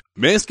sack nicked.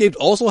 Manscaped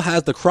also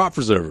has the Crop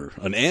Preserver,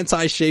 an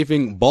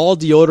anti-chafing ball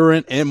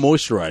deodorant and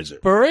moisturizer.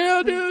 For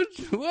real, dude?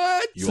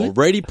 What? You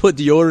already put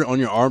deodorant on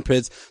your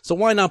armpits, so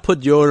why not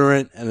put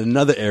deodorant in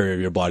another area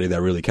of your body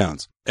that really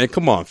counts? And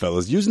come on,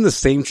 fellas, using the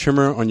same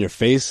trimmer on your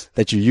face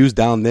that you use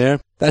down there,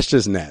 that's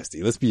just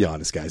nasty. Let's be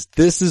honest, guys.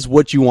 This is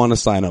what you want to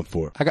sign up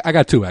for. I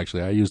got two,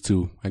 actually. I use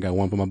two. I got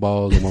one for my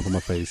balls and one for my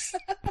face.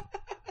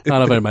 I don't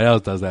know if anybody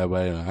else does that,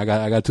 but you know, I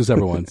got two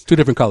separate ones, two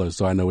different colors,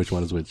 so I know which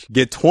one is which.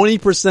 Get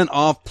 20%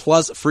 off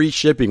plus free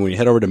shipping when you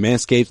head over to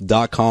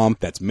manscaped.com.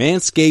 That's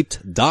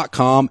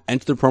manscaped.com.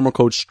 Enter the promo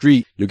code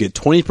STREET. You'll get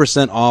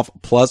 20% off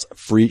plus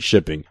free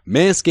shipping.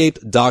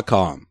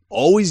 Manscaped.com.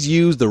 Always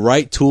use the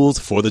right tools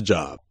for the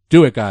job.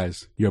 Do it,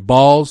 guys. Your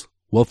balls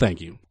will thank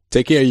you.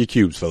 Take care of your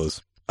cubes,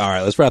 fellas. All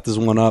right, let's wrap this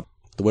one up.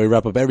 The way we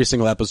wrap up every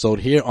single episode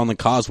here on the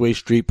Causeway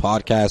Street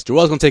Podcast.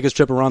 Joel's going to take his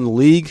trip around the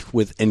league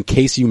with In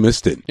Case You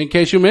Missed It. In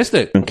case you missed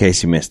it. In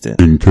case you missed it.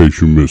 In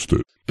case you missed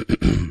it.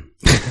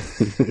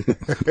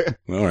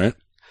 All right.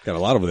 Got a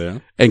lot over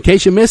there. In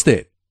case you missed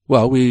it.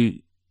 Well,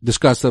 we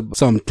discussed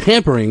some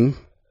tampering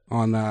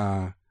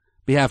on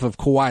behalf of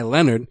Kawhi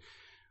Leonard.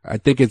 I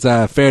think it's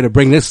fair to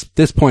bring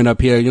this point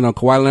up here. You know,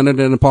 Kawhi Leonard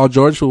and Paul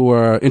George, who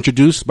were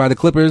introduced by the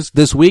Clippers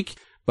this week,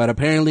 but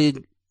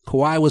apparently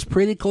Kawhi was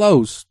pretty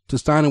close to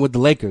signing with the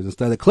Lakers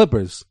instead of the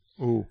Clippers,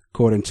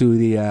 according to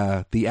the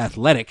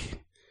Athletic.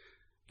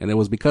 And it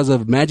was because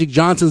of Magic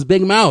Johnson's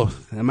big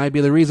mouth. That might be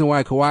the reason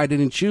why Kawhi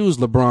didn't choose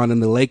LeBron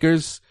and the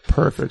Lakers.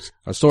 Perfect.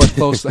 A source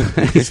close.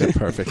 He said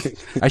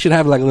perfect. I should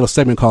have like a little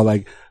segment called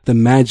like the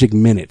Magic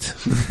Minute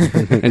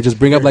and just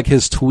bring up like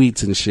his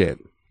tweets and shit.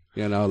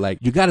 You know, like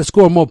you got to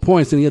score more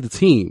points than the other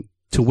team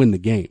to win the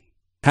game.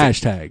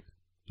 Hashtag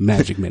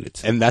Magic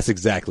Minutes. And that's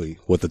exactly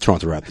what the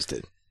Toronto Raptors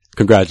did.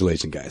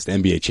 Congratulations, guys. The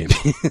NBA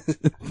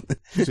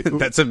champion.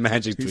 That's a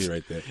magic tweet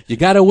right there. You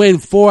gotta win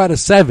 4 out of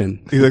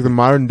 7 He's like the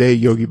modern day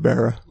Yogi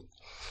Berra.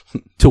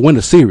 to win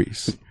a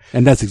series.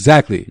 And that's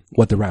exactly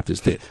what the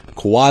Raptors did.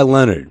 Kawhi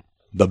Leonard,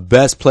 the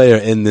best player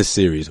in this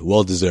series,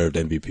 well-deserved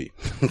MVP.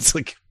 It's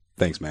like,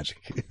 thanks, Magic.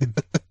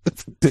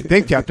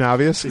 Thank Captain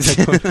Obvious.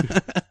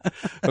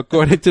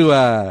 According to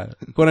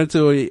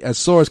a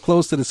source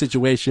close to the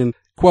situation,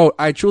 quote,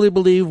 I truly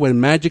believe when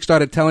Magic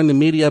started telling the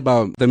media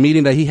about the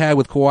meeting that he had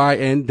with Kawhi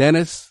and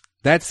Dennis,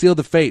 that sealed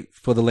the fate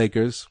for the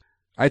Lakers.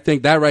 I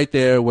think that right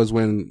there was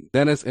when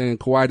Dennis and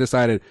Kawhi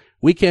decided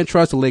we can't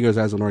trust the Lakers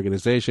as an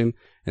organization.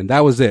 And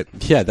that was it.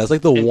 Yeah, that's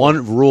like the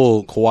one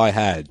rule Kawhi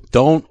had.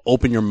 Don't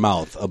open your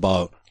mouth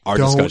about our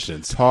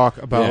discussions. Talk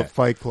about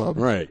Fight Club.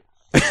 Right.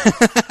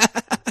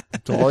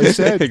 That's all he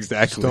said.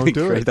 Exactly. Just don't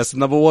do Great. it. That's the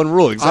number one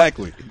rule.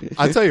 Exactly.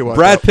 I'll tell you what.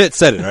 Brad Pitt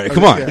said it. All right,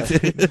 come on. Yeah.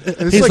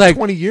 This He's is like-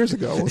 20 years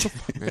ago. What the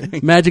fuck, man?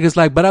 Magic is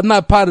like, but I'm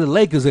not part of the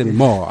Lakers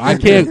anymore. I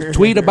can't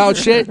tweet about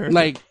shit.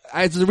 Like,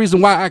 it's the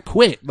reason why I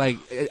quit. Like,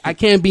 I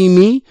can't be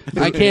me.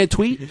 I can't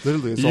tweet.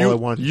 Literally, that's all I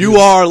want. You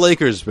are a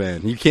Lakers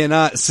fan. You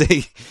cannot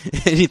say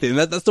anything.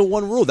 That's the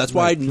one rule. That's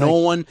why no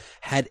one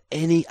had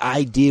any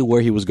idea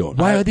where he was going.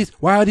 Why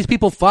are these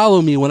people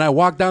following me when I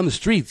walk down the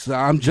streets?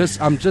 I'm just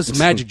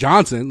Magic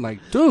Johnson. Like,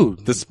 dude.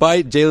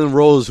 Despite Jalen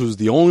Rose, who's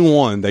the only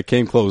one that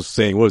came close,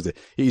 saying, what is it?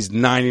 He's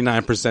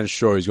 99%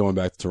 sure he's going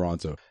back to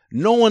Toronto.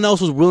 No one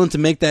else was willing to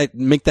make that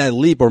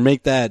leap or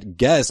make that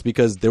guess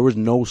because there was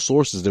no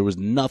sources. There was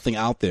nothing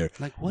out there.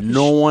 Like, what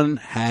no one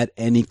had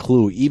any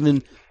clue,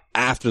 even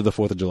after the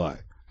 4th of July.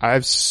 I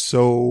have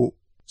so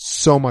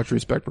much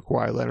respect for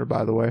Kawhi Leonard,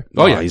 by the way.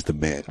 Oh, yeah. He's the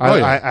man.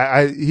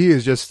 He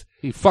is just,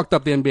 He fucked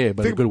up the NBA,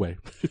 but in a good way.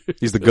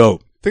 He's the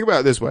GOAT. think about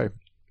it this way.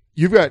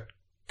 You've got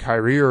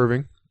Kyrie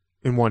Irving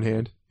in one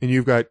hand and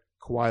you've got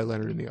Kawhi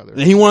Leonard in the other.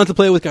 And he wanted to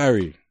play with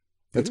Kyrie.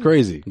 That's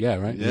crazy. Yeah,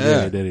 right?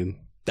 Yeah. They didn't.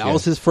 That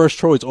was his first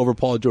choice over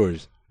Paul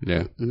George.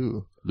 Yeah.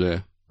 Ooh. Yeah.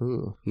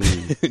 Ooh.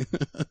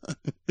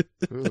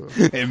 Ooh.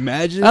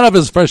 Imagine. I don't know if it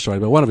was his first choice,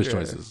 but one of his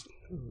choices.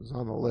 It was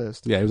on the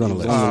list. Yeah, he was on the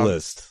He's list. on the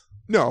list.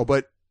 No,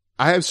 but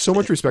I have so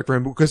much respect for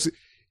him because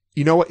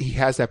you know what? He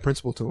has that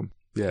principle to him.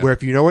 Yeah. Where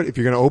if you know what, if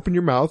you're going to open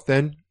your mouth,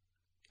 then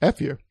F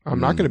you. I'm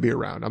not going to be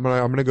around. I'm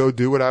going to go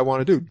do what I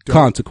want to do.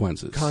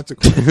 Consequences.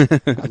 Consequences.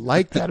 I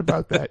like that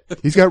about that.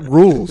 He's got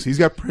rules. He's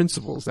got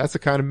principles. That's the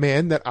kind of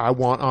man that I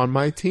want on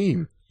my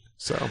team.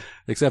 So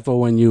Except for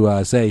when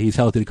you say he's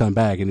healthy to come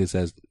back and he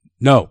says,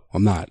 no,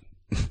 I'm not.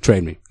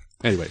 Trade me.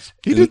 Anyways.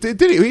 he did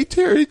he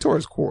tore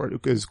his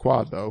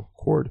quad though,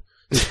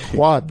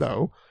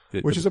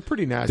 which is a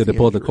pretty nasty. Did they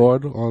pull the injury.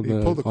 cord on He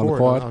the, pulled the on the cord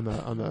quad?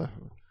 on the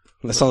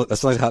That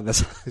sounds like how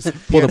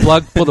Pull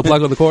the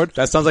plug on the cord?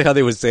 that sounds like how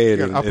they would say it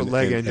Got in, an upper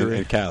leg in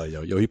injury. Cali.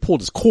 Yo, he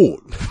pulled his cord.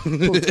 pulled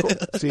the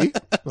cord. See,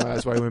 well,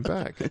 that's why he went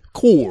back.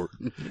 Cord.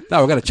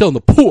 Now we gotta chill on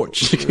the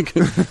porch.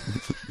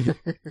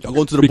 Y'all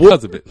going to the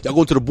Because of it. Y'all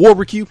going to the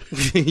barbecue?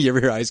 You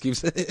ever hear Ice Cube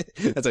say it?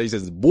 That's how he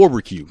says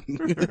barbecue.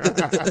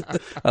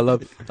 I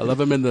love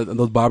him in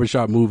those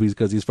barbershop movies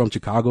because he's from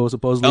Chicago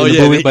supposedly Oh, in the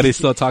yeah, movie, but he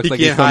still talks he like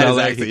he's can't from hide his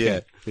LA. accent, He yeah.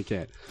 can't. He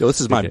can't. Yo, this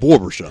is my Okay.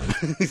 barber shop.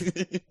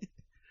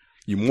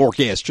 You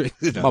mork ass trick.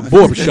 My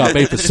barbershop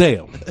ain't for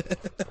sale.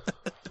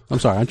 I'm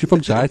sorry, aren't you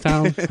from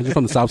Chi-Town? Aren't you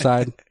from the South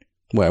Side?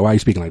 Why are you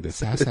speaking like this?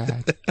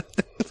 Southside.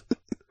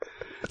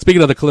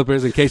 Speaking of the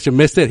Clippers, in case you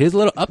missed it, here's a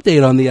little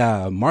update on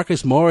the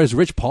Marcus Morris,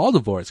 Rich Paul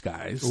divorce,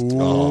 guys.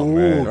 Oh,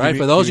 man. Right,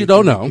 for those you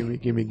don't know.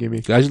 Give me.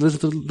 Guys, you listen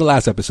to the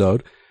last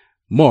episode.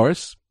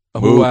 Morris,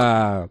 who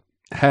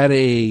had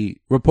a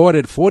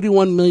reported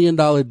 $41 million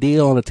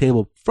deal on the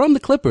table from the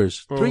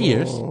Clippers, 3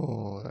 years.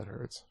 Oh, that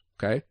hurts.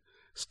 Okay.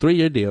 It's a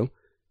 3-year deal.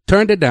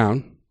 Turned it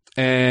down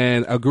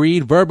and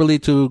agreed verbally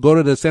to go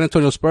to the San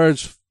Antonio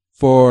Spurs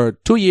for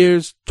 2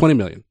 years, $20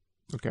 million.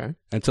 Okay.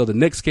 Until the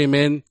Knicks came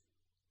in,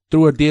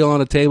 threw a deal on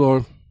the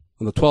table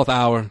on the 12th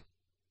hour,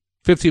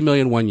 $15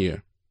 million 1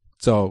 year.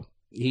 So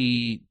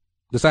he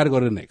decided to go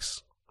to the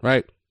Knicks,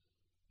 right?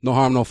 No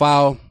harm, no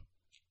foul.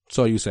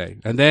 So you say.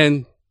 And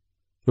then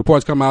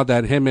reports come out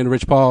that him and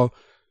Rich Paul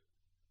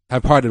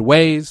have parted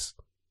ways,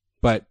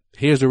 but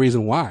here's the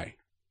reason why.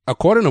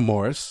 According to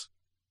Morris,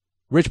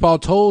 Rich Paul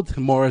told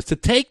Morris to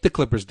take the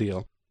Clippers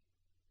deal.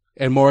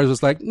 And Morris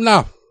was like,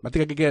 no, I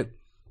think I could get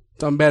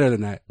something better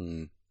than that.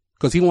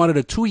 Because he wanted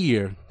a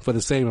 2-year for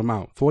the same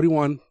amount.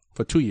 41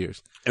 for 2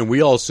 years. And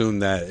we all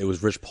assumed that it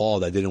was Rich Paul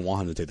that didn't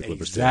want him to take the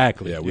Clippers.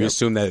 Exactly. Yeah, we Yep.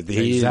 assumed that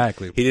he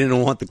Exactly.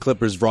 didn't want the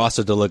Clippers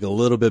roster to look a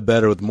little bit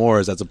better with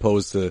Morris as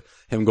opposed to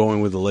him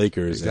going with the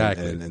Lakers.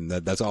 Exactly. And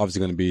that's obviously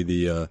going to be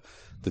the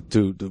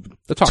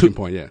Talking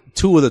point, yeah.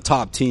 two of the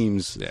top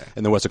teams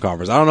in the Western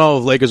Conference. I don't know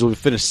if Lakers will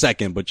finish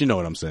second, but you know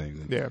what I'm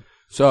saying. Yeah.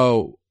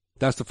 So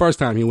that's the first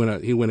time he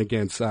went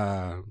against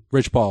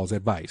Rich Paul's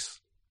advice.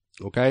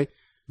 Okay?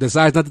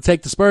 Decides not to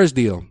take the Spurs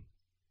deal.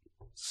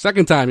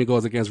 Second time he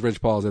goes against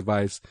Rich Paul's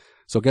advice.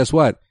 So guess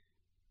what?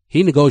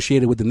 He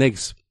negotiated with the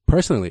Knicks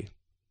personally.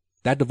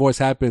 That divorce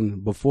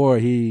happened before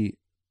he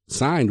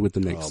signed with the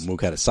Knicks.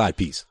 Mook had a side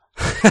piece.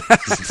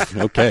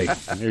 Okay.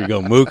 There you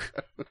go, Mook.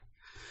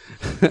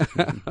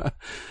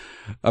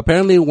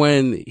 Apparently,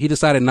 when he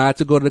decided not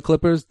to go to the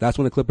Clippers, that's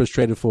when the Clippers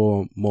traded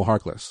for Mo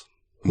Harkless,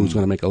 who's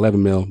going to make $11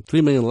 million,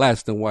 $3 million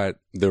less than what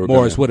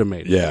Morris would have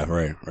made. Yeah,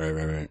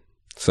 right.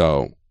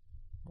 So,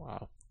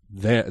 Wow.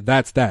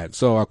 that's that.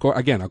 So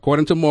again,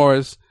 according to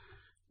Morris,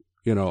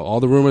 you know, all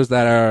the rumors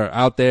that are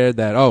out there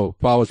that,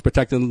 Paul was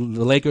protecting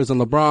the Lakers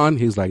and LeBron.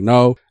 He's like,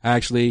 no,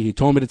 actually, he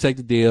told me to take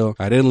the deal.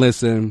 I didn't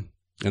listen.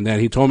 And then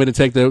he told me to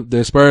take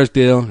the Spurs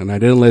deal and I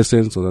didn't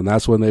listen. So then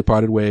that's when they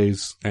parted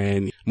ways.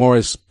 And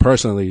Morris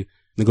personally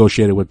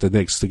negotiated with the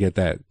Knicks to get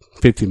that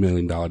 $50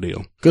 million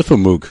deal. Good for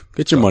Mook.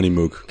 Get your money,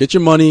 Mook. Get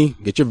your money,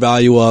 get your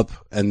value up,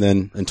 and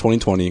then in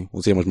 2020,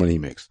 we'll see how much money he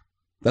makes.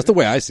 That's the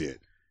way I see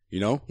it. You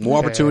know, more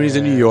opportunities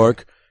in New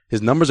York.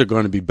 His numbers are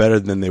going to be better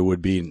than they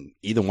would be in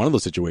either one of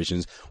those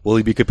situations. Will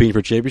he be competing for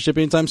a championship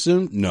anytime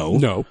soon?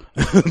 No.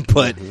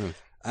 But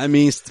I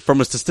mean, from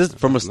a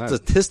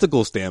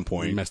statistical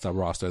standpoint, messed up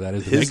roster. That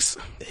is the Knicks.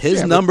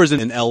 His numbers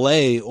in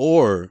LA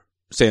or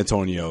San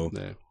Antonio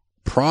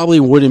probably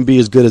wouldn't be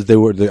as good as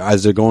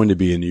they're going to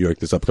be in New York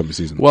this upcoming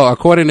season. Well,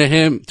 according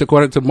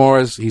to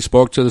Morris, he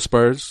spoke to the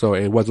Spurs, so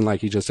it wasn't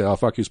like he just said, "Oh,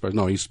 fuck you, Spurs."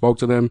 No, he spoke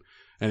to them,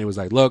 and he was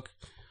like, "Look,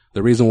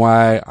 the reason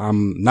why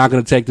I'm not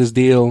going to take this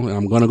deal and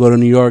I'm going to go to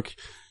New York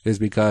is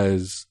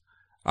because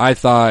I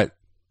thought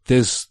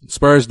this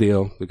Spurs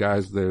deal,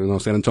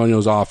 San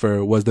Antonio's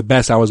offer, was the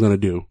best I was going to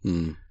do."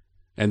 And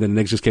then the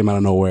Knicks just came out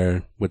of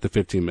nowhere with the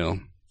 $15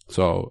 million.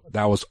 So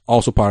that was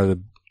also part of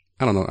the,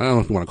 I don't know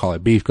if you want to call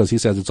it beef, because he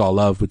says it's all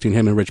love between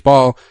him and Rich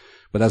Paul,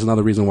 but that's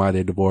another reason why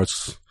they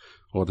divorced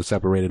or they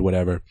separated,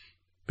 whatever,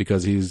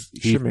 because he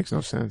makes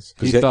no sense.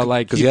 He felt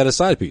like, because he had a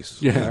side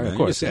piece. Yeah, of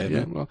course.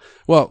 Yeah.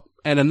 Well,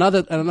 and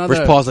another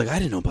Rich Paul's like, I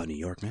didn't know about New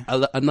York, man.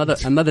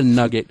 Another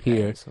nugget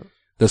here.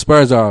 The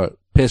Spurs are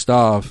pissed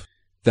off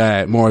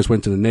that Morris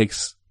went to the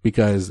Knicks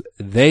because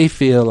they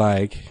feel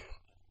like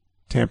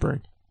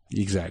tampering.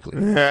 Exactly.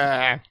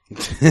 It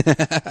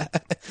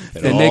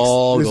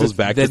all goes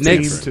back to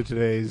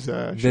today's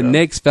show. The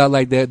Knicks felt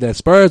like the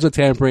Spurs were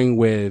tampering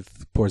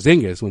with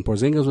Porzingis when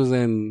Porzingis was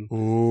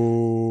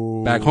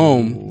back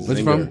home. Where's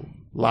he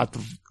from?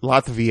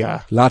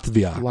 Latvia.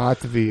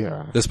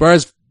 The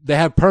Spurs, they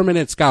have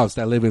permanent scouts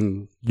that live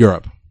in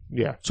Europe.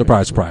 Yeah.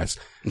 Surprise, surprise.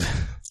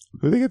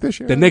 Who they get this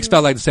year? The Knicks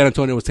felt like San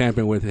Antonio was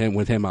tampering with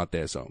him out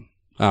there. So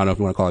I don't know if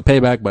you want to call it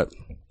payback, but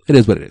it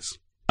is what it is.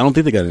 I don't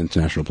think they got an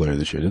international player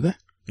this year, did they?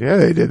 Yeah,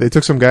 they did. They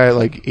took some guy at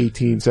like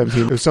 18,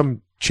 17. It was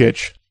some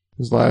Chich.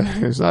 His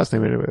last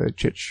name anyway,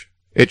 Chich.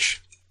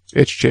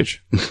 Chich.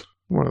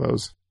 One of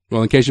those.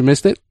 Well, in case you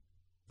missed it,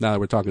 now that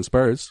we're talking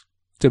Spurs,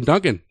 Tim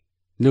Duncan,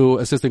 new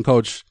assistant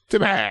coach of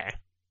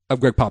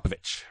Greg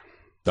Popovich.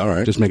 All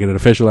right. Just making it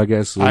official, I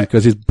guess,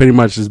 because he's pretty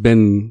much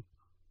been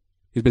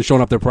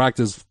showing up to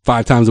practice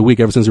 5 times a week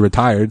ever since he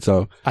retired.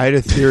 So I had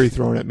a theory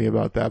thrown at me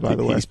about that, by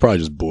the way. He's probably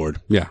just bored.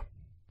 Yeah.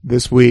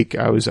 This week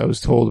I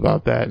was told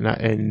about that,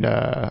 and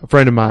a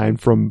friend of mine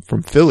from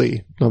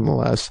Philly,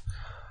 nonetheless,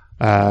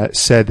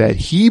 said that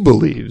he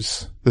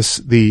believes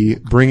the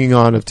bringing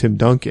on of Tim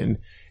Duncan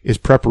is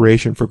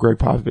preparation for Greg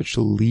Popovich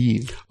to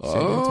leave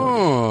San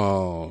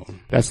Antonio.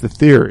 That's the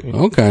theory.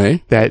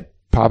 Okay. That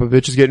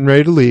Popovich is getting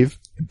ready to leave.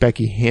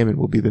 Becky Hammond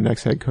will be the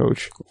next head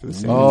coach for the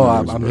San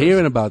Antonio Spurs. I'm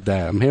hearing about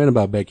that. I'm hearing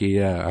about Becky.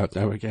 Yeah,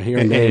 I hear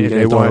and names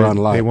they thrown around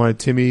a lot. They wanted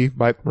Timmy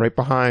right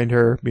behind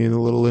her, being the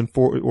little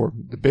or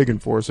the big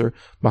enforcer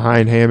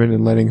behind Hammond,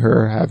 and letting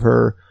her have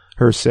her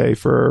say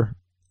for,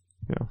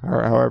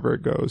 however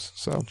it goes.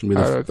 So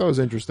I thought it was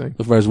interesting.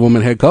 The first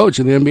woman head coach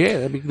in the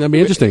NBA. That'd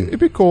be interesting. It'd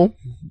be cool.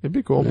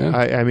 Yeah.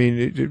 I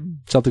mean,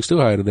 Celtics too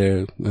hired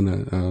there in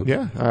a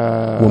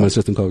woman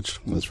assistant coach.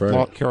 That's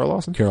right. Kara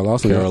Lawson.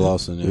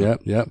 Yeah.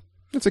 Yep.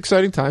 It's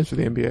exciting times for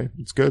the NBA.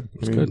 It's good.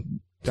 Good.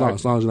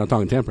 As long as you're not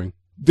talking tampering.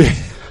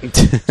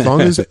 As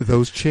long as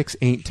those chicks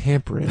ain't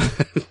tampering,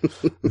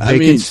 they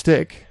can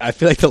stick. I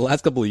feel like the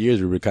last couple of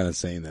years we were kind of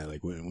saying that.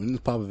 Like, when is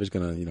Popovich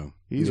gonna,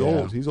 He's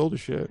old. He's old as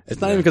shit.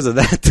 It's not even because of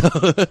that,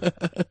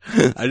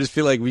 though. I just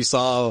feel like we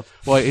saw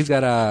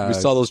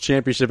those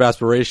championship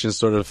aspirations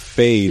sort of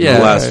fade in the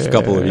last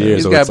couple of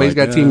years. He's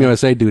got Team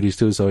USA duties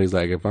too, so he's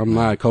like, if I'm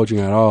not coaching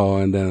at all,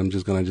 and then I'm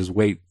just gonna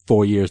wait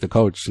 4 years to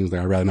coach, he's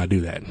like, I'd rather not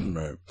do that.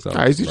 Right. So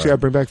he's usually got to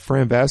bring back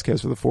Fran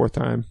Vasquez for the 4th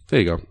time.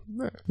 There you go.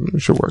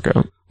 It should work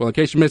out. Well, in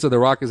case you missed it, the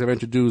Rockets have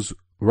introduced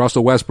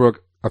Russell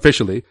Westbrook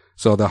officially.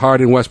 So the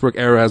Harden-Westbrook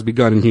era has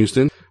begun in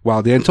Houston,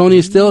 while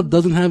D'Antoni still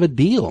doesn't have a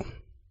deal.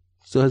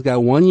 Still has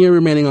got 1 year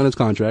remaining on his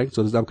contract,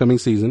 so this upcoming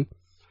season.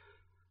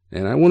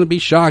 And I wouldn't be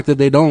shocked if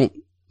they don't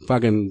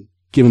fucking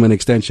give him an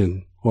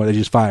extension, or they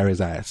just fire his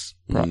ass.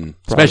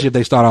 Especially if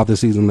they start off the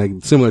season like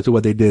similar to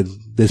what they did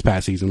this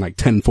past season, like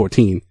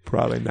 10-14.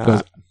 Probably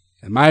not.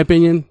 In my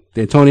opinion,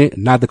 D'Antoni,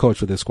 not the coach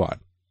for this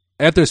squad.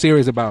 After a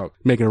series about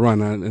making a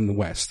run in the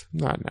West.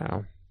 Not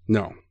now.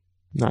 No.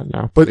 Not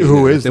now. But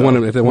who is? If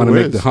they want to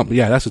make the hump.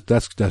 Yeah,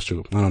 that's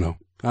true. I don't know.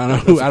 I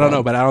don't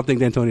know, but I don't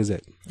think D'Antoni is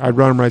it. I'd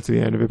run him right to the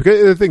end of it.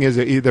 Because the thing is,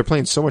 they're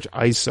playing so much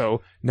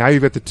ISO. Now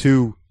you've got the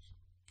two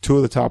two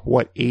of the top,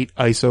 8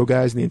 ISO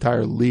guys in the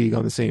entire league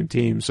on the same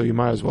team. So you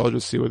might as well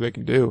just see what they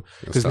can do.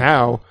 Because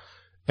now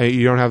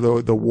you don't have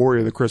the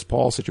Warrior, the Chris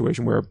Paul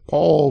situation where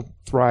Paul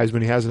thrives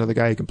when he has another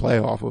guy he can play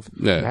off of.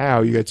 Yeah.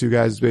 Now you got two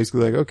guys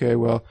basically like, okay,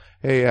 well,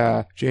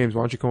 hey, James,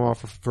 why don't you come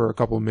off for a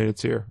couple of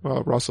minutes here?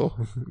 Well, Russell,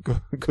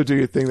 go do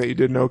your thing that you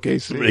did in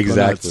OKC.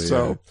 Exactly.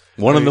 So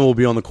one of them will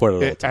be on the court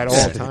at all times. At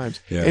all times.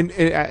 Yeah. And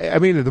I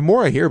mean, the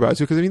more I hear about it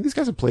too, because I mean, these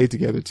guys have played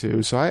together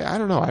too. So I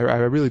don't know. I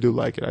really do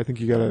like it. I think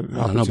you got an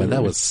I don't know, but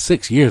that was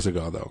 6 years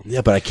ago though.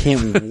 Yeah, but I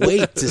can't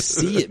wait to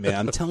see it, man.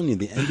 I'm telling you,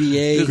 the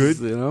NBA, Good.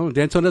 You know,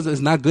 D'Antoni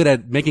is not good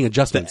at making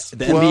adjustments.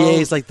 the NBA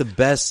is like the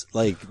best,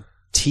 like,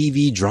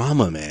 TV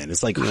drama, man.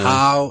 It's like,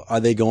 how are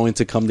they going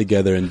to come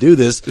together and do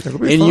this? And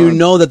fun. you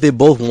know that they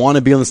both want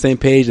to be on the same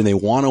page and they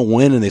want to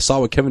win, and they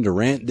saw what Kevin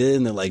Durant did,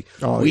 and they're like,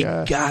 we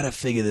gotta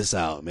figure this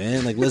out,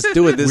 man. Like, let's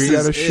do it. We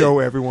gotta show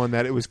everyone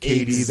that it was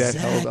KD that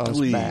held us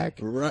Exactly. back.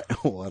 Right.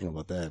 Oh, I don't know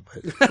about that,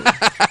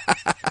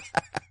 but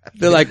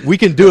they're like, we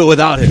can do it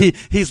without him.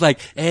 He's like,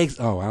 eggs.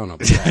 Oh, I don't know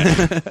about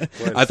that.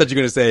 I thought you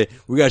were going to say,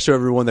 we got to show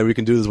everyone that we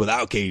can do this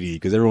without KD,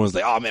 because everyone's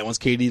like, oh man, once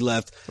KD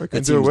left, that do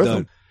it team's with done.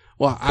 him.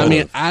 Well, I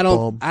mean, I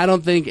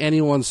don't think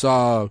anyone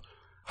saw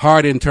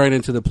Harden turn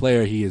into the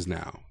player he is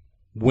now.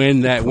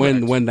 When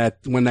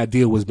that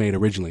deal was made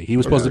originally, he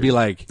was supposed to be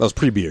like, That was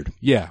pre-beard.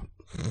 yeah.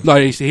 No,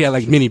 he had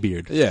like mini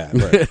beard. Yeah,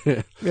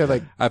 right. Yeah,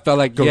 like I felt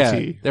like,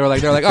 goatee. they were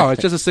like, oh,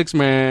 it's just a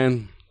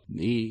 6-man.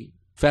 He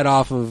fed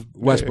off of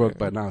Westbrook,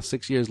 but now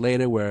 6 years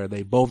later where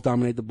they both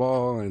dominate the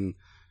ball and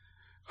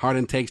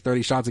Harden takes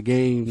 30 shots a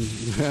game.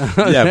 Yeah,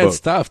 That's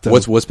but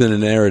tough. what's been the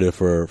narrative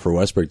for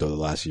Westbrook though the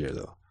last year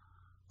though?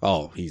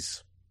 Oh,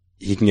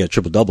 he can get a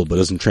triple-double, but it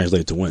doesn't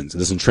translate to wins. It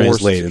doesn't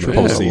translate in the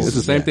postseason. It's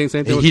the same thing.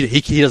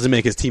 He doesn't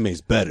make his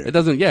teammates better. It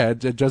doesn't. Yeah,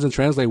 it doesn't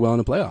translate well in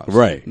the playoffs.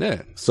 Right.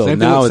 Yeah. So same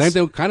now same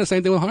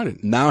thing with Harden.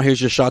 Now here's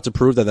your shot to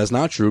prove that that's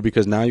not true,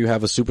 because now you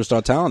have a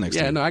superstar talent next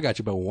to Yeah, him. no, I got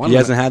you. But He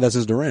hasn't had that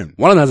since Durant.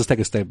 one of them has to take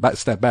a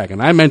step back.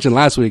 And I mentioned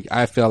last week,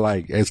 I feel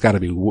like it's got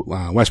to be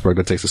Westbrook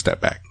that takes a step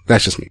back.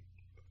 That's just me.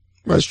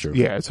 That's true.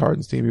 yeah, it's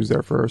Harden's team. He was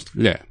there first,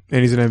 Yeah.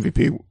 and he's an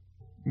MVP.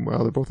 Well,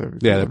 they're both MVP.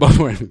 Yeah, they're both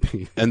were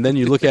MVP. And then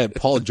you look at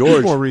Paul He's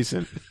George. more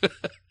recent.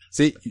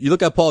 See, you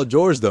look at Paul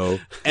George though,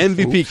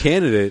 MVP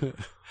candidate,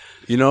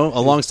 you know,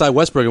 alongside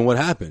Westbrook, and what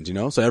happened, you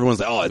know? So everyone's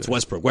like, oh, it's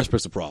Westbrook.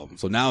 Westbrook's the problem.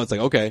 So now it's like,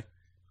 okay,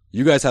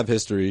 you guys have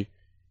history.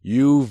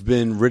 You've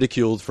been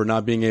ridiculed for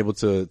not being able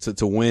to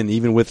win,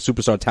 even with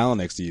superstar talent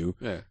next to you.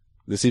 Yeah.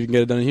 Let's see if you can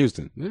get it done in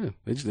Houston. Yeah.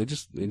 They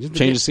just Change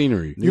the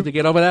scenery. need to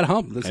get over that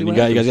hump. Let's see And what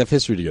you guys happens. have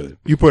history together.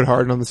 You put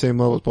Harden on the same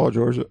level as Paul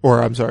George,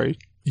 or I'm sorry,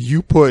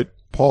 you put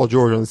Paul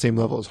George on the same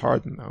level as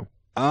Harden, though.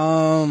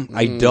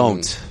 I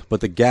don't,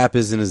 but the gap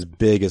isn't as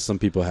big as some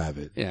people have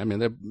it. Yeah, I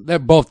mean, they're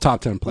both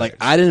top 10 players. Like,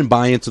 I didn't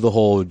buy into the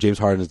whole James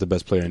Harden is the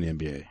best player in the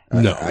NBA.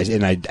 No.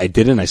 I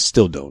didn't, I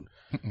still don't.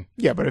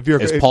 Yeah, but if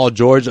you're Is Paul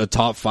George a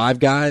top 5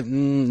 guy?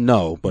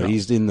 No, but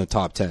he's in the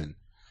top 10.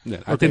 yeah,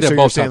 okay, I think so they're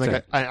you're both saying top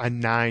 10. like a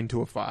 9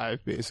 to a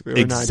 5, basically. Or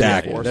Exactly.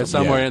 9 to a 4, They're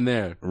something. somewhere in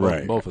there.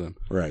 Right. Both of them.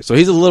 Right. So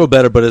he's a little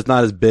better, but it's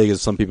not as big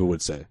as some people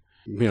would say.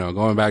 You know,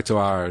 going back to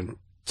our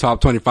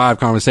top 25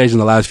 conversation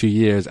the last few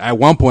years, at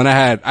one point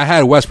I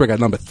had Westbrook at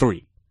number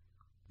 3.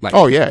 Like,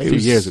 Oh yeah, a few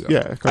years ago. Yeah,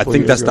 a I couple of think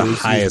years that's ago, the he's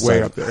highest.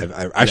 way up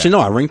there. Actually, no,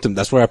 I ranked him.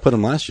 That's where I put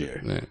him last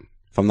year, Yeah.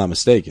 if I'm not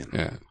mistaken.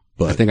 Yeah.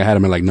 But I think I had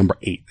him at like number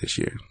 8 this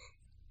year.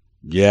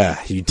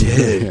 yeah, you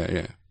did.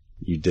 Yeah.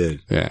 You did.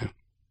 Yeah.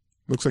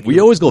 Looks like We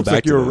always go looks back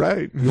like to you're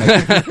that.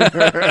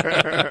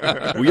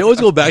 right. We always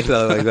go back to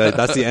that. Like that.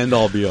 That's the end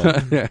all be all.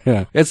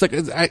 Yeah. It's like,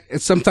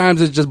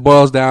 sometimes it just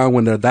boils down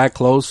when they're that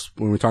close,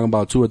 when we're talking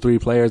about 2 or 3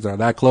 players that are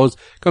that close, it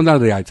comes down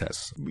to the eye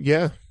test.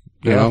 Yeah.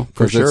 You know,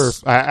 for 'cause sure.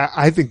 it's-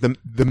 I think the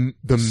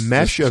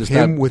mesh of Just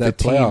him that- with that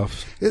the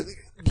team.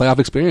 playoff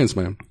experience,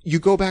 man. You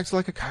go back to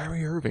like a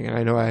Kyrie Irving, and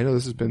I know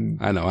this has been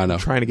I know.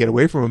 trying to get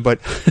away from him, but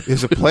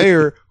there's a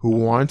player who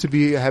wanted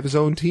to have his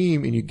own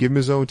team, and you give him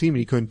his own team, and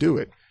he couldn't do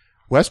it.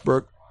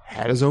 Westbrook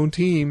had his own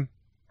team,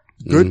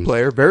 good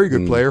player, very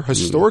good player,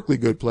 historically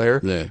good player,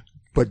 Yeah.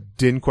 but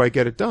didn't quite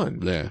get it done.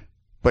 Yeah.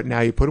 But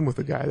now you put him with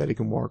a guy that he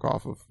can work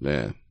off of.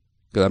 Yeah.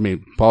 'Cause I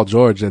mean, Paul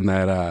George in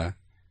that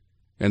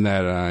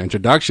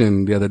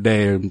introduction the other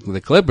day with the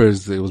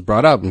Clippers, it was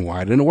brought up, and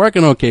why didn't it work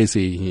in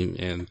OKC?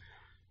 And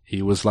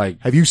he was like,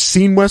 Have you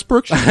seen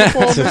Westbrook shoot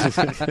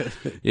the ball, man?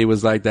 it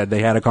was like that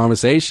they had a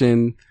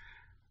conversation,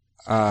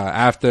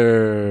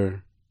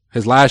 after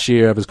his last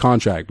year of his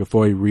contract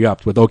before he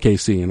re-upped with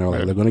OKC, and they're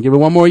like, they're going to give it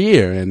one more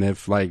year. And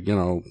if like, you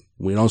know,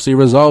 we don't see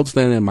results,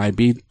 then it might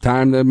be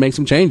time to make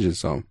some changes.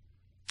 So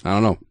I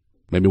don't know.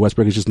 Maybe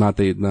Westbrook is just not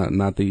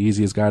the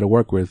easiest guy to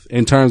work with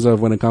in terms of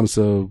when it comes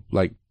to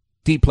like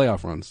deep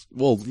playoff runs.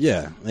 Well,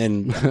 yeah,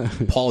 and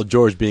Paul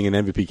George being an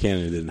MVP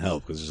candidate didn't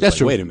help because That's like,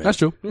 true. wait a minute, That's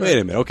true. Wait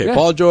a minute. Okay, Yeah.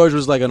 Paul George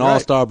was like an You're right.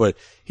 all-star, but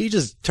he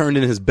just turned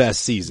in his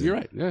best season. You're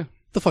right. Yeah. What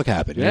the fuck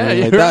happened? You Yeah, know,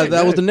 you're like, that right,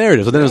 that was yeah. the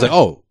narrative. So then it was like,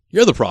 oh,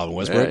 you're the problem,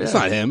 Westbrook. Yeah, It's yeah.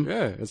 not him.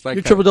 Yeah. It's like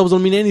Your triple doubles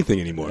don't mean anything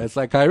anymore. It's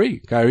like Kyrie.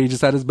 Kyrie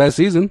just had his best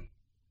season.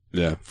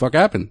 Yeah. Fuck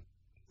happened.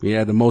 He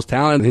had the most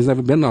talent he's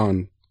ever been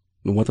on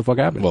What the fuck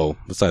happened? Well,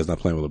 besides not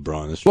playing with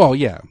LeBron. Well,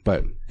 yeah,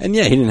 but And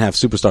yeah, he didn't have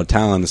superstar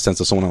talent in the sense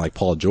of someone like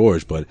Paul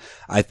George, but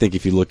I think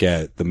if you look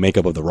at the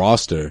makeup of the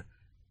roster,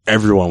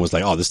 everyone was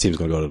like, oh, this team's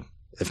going to go to,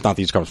 if not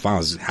the Eastern Conference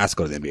Finals, it has to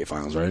go to the NBA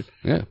Finals, right?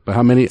 yeah. But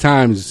how many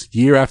times,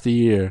 year after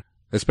year,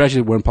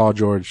 especially when Paul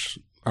George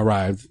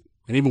arrived,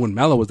 and even when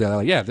Melo was there, they're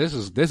like, yeah, this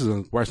is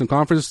a Western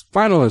Conference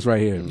finalist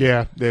right here.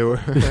 Yeah, they were.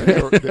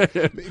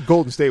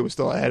 Golden State was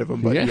still ahead of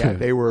them, but yeah,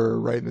 they were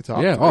right in the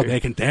top. Yeah. three. Oh, they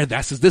can.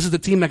 This is the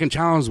team that can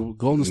challenge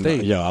Golden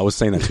State. Yeah, I was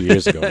saying that 2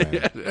 years ago,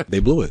 man. They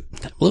blew it.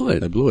 They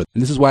blew it.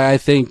 And this is why I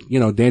think,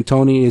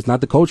 D'Antoni is not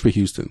the coach for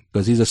Houston,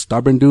 because he's a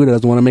stubborn dude that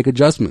doesn't want to make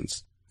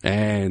adjustments.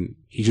 And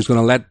he's just going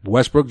to let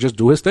Westbrook just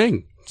do his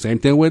thing. Same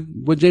thing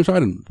with James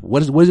Harden.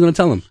 What is he going to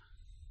tell him?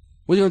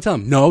 What is he going to tell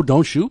him? No,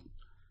 don't shoot.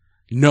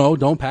 No,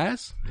 don't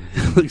pass.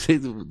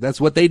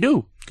 That's what they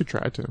do. Could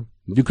try to.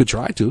 You could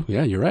try to.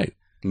 Yeah, you're right.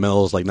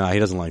 Melo's like, nah, he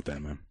doesn't like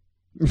that, man.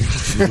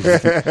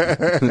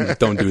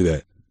 Don't do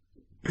that.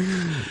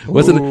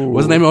 What's the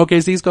name of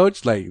OKC's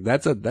coach? Like,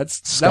 that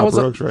was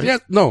Brooks, right? Yeah,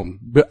 no,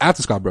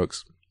 after Scott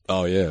Brooks.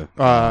 Oh,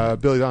 yeah.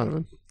 Billy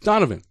Donovan.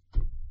 Donovan.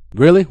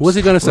 Really? What's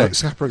he going to say?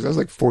 Scott Brooks. That was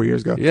like 4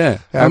 years ago. Yeah.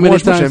 I haven't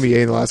watched much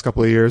NBA in the last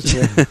couple of years.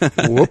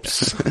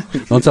 Whoops.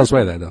 Don't tell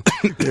Sway that though.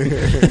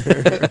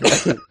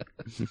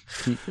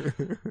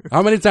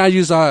 How many times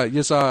you saw,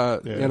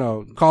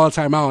 call a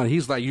timeout and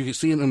he's like, you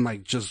see him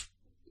like just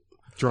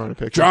drawing a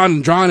picture.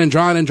 Drawing,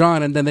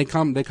 and then they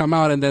come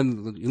out and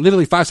then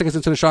literally 5 seconds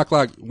into the shot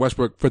clock,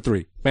 Westbrook for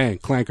 3. Bang,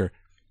 clanker.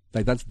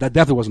 Like that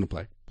definitely wasn't a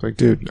play. Like,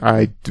 dude,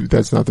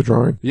 that's not the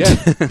drawing. Yeah.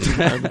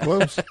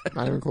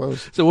 Not even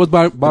close. So what's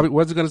Bobby,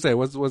 what's he gonna say?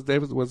 What's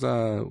Davis, what's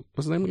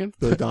his name again?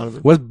 Billy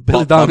Donovan. What's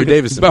Billy Donovan? Bobby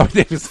Davidson. Bobby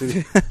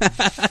Davidson.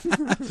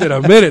 In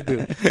a minute,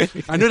 dude.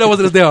 I knew that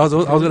wasn't his name. I was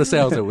gonna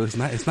say, well,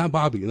 it's not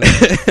Bobby.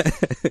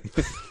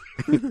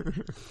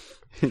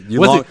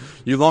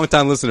 You long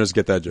time listeners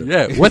get that joke.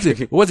 Yeah.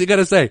 What's he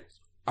gonna say?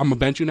 I'm gonna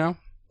bench you now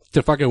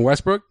to fucking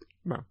Westbrook?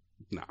 No.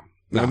 It's the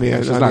not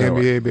NBA, gonna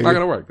baby. work. Not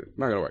gonna work.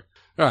 Not gonna work.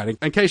 All right.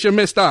 In case you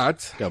missed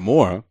that, Got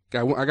more,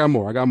 huh? I got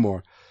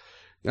more.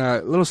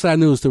 Little sad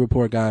news to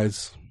report,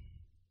 guys.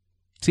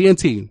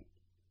 TNT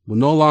will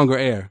no longer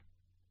air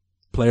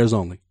Players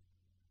Only.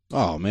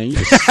 Oh, man, you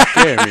just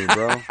scared me,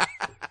 bro.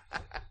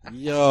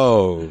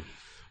 Yo.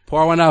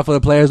 Pour one out for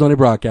the Players Only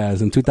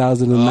broadcast in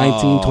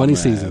 2019-20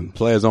 season.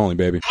 Players only,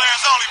 baby.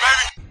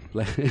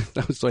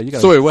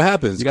 So wait, what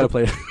happens? You gotta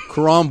play.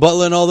 Karan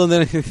Butler and all them,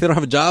 they don't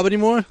have a job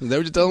anymore? Is that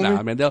what you're telling me?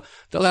 Nah, man, they'll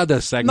have their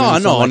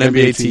segments. No, on like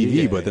NBA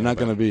TV, but they're not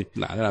gonna be.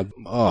 Nah, they're not.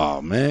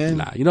 Oh, man.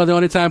 Nah, the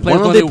only time Players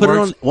Why Only don't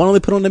they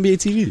put it on NBA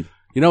TV?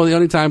 The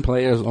only time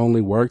Players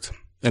Only worked,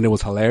 and it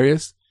was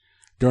hilarious,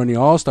 during the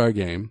All-Star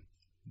game.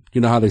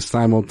 You know how they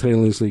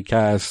simultaneously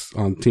cast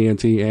on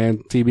TNT and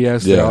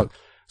TBS? Yeah.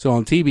 So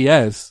on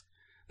TBS,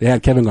 they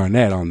had Kevin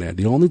Garnett on there.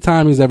 The only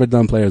time he's ever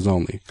done Players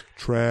Only.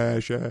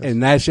 Trash ass.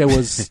 And that shit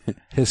was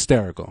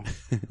hysterical.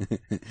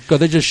 Cause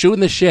they're just shooting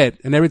the shit.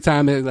 And every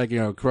time they're like,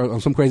 on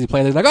some crazy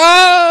play, they're like,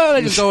 oh,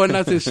 they just going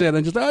nuts and shit.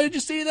 And just, oh, did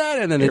you see that?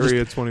 And then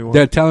Area 21.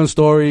 They're telling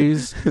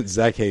stories.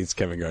 Zach hates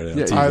Kevin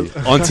Garnett on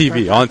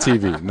TV. On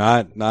TV.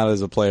 Not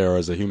as a player or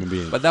as a human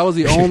being. But that was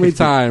the only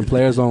time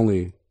Players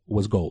Only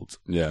was gold.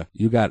 Yeah.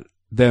 You got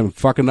them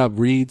fucking up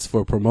reads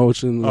for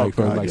promotion,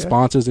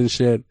 sponsors and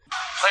shit.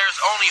 Players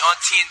Only on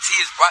TNT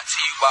is brought to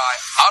you by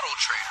Auto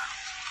Trader.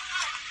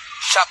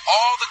 Shop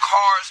all the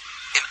cars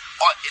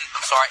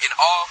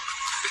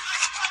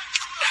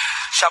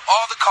Shop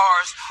all the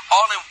cars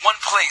all in one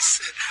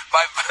place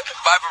by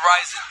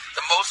Verizon,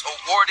 the most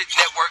awarded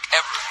network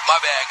ever. My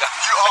bad, guys.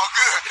 You all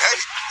good, hey?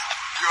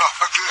 You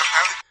all good,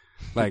 man.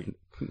 Like,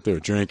 they were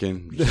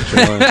drinking,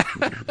 chilling,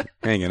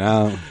 hanging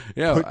out.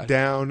 Put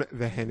down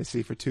the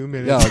Hennessy for 2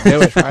 minutes.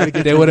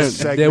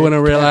 They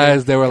wouldn't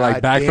realize they were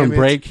like back from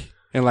break.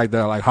 And like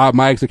the hot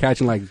mics are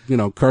catching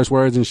curse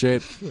words and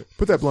shit.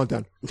 Put that blunt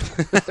down.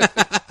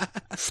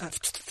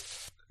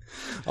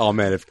 Oh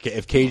man, if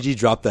KG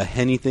dropped the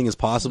anything is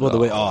possible that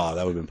would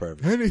have been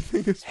perfect.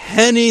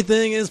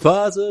 Anything is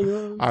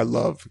possible. I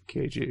love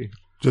KG.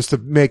 Just to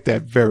make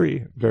that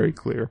very, very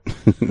clear.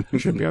 He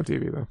shouldn't be on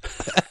TV though.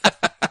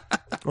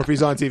 Or if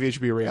he's on TV, it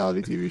should be a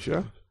reality TV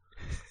show.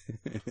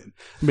 I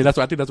mean, I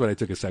think that's why they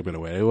took his segment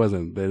away. It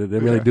wasn't, they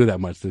didn't really do that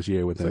much this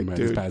year with him,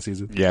 this past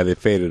season. Yeah, they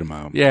faded him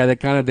out. Yeah, they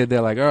kind of did.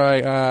 They're like, all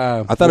right,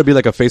 I thought it'd be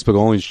like a Facebook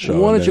only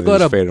show. Why don't you go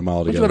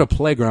to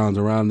playgrounds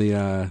around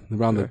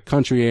the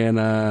country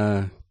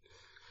and,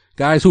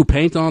 guys who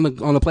paint on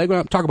the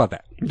playground, talk about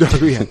that.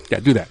 Yeah,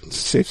 do that.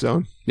 Safe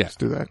zone. Yeah. Let's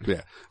do that.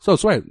 Yeah. So,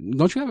 Sway,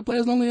 don't you have a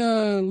Players Only,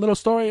 little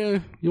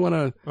story, you want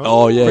to?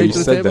 Oh, yeah, you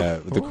said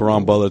that with the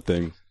Karan Butler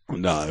thing.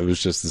 No, it was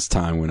just this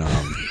time when,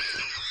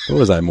 what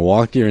was I?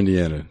 Milwaukee or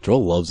Indiana?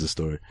 Joel loves this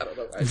story. I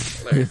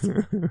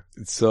don't know.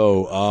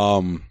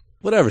 So,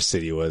 whatever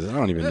city it was, I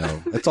don't even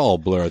know. It's all a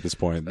blur at this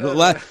point.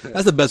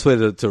 That's the best way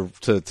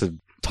to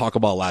talk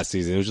about last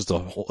season. It was just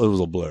it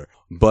was a blur.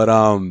 But,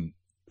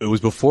 it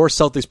was before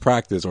Celtics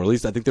practice, or at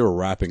least I think they were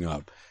wrapping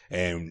up.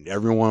 and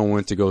everyone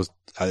went to go.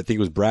 I think it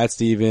was Brad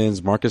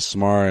Stevens, Marcus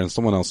Smart, and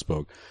someone else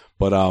spoke.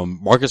 But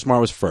Marcus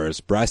Smart was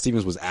first. Brad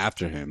Stevens was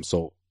after him.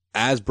 So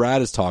as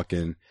Brad is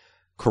talking,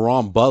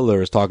 Caron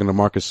Butler is talking to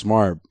Marcus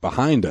Smart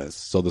behind us.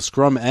 So the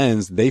scrum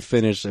ends. They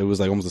finished. It was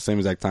like almost the same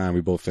exact time.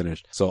 We both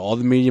finished. So all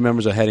the media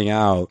members are heading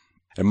out.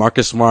 And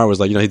Marcus Smart was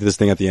like, he did this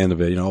thing at the end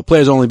of it,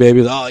 players only, baby.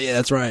 He was, oh yeah,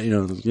 that's right.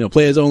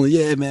 Players only.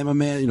 Yeah, man, my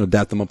man,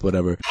 dapped them up,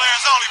 whatever.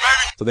 Players only,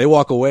 baby. So they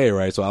walk away,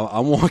 right? So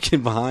I'm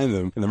walking behind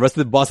them and the rest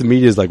of the Boston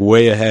media is like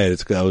way ahead.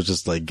 It's 'cause I was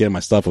just like getting my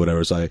stuff or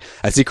whatever. So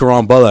I see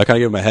Caron Butler. I kind of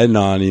give him a head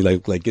nod and he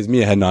like gives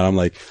me a head nod. I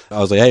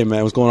was like, hey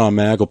man, what's going on,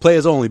 man? I go,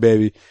 players only,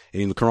 baby.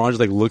 And Caron just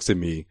like looks at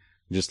me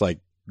and just like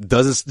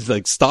doesn't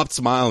like stopped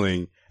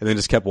smiling and then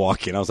just kept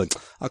walking. I was like,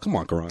 oh, come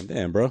on, Caron.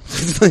 Damn, bro.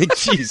 Like,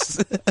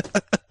 jeez.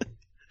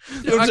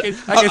 I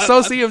can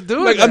so see him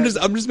doing that.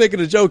 I'm just making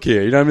a joke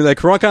here. You know what I mean? Like,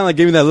 Caron kind of like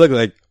gave me that look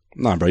like,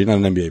 nah, bro, you're not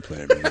an NBA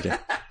player, man. You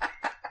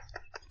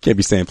can't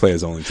be saying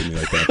players only to me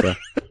like that, bro.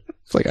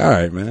 It's like, all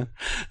right, man.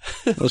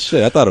 Oh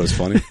shit, I thought it was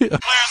funny. Players only,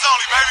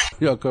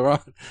 baby. Yo, Caron.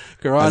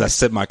 As I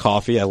sip my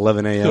coffee at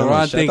 11 a.m.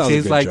 Caron thinks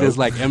he's like joke. This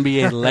like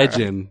NBA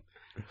legend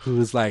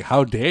who's like,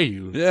 how dare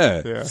you?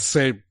 Yeah.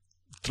 Say,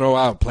 throw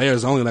out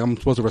players only. Like I'm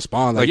supposed to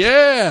respond. Like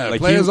yeah, like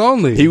players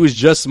only. He was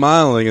just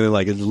smiling and then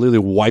like it literally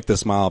wiped the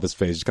smile off his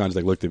face. Just kind of just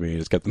like looked at me and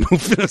just kept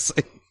moving. I was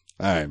like,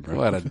 all right, bro.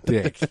 What a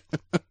dick.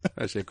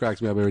 That shit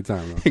cracks me up every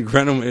time, bro.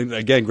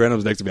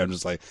 Grenham's next to me. I'm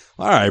just like,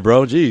 all right,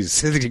 bro.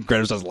 Jeez.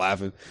 Grenham starts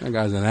laughing. That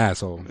guy's an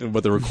asshole.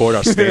 But to record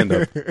our stand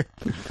up.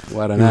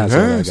 What an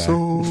asshole, that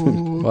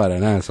guy. What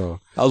an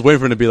asshole. I was waiting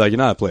for him to be like, you're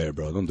not a player,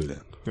 bro. Don't do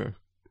that. Yeah.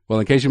 Well,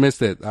 in case you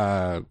missed it,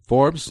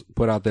 Forbes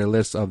put out their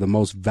list of the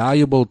most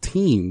valuable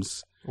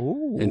teams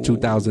in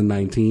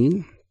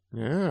 2019.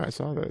 Yeah, I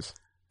saw this.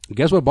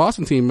 Guess what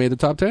Boston team made the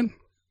top 10?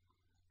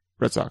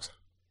 Red Sox.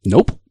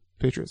 Nope.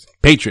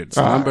 Patriots.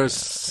 Number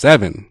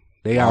 7.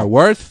 They are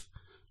worth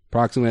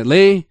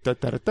approximately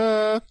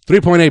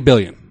 $3.8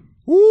 billion.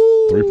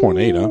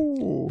 3.8,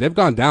 huh? They've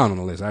gone down on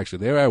the list, actually.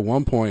 They were at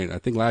one point, I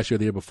think last year,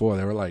 the year before,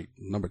 they were like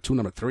number 2,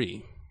 number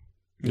 3.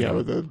 Yeah,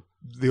 but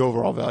the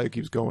overall value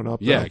keeps going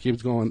up. Yeah, though.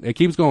 it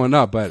keeps going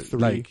up, but 3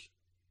 like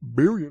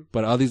billion.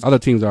 But all these other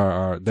teams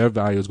are their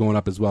value is going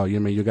up as well. You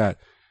know what I mean?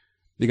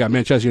 You got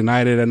Manchester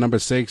United at number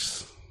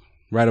 6,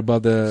 right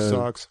above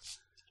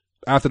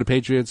after the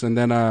Patriots, and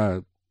then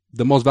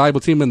the most valuable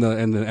team in the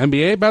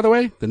NBA, by the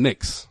way, the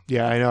Knicks.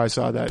 Yeah, I know. I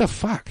saw that. What the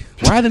fuck?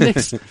 Why are the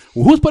Knicks?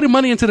 Who's putting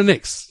money into the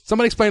Knicks?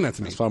 Somebody explain that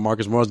to me. That's why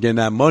Marcus Morris getting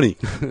that money.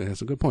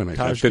 That's a good point.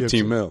 Like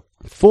 15 mil.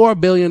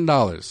 $4 billion.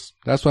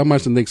 That's how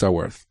much the Knicks are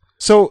worth.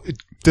 So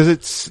do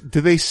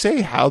they say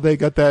how they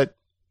got that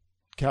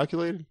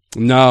calculated?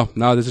 No,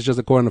 this is just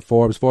according to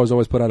Forbes. Forbes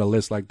always put out a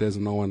list like this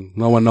and no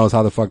one knows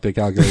how the fuck they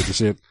calculate the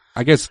shit.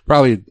 I guess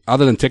probably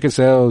other than ticket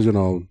sales,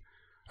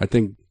 I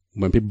think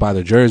when people buy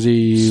their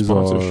jerseys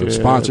or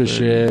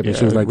sponsorship and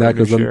things like that,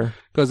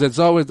 because it's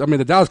always,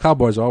 the Dallas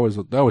Cowboys they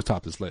always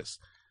top this list.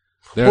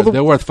 They're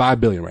worth $5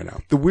 billion right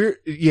now.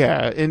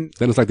 And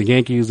then it's like the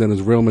Yankees, then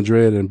it's Real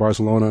Madrid and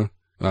Barcelona.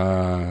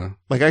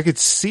 Like I could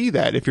see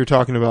that if you're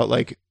talking about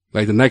like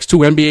the next 2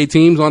 NBA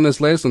teams on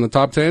this list in the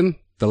top 10,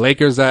 the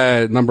Lakers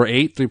at number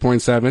 8,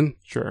 3.7.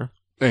 Sure.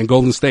 And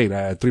Golden State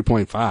at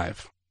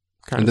 3.5.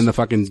 And then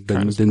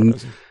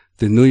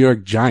the New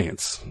York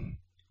Giants,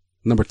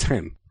 number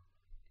 10.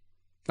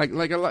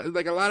 Like a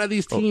lot of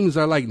these teams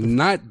are like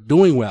not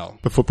doing well.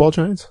 The football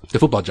Giants? The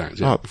football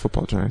Giants, yeah. Oh, the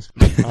football Giants.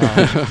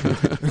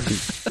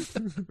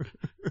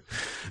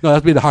 No,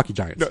 that'd be the hockey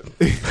Giants. No.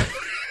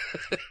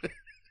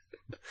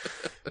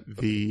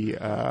 The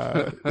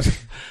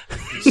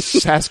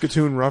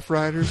Saskatoon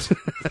Roughriders.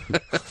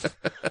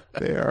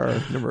 They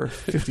are number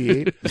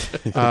 58.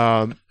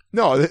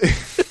 No.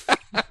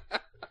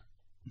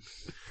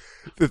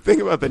 The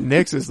thing about the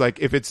Knicks is like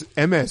if it's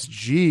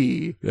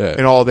MSG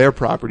and all their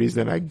properties,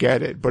 then I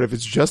get it. But if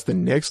it's just the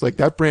Knicks, like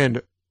that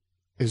brand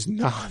is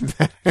not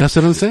that. That's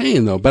what I'm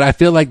saying though. But I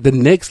feel like the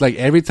Knicks, like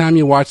every time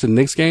you watch the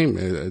Knicks game,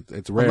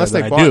 it's rare unless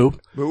that I do.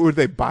 But would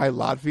they buy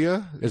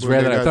Latvia? It's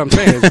rare that I'm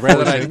saying. It's rare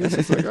that I.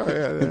 It's like, oh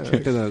yeah.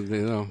 Because,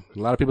 a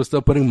lot of people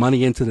still putting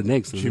money into the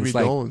Knicks. Jimmy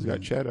Dolan's got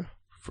cheddar.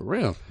 For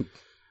real.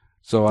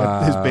 So,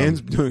 his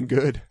band's doing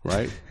good.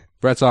 Right.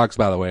 Red Sox,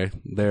 by the way,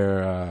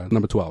 they're,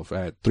 number 12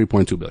 at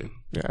 $3.2 billion.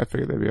 Yeah, I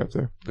figured they'd be up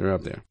there. They're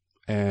up there.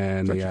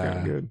 And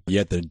good.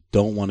 Yet they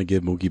don't want to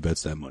give Mookie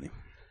Betts that money.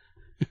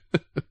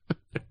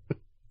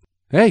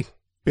 Hey.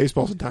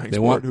 Baseball's a dying they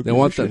sport. Want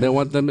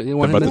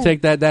him to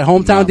take that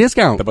hometown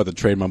discount. They're about to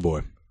trade my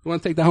boy. You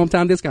want to take that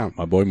hometown discount?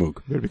 My boy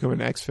Mook. Better become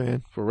an X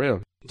fan. For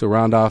real. To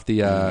round off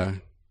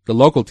the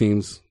local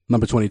teams,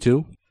 number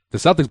 22. The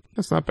Celtics.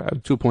 That's not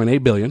bad.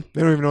 $2.8 billion.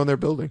 They don't even own their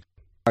building.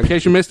 In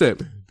case you missed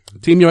it,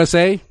 Team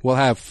USA will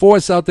have 4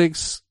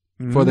 Celtics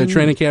for their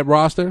training camp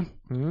roster.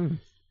 Mm.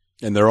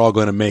 And they're all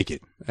going to make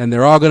it.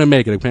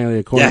 Apparently,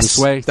 according to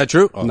Sway. Is that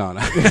true? Oh. No.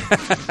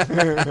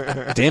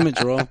 Damn it,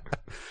 Jerome.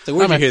 So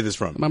where'd you hear this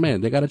from? My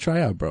man, they got to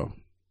try out, bro.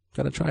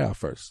 Got to try out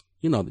first.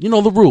 You know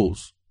the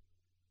rules.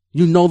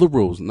 You know the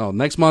rules. No,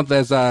 next month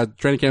as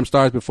training camp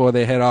starts before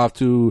they head off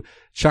to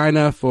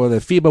China for the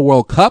FIBA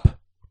World Cup.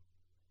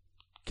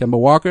 Kemba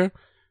Walker,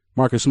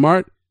 Marcus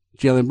Smart,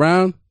 Jaylen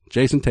Brown,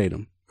 Jason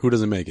Tatum. Who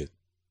doesn't make it?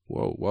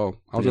 Whoa.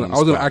 I was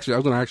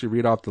gonna actually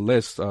read off the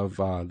list of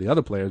the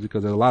other players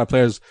because there's a lot of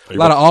players, a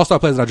lot of all-star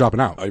players that are dropping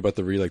out. Are you about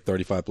to read like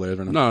 35 players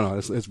right now? No,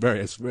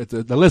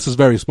 the list is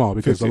very small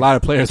because 50. a lot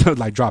of players are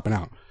like dropping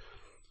out.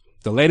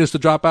 The latest to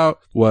drop out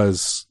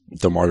was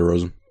DeMar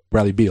DeRozan.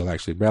 Bradley Beal,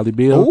 actually. Bradley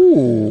Beal.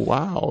 Oh,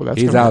 wow.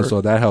 He's out,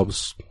 so that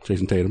helps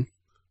Jason Tatum.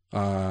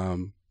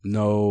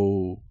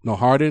 No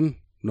Harden,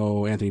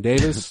 no Anthony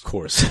Davis. Of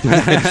course.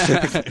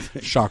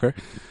 Shocker.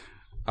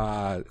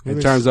 In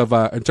terms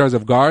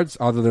of guards,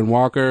 other than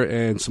Walker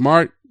and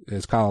Smart,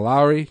 is Kyle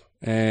Lowry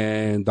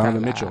and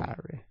Donovan Mitchell.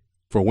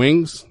 For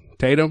wings,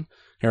 Tatum,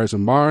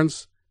 Harrison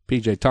Barnes,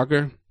 PJ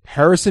Tucker.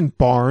 Harrison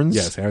Barnes?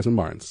 Yes, Harrison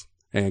Barnes.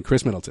 And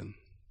Chris Middleton.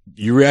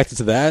 You reacted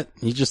to that?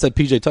 You just said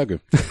PJ Tucker.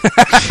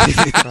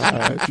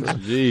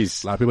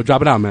 Jeez. A lot of people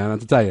dropping out, man, I have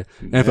to tell you.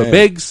 And for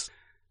bigs,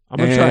 I'm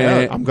going to try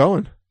out. I'm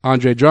going.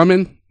 Andre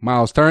Drummond,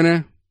 Miles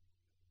Turner,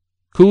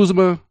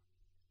 Kuzma,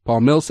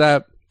 Paul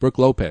Millsap, Brook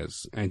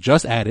Lopez, and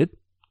just added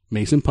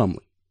Mason Plumlee.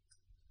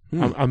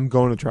 I'm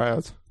going to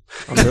tryouts.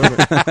 I'm doing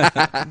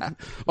it.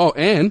 Oh,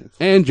 and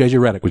JJ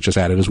Redick was just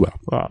added as well.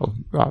 Wow,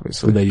 So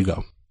obviously. there you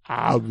go.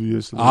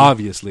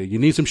 Obviously. You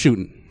need some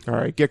shooting. All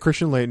right, get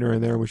Christian Leitner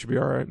in there. We should be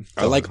all right.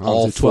 I like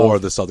all 4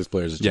 of the Celtics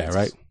players. Yeah,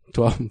 right.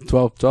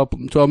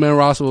 12-man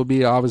roster will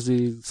be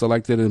obviously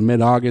selected in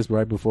mid-August,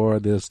 right before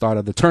the start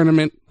of the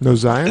tournament. No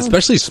Zion?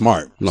 Especially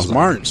Smart. No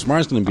Smart's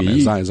going to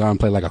be. Zion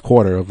played like a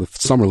quarter of the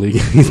summer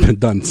league. He's been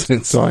done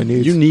since. So I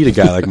need. You need a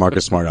guy like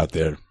Marcus Smart out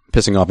there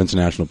pissing off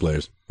international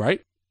players. Right?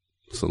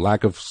 It's a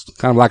lack of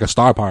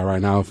star power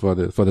right now for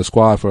the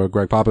squad for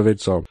Greg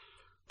Popovich. So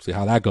see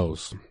how that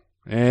goes.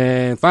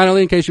 And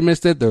finally, in case you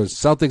missed it, the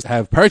Celtics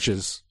have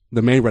purchased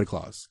the main red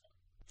clause.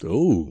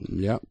 Ooh.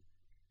 Yep.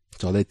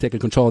 So they're taking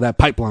control of that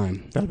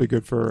pipeline. That'd be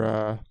good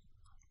for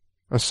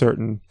a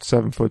certain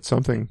 7-foot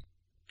something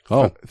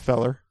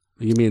feller.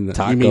 You mean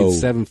Taco. you mean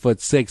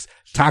 7'6"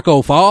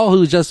 Taco Fall,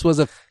 who just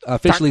was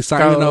officially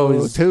signed? You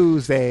know,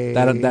 Tuesday.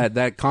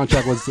 That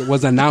contract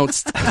was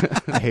announced.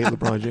 I hate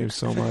LeBron James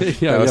so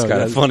much. Yeah, That's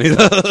kind of funny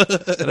though.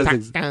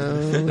 That's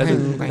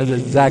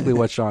exactly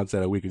what Sean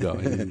said a week ago.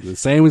 The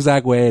same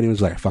exact way, and he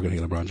was like, "I fucking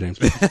hate LeBron James."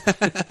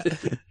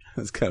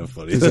 That's kind of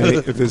funny.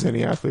 If there's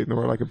any athlete in the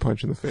world I could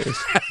punch in the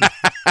face,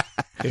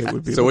 it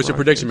would be. So what's your LeBron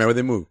prediction, James. man? Where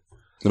they move?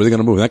 Where they going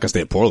to move? They're not going to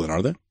stay at Portland,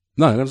 are they?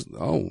 No,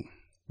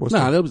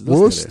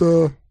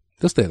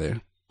 they'll stay there.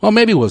 Well,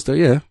 maybe Worcester,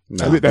 yeah.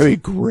 Nah, That'd be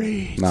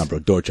great. nah, bro.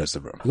 Dorchester,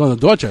 bro. They're going to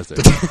Dorchester.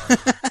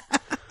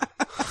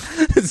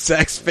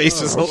 Zach's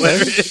face is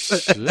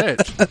hilarious.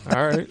 Shit.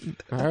 All right.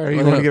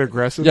 You want to get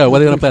aggressive? Yeah, what are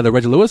they going to play? The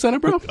Reggie Lewis Center,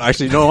 bro?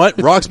 Actually, you know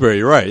what? Roxbury,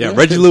 you're right. Yeah,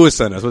 Reggie Lewis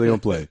Center. That's what they're going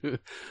to play.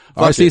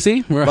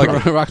 RCC?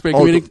 Roxbury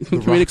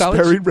Community College?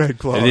 Roxbury Red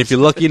Claws. And if you're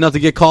lucky enough to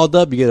get called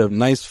up, you get a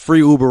nice free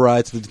Uber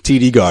ride to the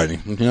TD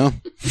Garden. You know?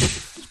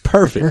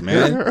 Perfect,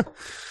 man.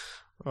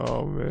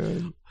 Oh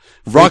man.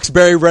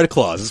 Roxbury Red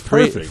Claws. It's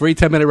perfect. Free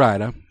 10-minute ride,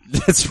 huh?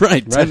 That's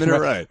right. 10-minute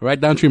ride. Right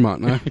down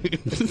Tremont, huh?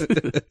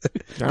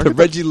 The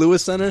Reggie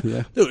Lewis Center?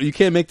 Yeah. Dude, you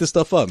can't make this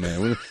stuff up,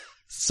 man.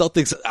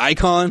 Celtics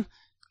icon.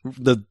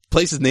 The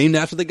place is named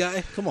after the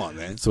guy. Come on,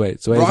 man. Sway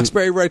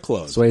Roxbury Red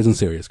Claws. Sway isn't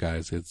serious,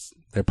 guys.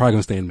 They're probably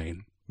gonna stay in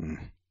Maine.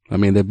 I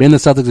mean, they've been the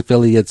Celtics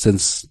affiliate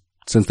since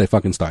they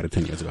fucking started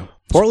 10 years ago.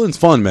 Portland's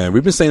fun, man.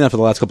 We've been saying that for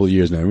the last couple of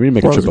years, man. We need to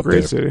make Portland's a trip a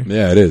great up there. city.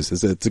 Yeah, it is.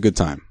 It's a good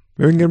time.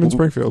 Maybe we can get him in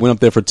Springfield. Went up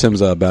there for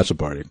Tim's bachelor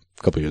party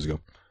a couple of years ago.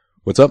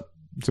 What's up?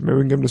 So maybe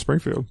we can get him to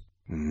Springfield.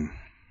 What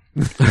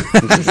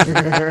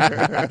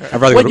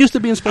used to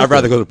be in Springfield? I'd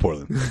rather go to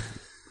Portland.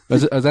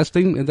 Is that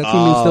team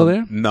still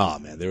there? Nah,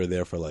 man. They were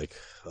there for like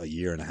a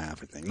year and a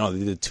half, I think. No,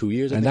 they did 2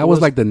 years. I And think that it was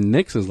like the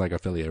Knicks' like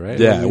affiliate, right?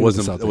 yeah, it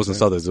wasn't Celtics.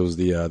 Celtics. It was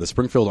the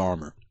Springfield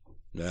Armor.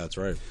 Yeah, that's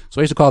right. So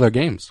I used to call their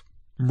games.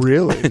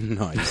 Really?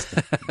 No, I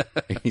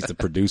used to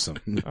produce them.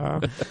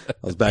 That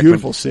was back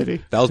Beautiful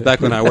city. That was back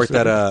when I worked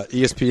at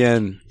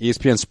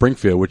ESPN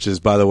Springfield, which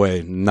is, by the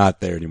way, not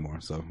there anymore.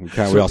 So we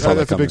all saw that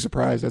That's a coming. big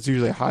surprise. That's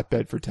usually a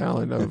hotbed for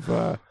talent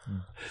of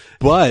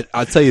But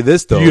I'll tell you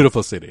this though,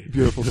 Beautiful city.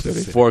 beautiful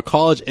city. for a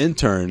college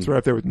intern, It's right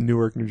up there with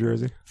Newark, New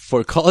Jersey.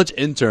 for a college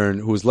intern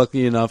who was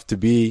lucky enough to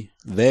be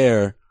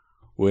there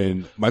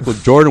when Michael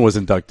Jordan was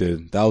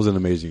inducted, that was an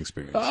amazing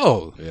experience.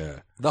 Oh, Yeah,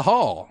 the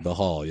Hall. the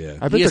hall. Yeah,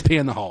 I've been to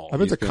ESPN the Hall. I've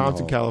been to ESPN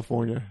Compton, Hall.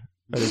 California.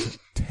 That is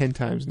 10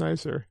 times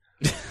nicer.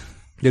 In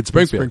than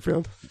Springfield.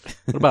 Springfield.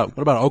 What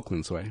about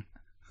Oakland, Sway?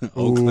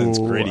 Oakland's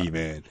Ooh. gritty,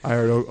 man. I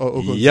heard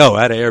Oakland. Yo,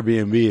 I had an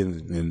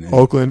Airbnb in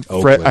Oakland.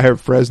 Oakland. I heard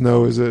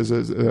Fresno is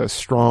a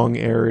strong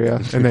area,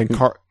 and then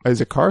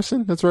is it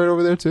Carson? That's right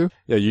over there too.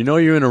 Yeah, you know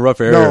you're in a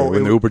rough area No,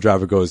 when the Uber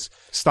driver goes,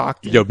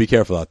 Stockton. "Yo, be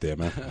careful out there,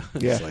 man."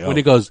 Yeah. It's like, When oh.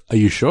 he goes, "Are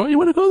you sure you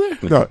want to go there?"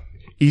 No,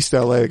 East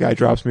LA. The guy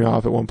drops me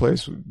off at one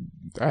place.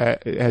 I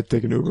had to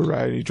take an Uber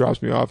ride, and he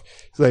drops me off.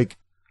 He's like,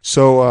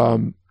 "So,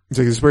 he's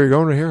like, is this where you're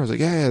going right here?" I was like,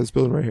 "Yeah, this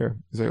building right here."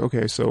 He's like,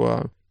 "Okay,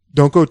 so,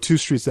 don't go 2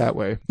 streets that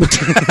way.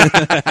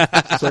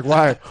 It's like,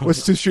 why?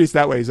 What's 2 streets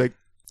that way? He's like,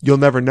 you'll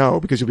never know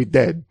because you'll be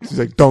dead. He's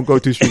like, don't go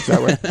 2 streets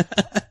that way.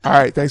 All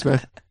right, thanks,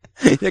 man.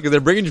 Yeah, because they're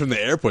bringing you from the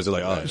airport. They're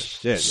like, oh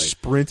shit! Like,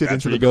 Sprinted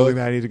into the building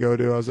that I need to go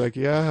to. I was like,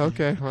 yeah,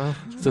 okay, well.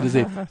 As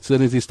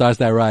soon as he starts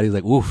that ride, he's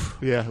like, "Woof."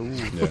 Yeah.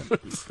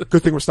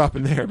 Good thing we're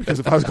stopping there because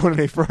if I was going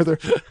any further,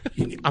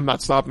 I'm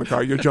not stopping the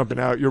car. You're jumping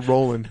out. You're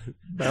rolling.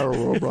 Barrel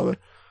roll, brother.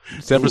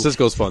 San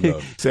Francisco's fun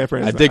though. San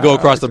Francisco. I did go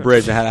across the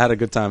bridge. I had a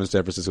good time in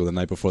San Francisco the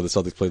night before the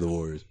Celtics played the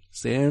Warriors.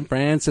 San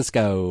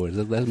Francisco.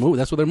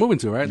 That's what they're moving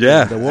to, right?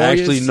 Yeah, the I Warriors.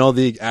 actually know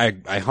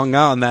I hung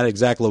out in that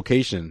exact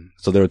location,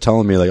 so they were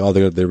telling me like, oh,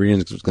 the reunion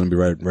is going to be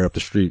right up the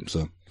street.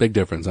 So big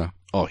difference, huh?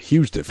 oh,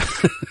 huge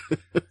difference.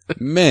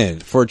 Man,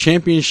 for a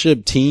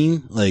championship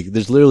team, like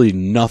there's literally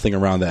nothing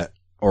around that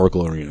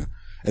Oracle Arena.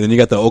 And then you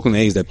got the Oakland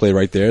A's that play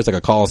right there. It's like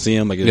a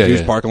coliseum, like a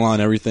huge parking lot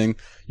and everything.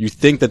 You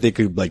think that they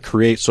could like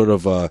create sort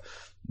of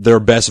their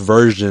best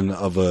version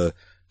of a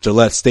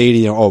Gillette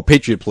Stadium or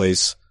Patriot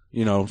Place,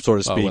 you know, so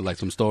to speak. With like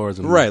some stores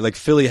and right. Like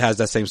Philly has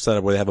that same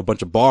setup where they have a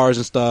bunch of bars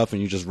and stuff,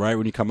 and you just right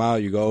when you come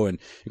out, you go and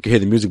you can hear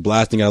the music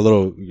blasting. Got a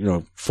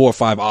little, 4 or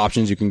 5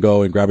 options. You can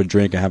go and grab a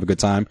drink and have a good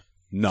time.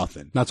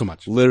 Nothing. Not so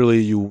much.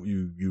 Literally,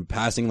 you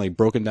passing like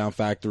broken down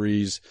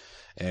factories.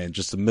 And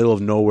just the middle of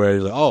nowhere,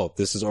 you're like, oh,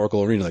 this is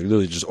Oracle Arena. Like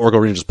literally just Oracle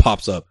Arena just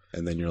pops up.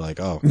 And then you're like,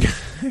 oh,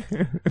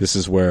 this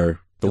is where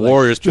the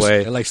Warriors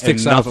play. It like and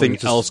sticks out nothing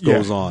else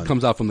goes on.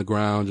 Comes out from the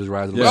ground, just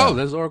rises. Yeah. Oh,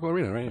 there's Oracle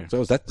Arena right here.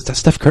 So is that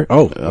Steph Curry?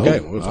 Oh,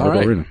 okay. Well, it's all Oracle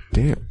right. Arena.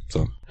 Damn.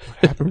 So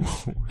What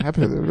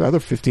happened to the other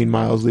 15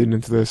 miles leading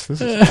into this? This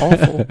is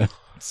awful.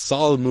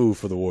 solid move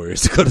for the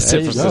Warriors to go to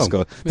San you go.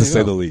 Francisco, to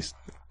say the least.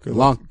 Good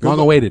Long luck.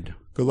 awaited.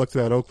 Good luck to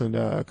that Oakland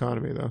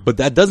economy, though. But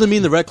that doesn't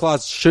mean the Red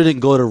Claws shouldn't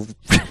go to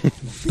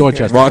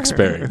Dorchester.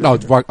 Roxbury. No,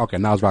 okay,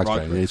 now it's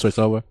Roxbury. They switched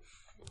over.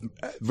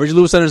 Virgin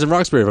Lewis Center's in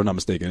Roxbury, if I'm not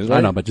mistaken. Right?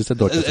 I know, but just said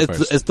Dorchester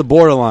first. It's the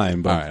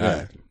borderline, but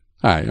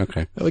All right,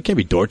 okay. It can't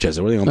be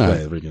Dorchester. What are they going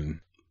to play? Freaking-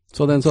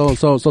 So then,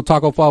 so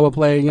Taco Fall will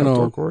play,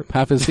 Outdoor court.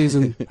 half his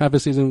season, down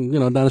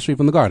the street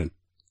from the Garden.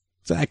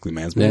 Exactly,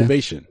 man. It's Yeah.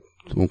 motivation.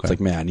 Okay. It's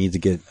like, man, I need to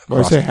get Well,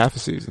 I across say half a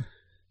season.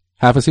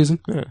 Half a season?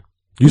 Yeah.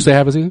 You say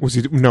half a season? What's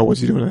he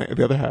doing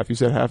the other half? You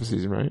said half a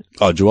season, right?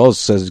 Oh, Joel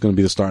says he's going to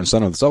be the starting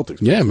center of the Celtics.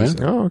 Yeah, man.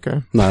 Oh,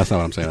 okay. No, that's not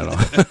what I'm saying at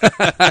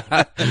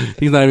all.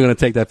 He's not even going to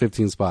take that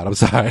 15 spot. I'm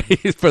sorry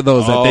for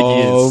those that think he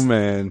is. Oh,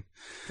 man.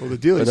 Well, the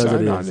deal he But as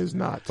signed it on is. is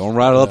not. Don't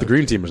rattle up the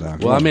green teamers now.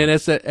 Well, I mean,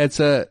 it's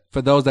a,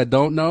 for those that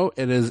don't know,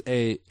 it is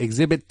a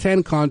Exhibit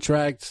 10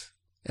 contract.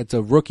 It's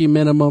a rookie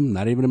minimum,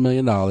 not even $1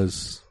 million,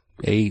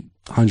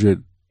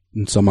 $800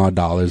 and some odd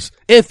dollars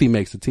if he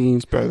makes the team.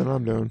 It's better than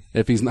I'm doing.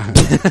 If he's not,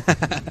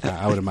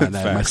 I wouldn't mind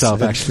that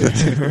myself, actually.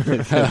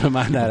 I wouldn't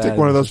mind that. Take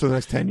one of those for the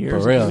next 10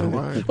 years. For real. I don't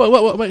know why.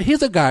 Well,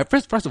 here's a guy,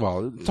 first of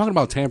all, talking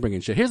about tampering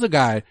and shit. Here's a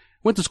guy,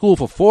 went to school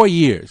for 4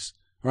 years,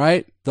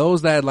 right?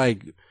 Those that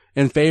like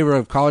in favor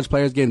of college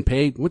players getting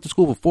paid, went to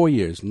school for 4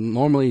 years.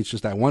 Normally it's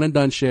just that one and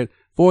done shit.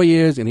 4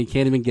 years and he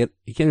can't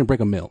even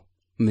break a mill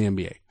in the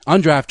NBA.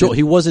 Undrafted. Joel,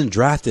 he wasn't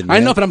drafted, man. I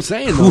know what I'm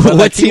saying. Though, but,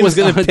 What he team was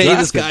going to pay undrafted.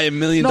 this guy $1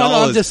 million No,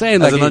 I'm just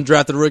saying, as like, an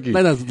undrafted rookie?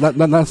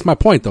 That's my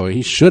point, though.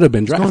 He should have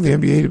been He's going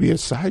drafted. to the NBA to be a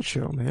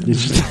sideshow, man.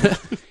 He's going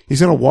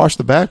to wash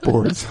the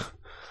backboards.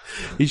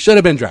 He should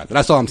have been drafted.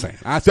 That's all I'm saying.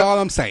 That's all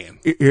I'm saying.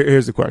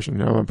 Here's the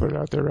question. I'm going to put it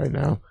out there right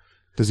now.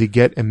 Does he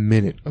get a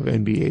minute of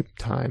NBA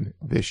time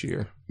this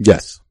year?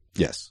 Yes.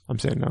 Yes. I'm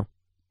saying no.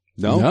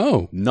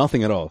 No?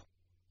 Nothing at all.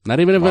 Not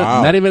even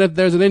Wow. if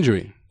there's an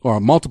injury or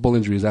multiple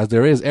injuries, as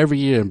there is every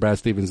year in Brad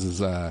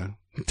Stevens'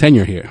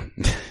 tenure here,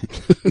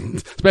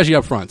 especially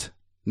up front.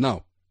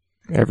 No,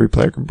 Every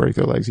player can break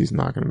their legs. He's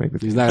not going to make the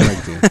team. he's not going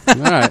to make the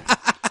team. All right.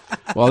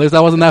 Well, at least I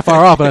wasn't that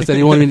far off, and I said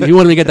he wouldn't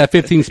even get that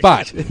 15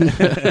 spot.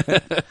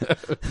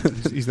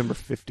 He's number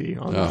 50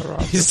 on the He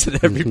roster.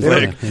 said every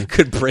player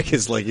could break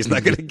his leg. He's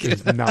not going to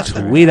get it. Not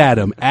Tweet at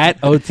him at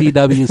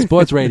OTW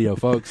Sports Radio,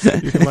 folks.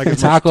 You can like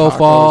as much Taco tacos as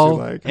Fall you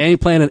like. ain't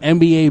playing an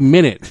NBA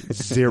minute.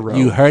 0.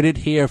 You heard it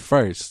here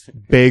first.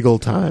 Bagel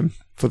time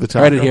for the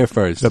taco. Heard it here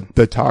first.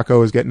 The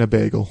taco is getting a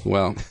bagel.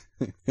 Well,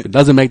 if it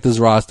doesn't make this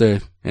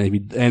roster, and if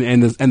he,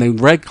 and the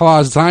Red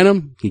Claws sign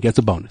him, he gets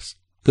a bonus.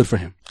 Good for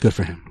him. Good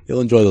for him. He'll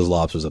enjoy those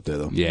lobsters up there,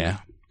 though. Yeah.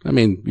 I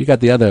mean, you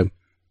got the other He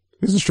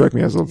doesn't strike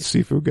me as a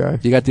seafood guy.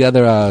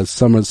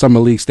 summer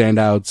league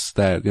standouts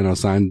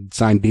that,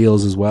 signed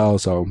deals as well.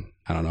 So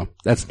I don't know.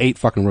 That's 8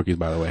 fucking rookies,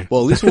 by the way. Well,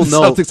 at least we'll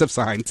know. Celtics have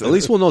signed. At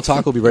least we'll know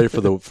Taco will be ready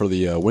for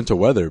the winter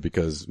weather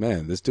because,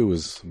 man, this dude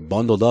was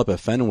bundled up at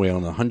Fenway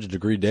on a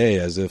 100-degree day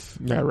as if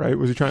Yeah, right.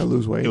 Was he trying to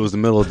lose weight? it was the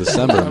middle of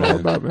December, I don't know man.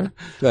 about, man.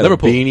 He had a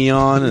beanie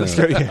on and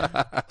a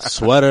Yeah.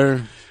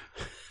 sweater.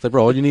 It's like,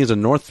 bro, all you need is a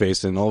North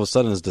Face, and all of a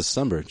sudden it's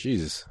December.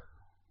 Jesus.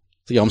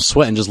 It's like, yo, I'm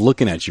sweating just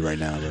looking at you right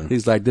now, bro.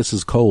 He's like, this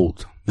is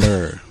cold.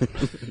 Brr.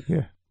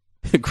 Yeah.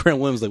 Grant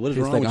Williams is like, what is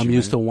He's wrong like, with I'm you,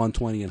 used to man?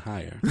 120 and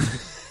higher.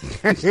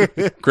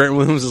 Grant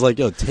Williams is like,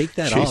 yo, take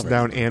that off. Chasing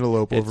down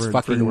antelope It's over in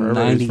fucking freaking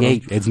wherever he's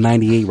 98. It's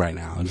 98 right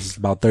now. It's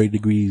about 30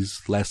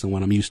 degrees less than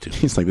what I'm used to.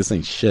 He's like, this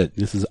ain't shit.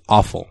 This is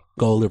awful.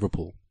 Go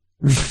Liverpool.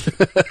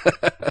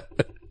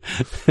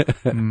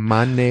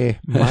 Money.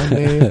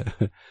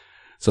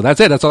 So that's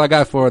it. That's all I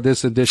got for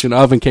this edition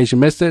of In Case You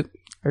Missed It.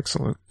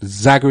 Excellent.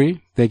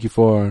 Zachary, thank you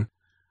for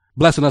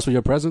blessing us with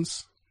your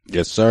presence.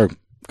 Yes, sir.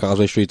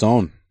 Causeway Street's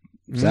own.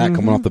 Zach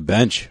coming off the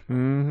bench.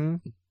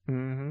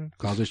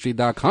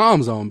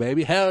 CausewayStreet.com zone,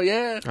 baby. Hell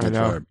yeah. I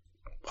know. Right.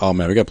 Oh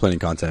man, we got plenty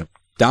of content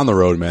down the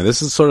road, man.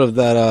 This is sort of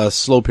that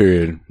slow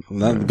period.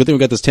 Good thing we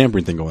got this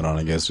tampering thing going on,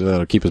 I guess.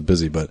 That'll keep us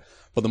busy. But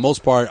for the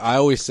most part, I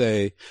always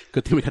say,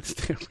 Good thing we got this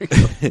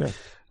tampering.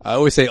 I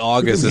always say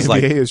August The is NBA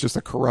like, is just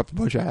a corrupt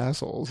bunch of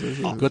assholes.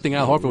 Good thing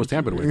Al Horford was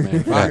tampered with,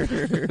 man.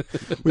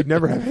 Fuck. We'd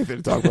never have anything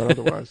to talk about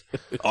otherwise.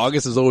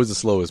 August is always the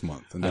slowest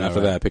month. And then I know, after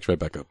right? that, it picks right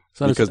back up.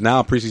 So because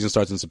now preseason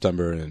starts in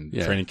September and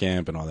Yeah. training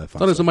camp and all that fun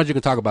So there's so stuff. much you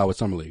can talk about with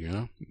Summer League, you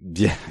know?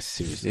 Yeah,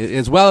 seriously.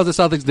 As well as the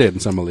Celtics did in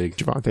Summer League.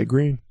 Javante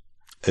Green.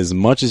 As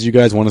much as you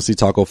guys want to see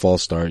Taco Fall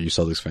start, you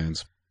Celtics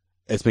fans,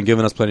 it's been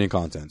giving us plenty of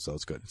content, so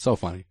it's good. So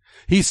funny.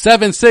 He's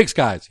 7'6",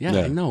 guys. Yeah,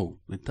 Yeah. I know.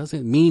 It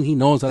doesn't mean he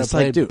knows how to It's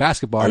play like, dude,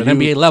 basketball are at an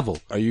you- NBA level.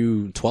 Are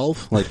you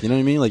 12? Like, you know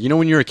what I mean? Like, you know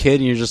when you're a kid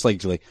and you're just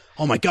like,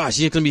 oh my gosh,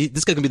 this guy's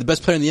gonna be the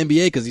best player in the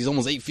NBA because he's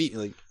almost 8 feet.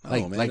 Like,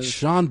 Like, oh, man, like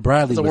Sean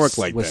Bradley doesn't was, work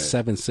like was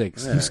that.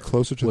 7'6". He's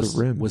closer to the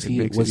rim. Was It he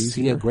makes it was he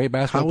easier. a great how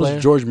basketball was player?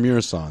 George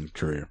Murason's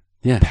career?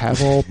 Yeah.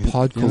 Pavel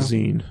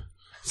Podkolzin.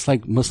 It's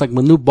like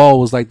Manute Ball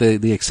was like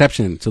the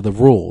exception to the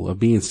rule of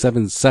being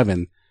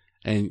 7'7"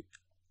 and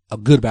a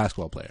good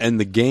basketball player. And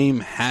the game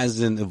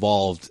hasn't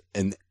evolved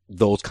in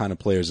those kind of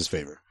players'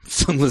 favor.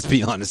 So let's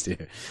be honest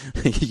here.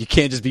 You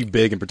can't just be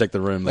big and protect the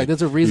rim. Like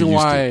there's a reason you're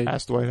used to. why,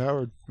 Ask Dwight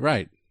Howard.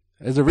 right?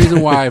 There's a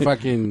reason why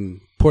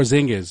fucking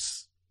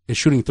Porzingis is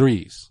shooting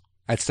threes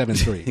at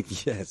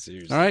 7'3". Yeah,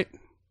 seriously. All right,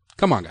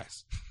 come on,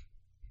 guys,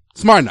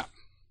 smarten up.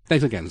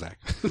 Thanks again, Zach.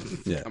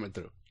 Yeah. Coming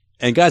through.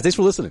 And guys, thanks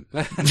for listening.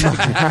 On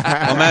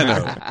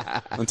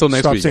that note, until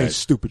next Stop week, saying guys.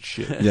 stupid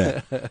shit.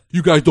 Yeah.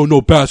 You guys don't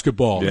know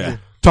basketball. Yeah.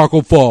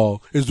 Taco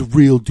Fall is the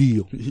real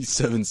deal. He's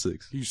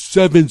 7'6". He's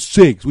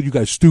 7'6". What, you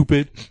guys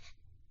stupid?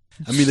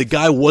 I mean, the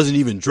guy wasn't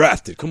even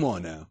drafted. Come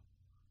on now.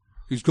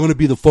 He's going to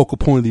be the focal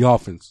point of the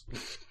offense.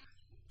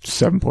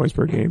 7 points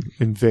per game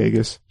in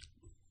Vegas.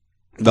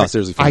 No,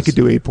 seriously, fans. I could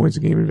do 8 points a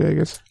game in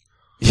Vegas.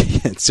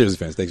 Yeah, seriously,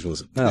 fans. Thanks for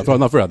listening. No,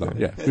 for real though.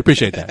 Yeah, we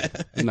appreciate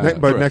that. No, But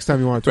for real. next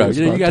time you want to Bro, tweet us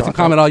you about guys can Taco,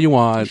 comment all you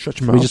want. Shut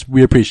your mouth.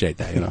 We appreciate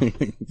that, you know.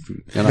 You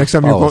know, Next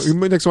time follow us.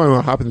 next time you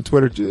want to hop into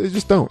Twitter,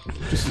 just don't.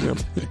 Just See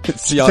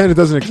pretend y'all, it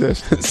doesn't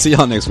exist. see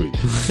y'all next week.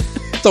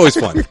 It's always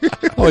fun.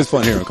 Always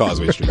fun here on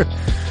Causeway Street.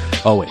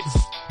 Always.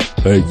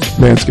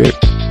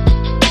 Manscaped.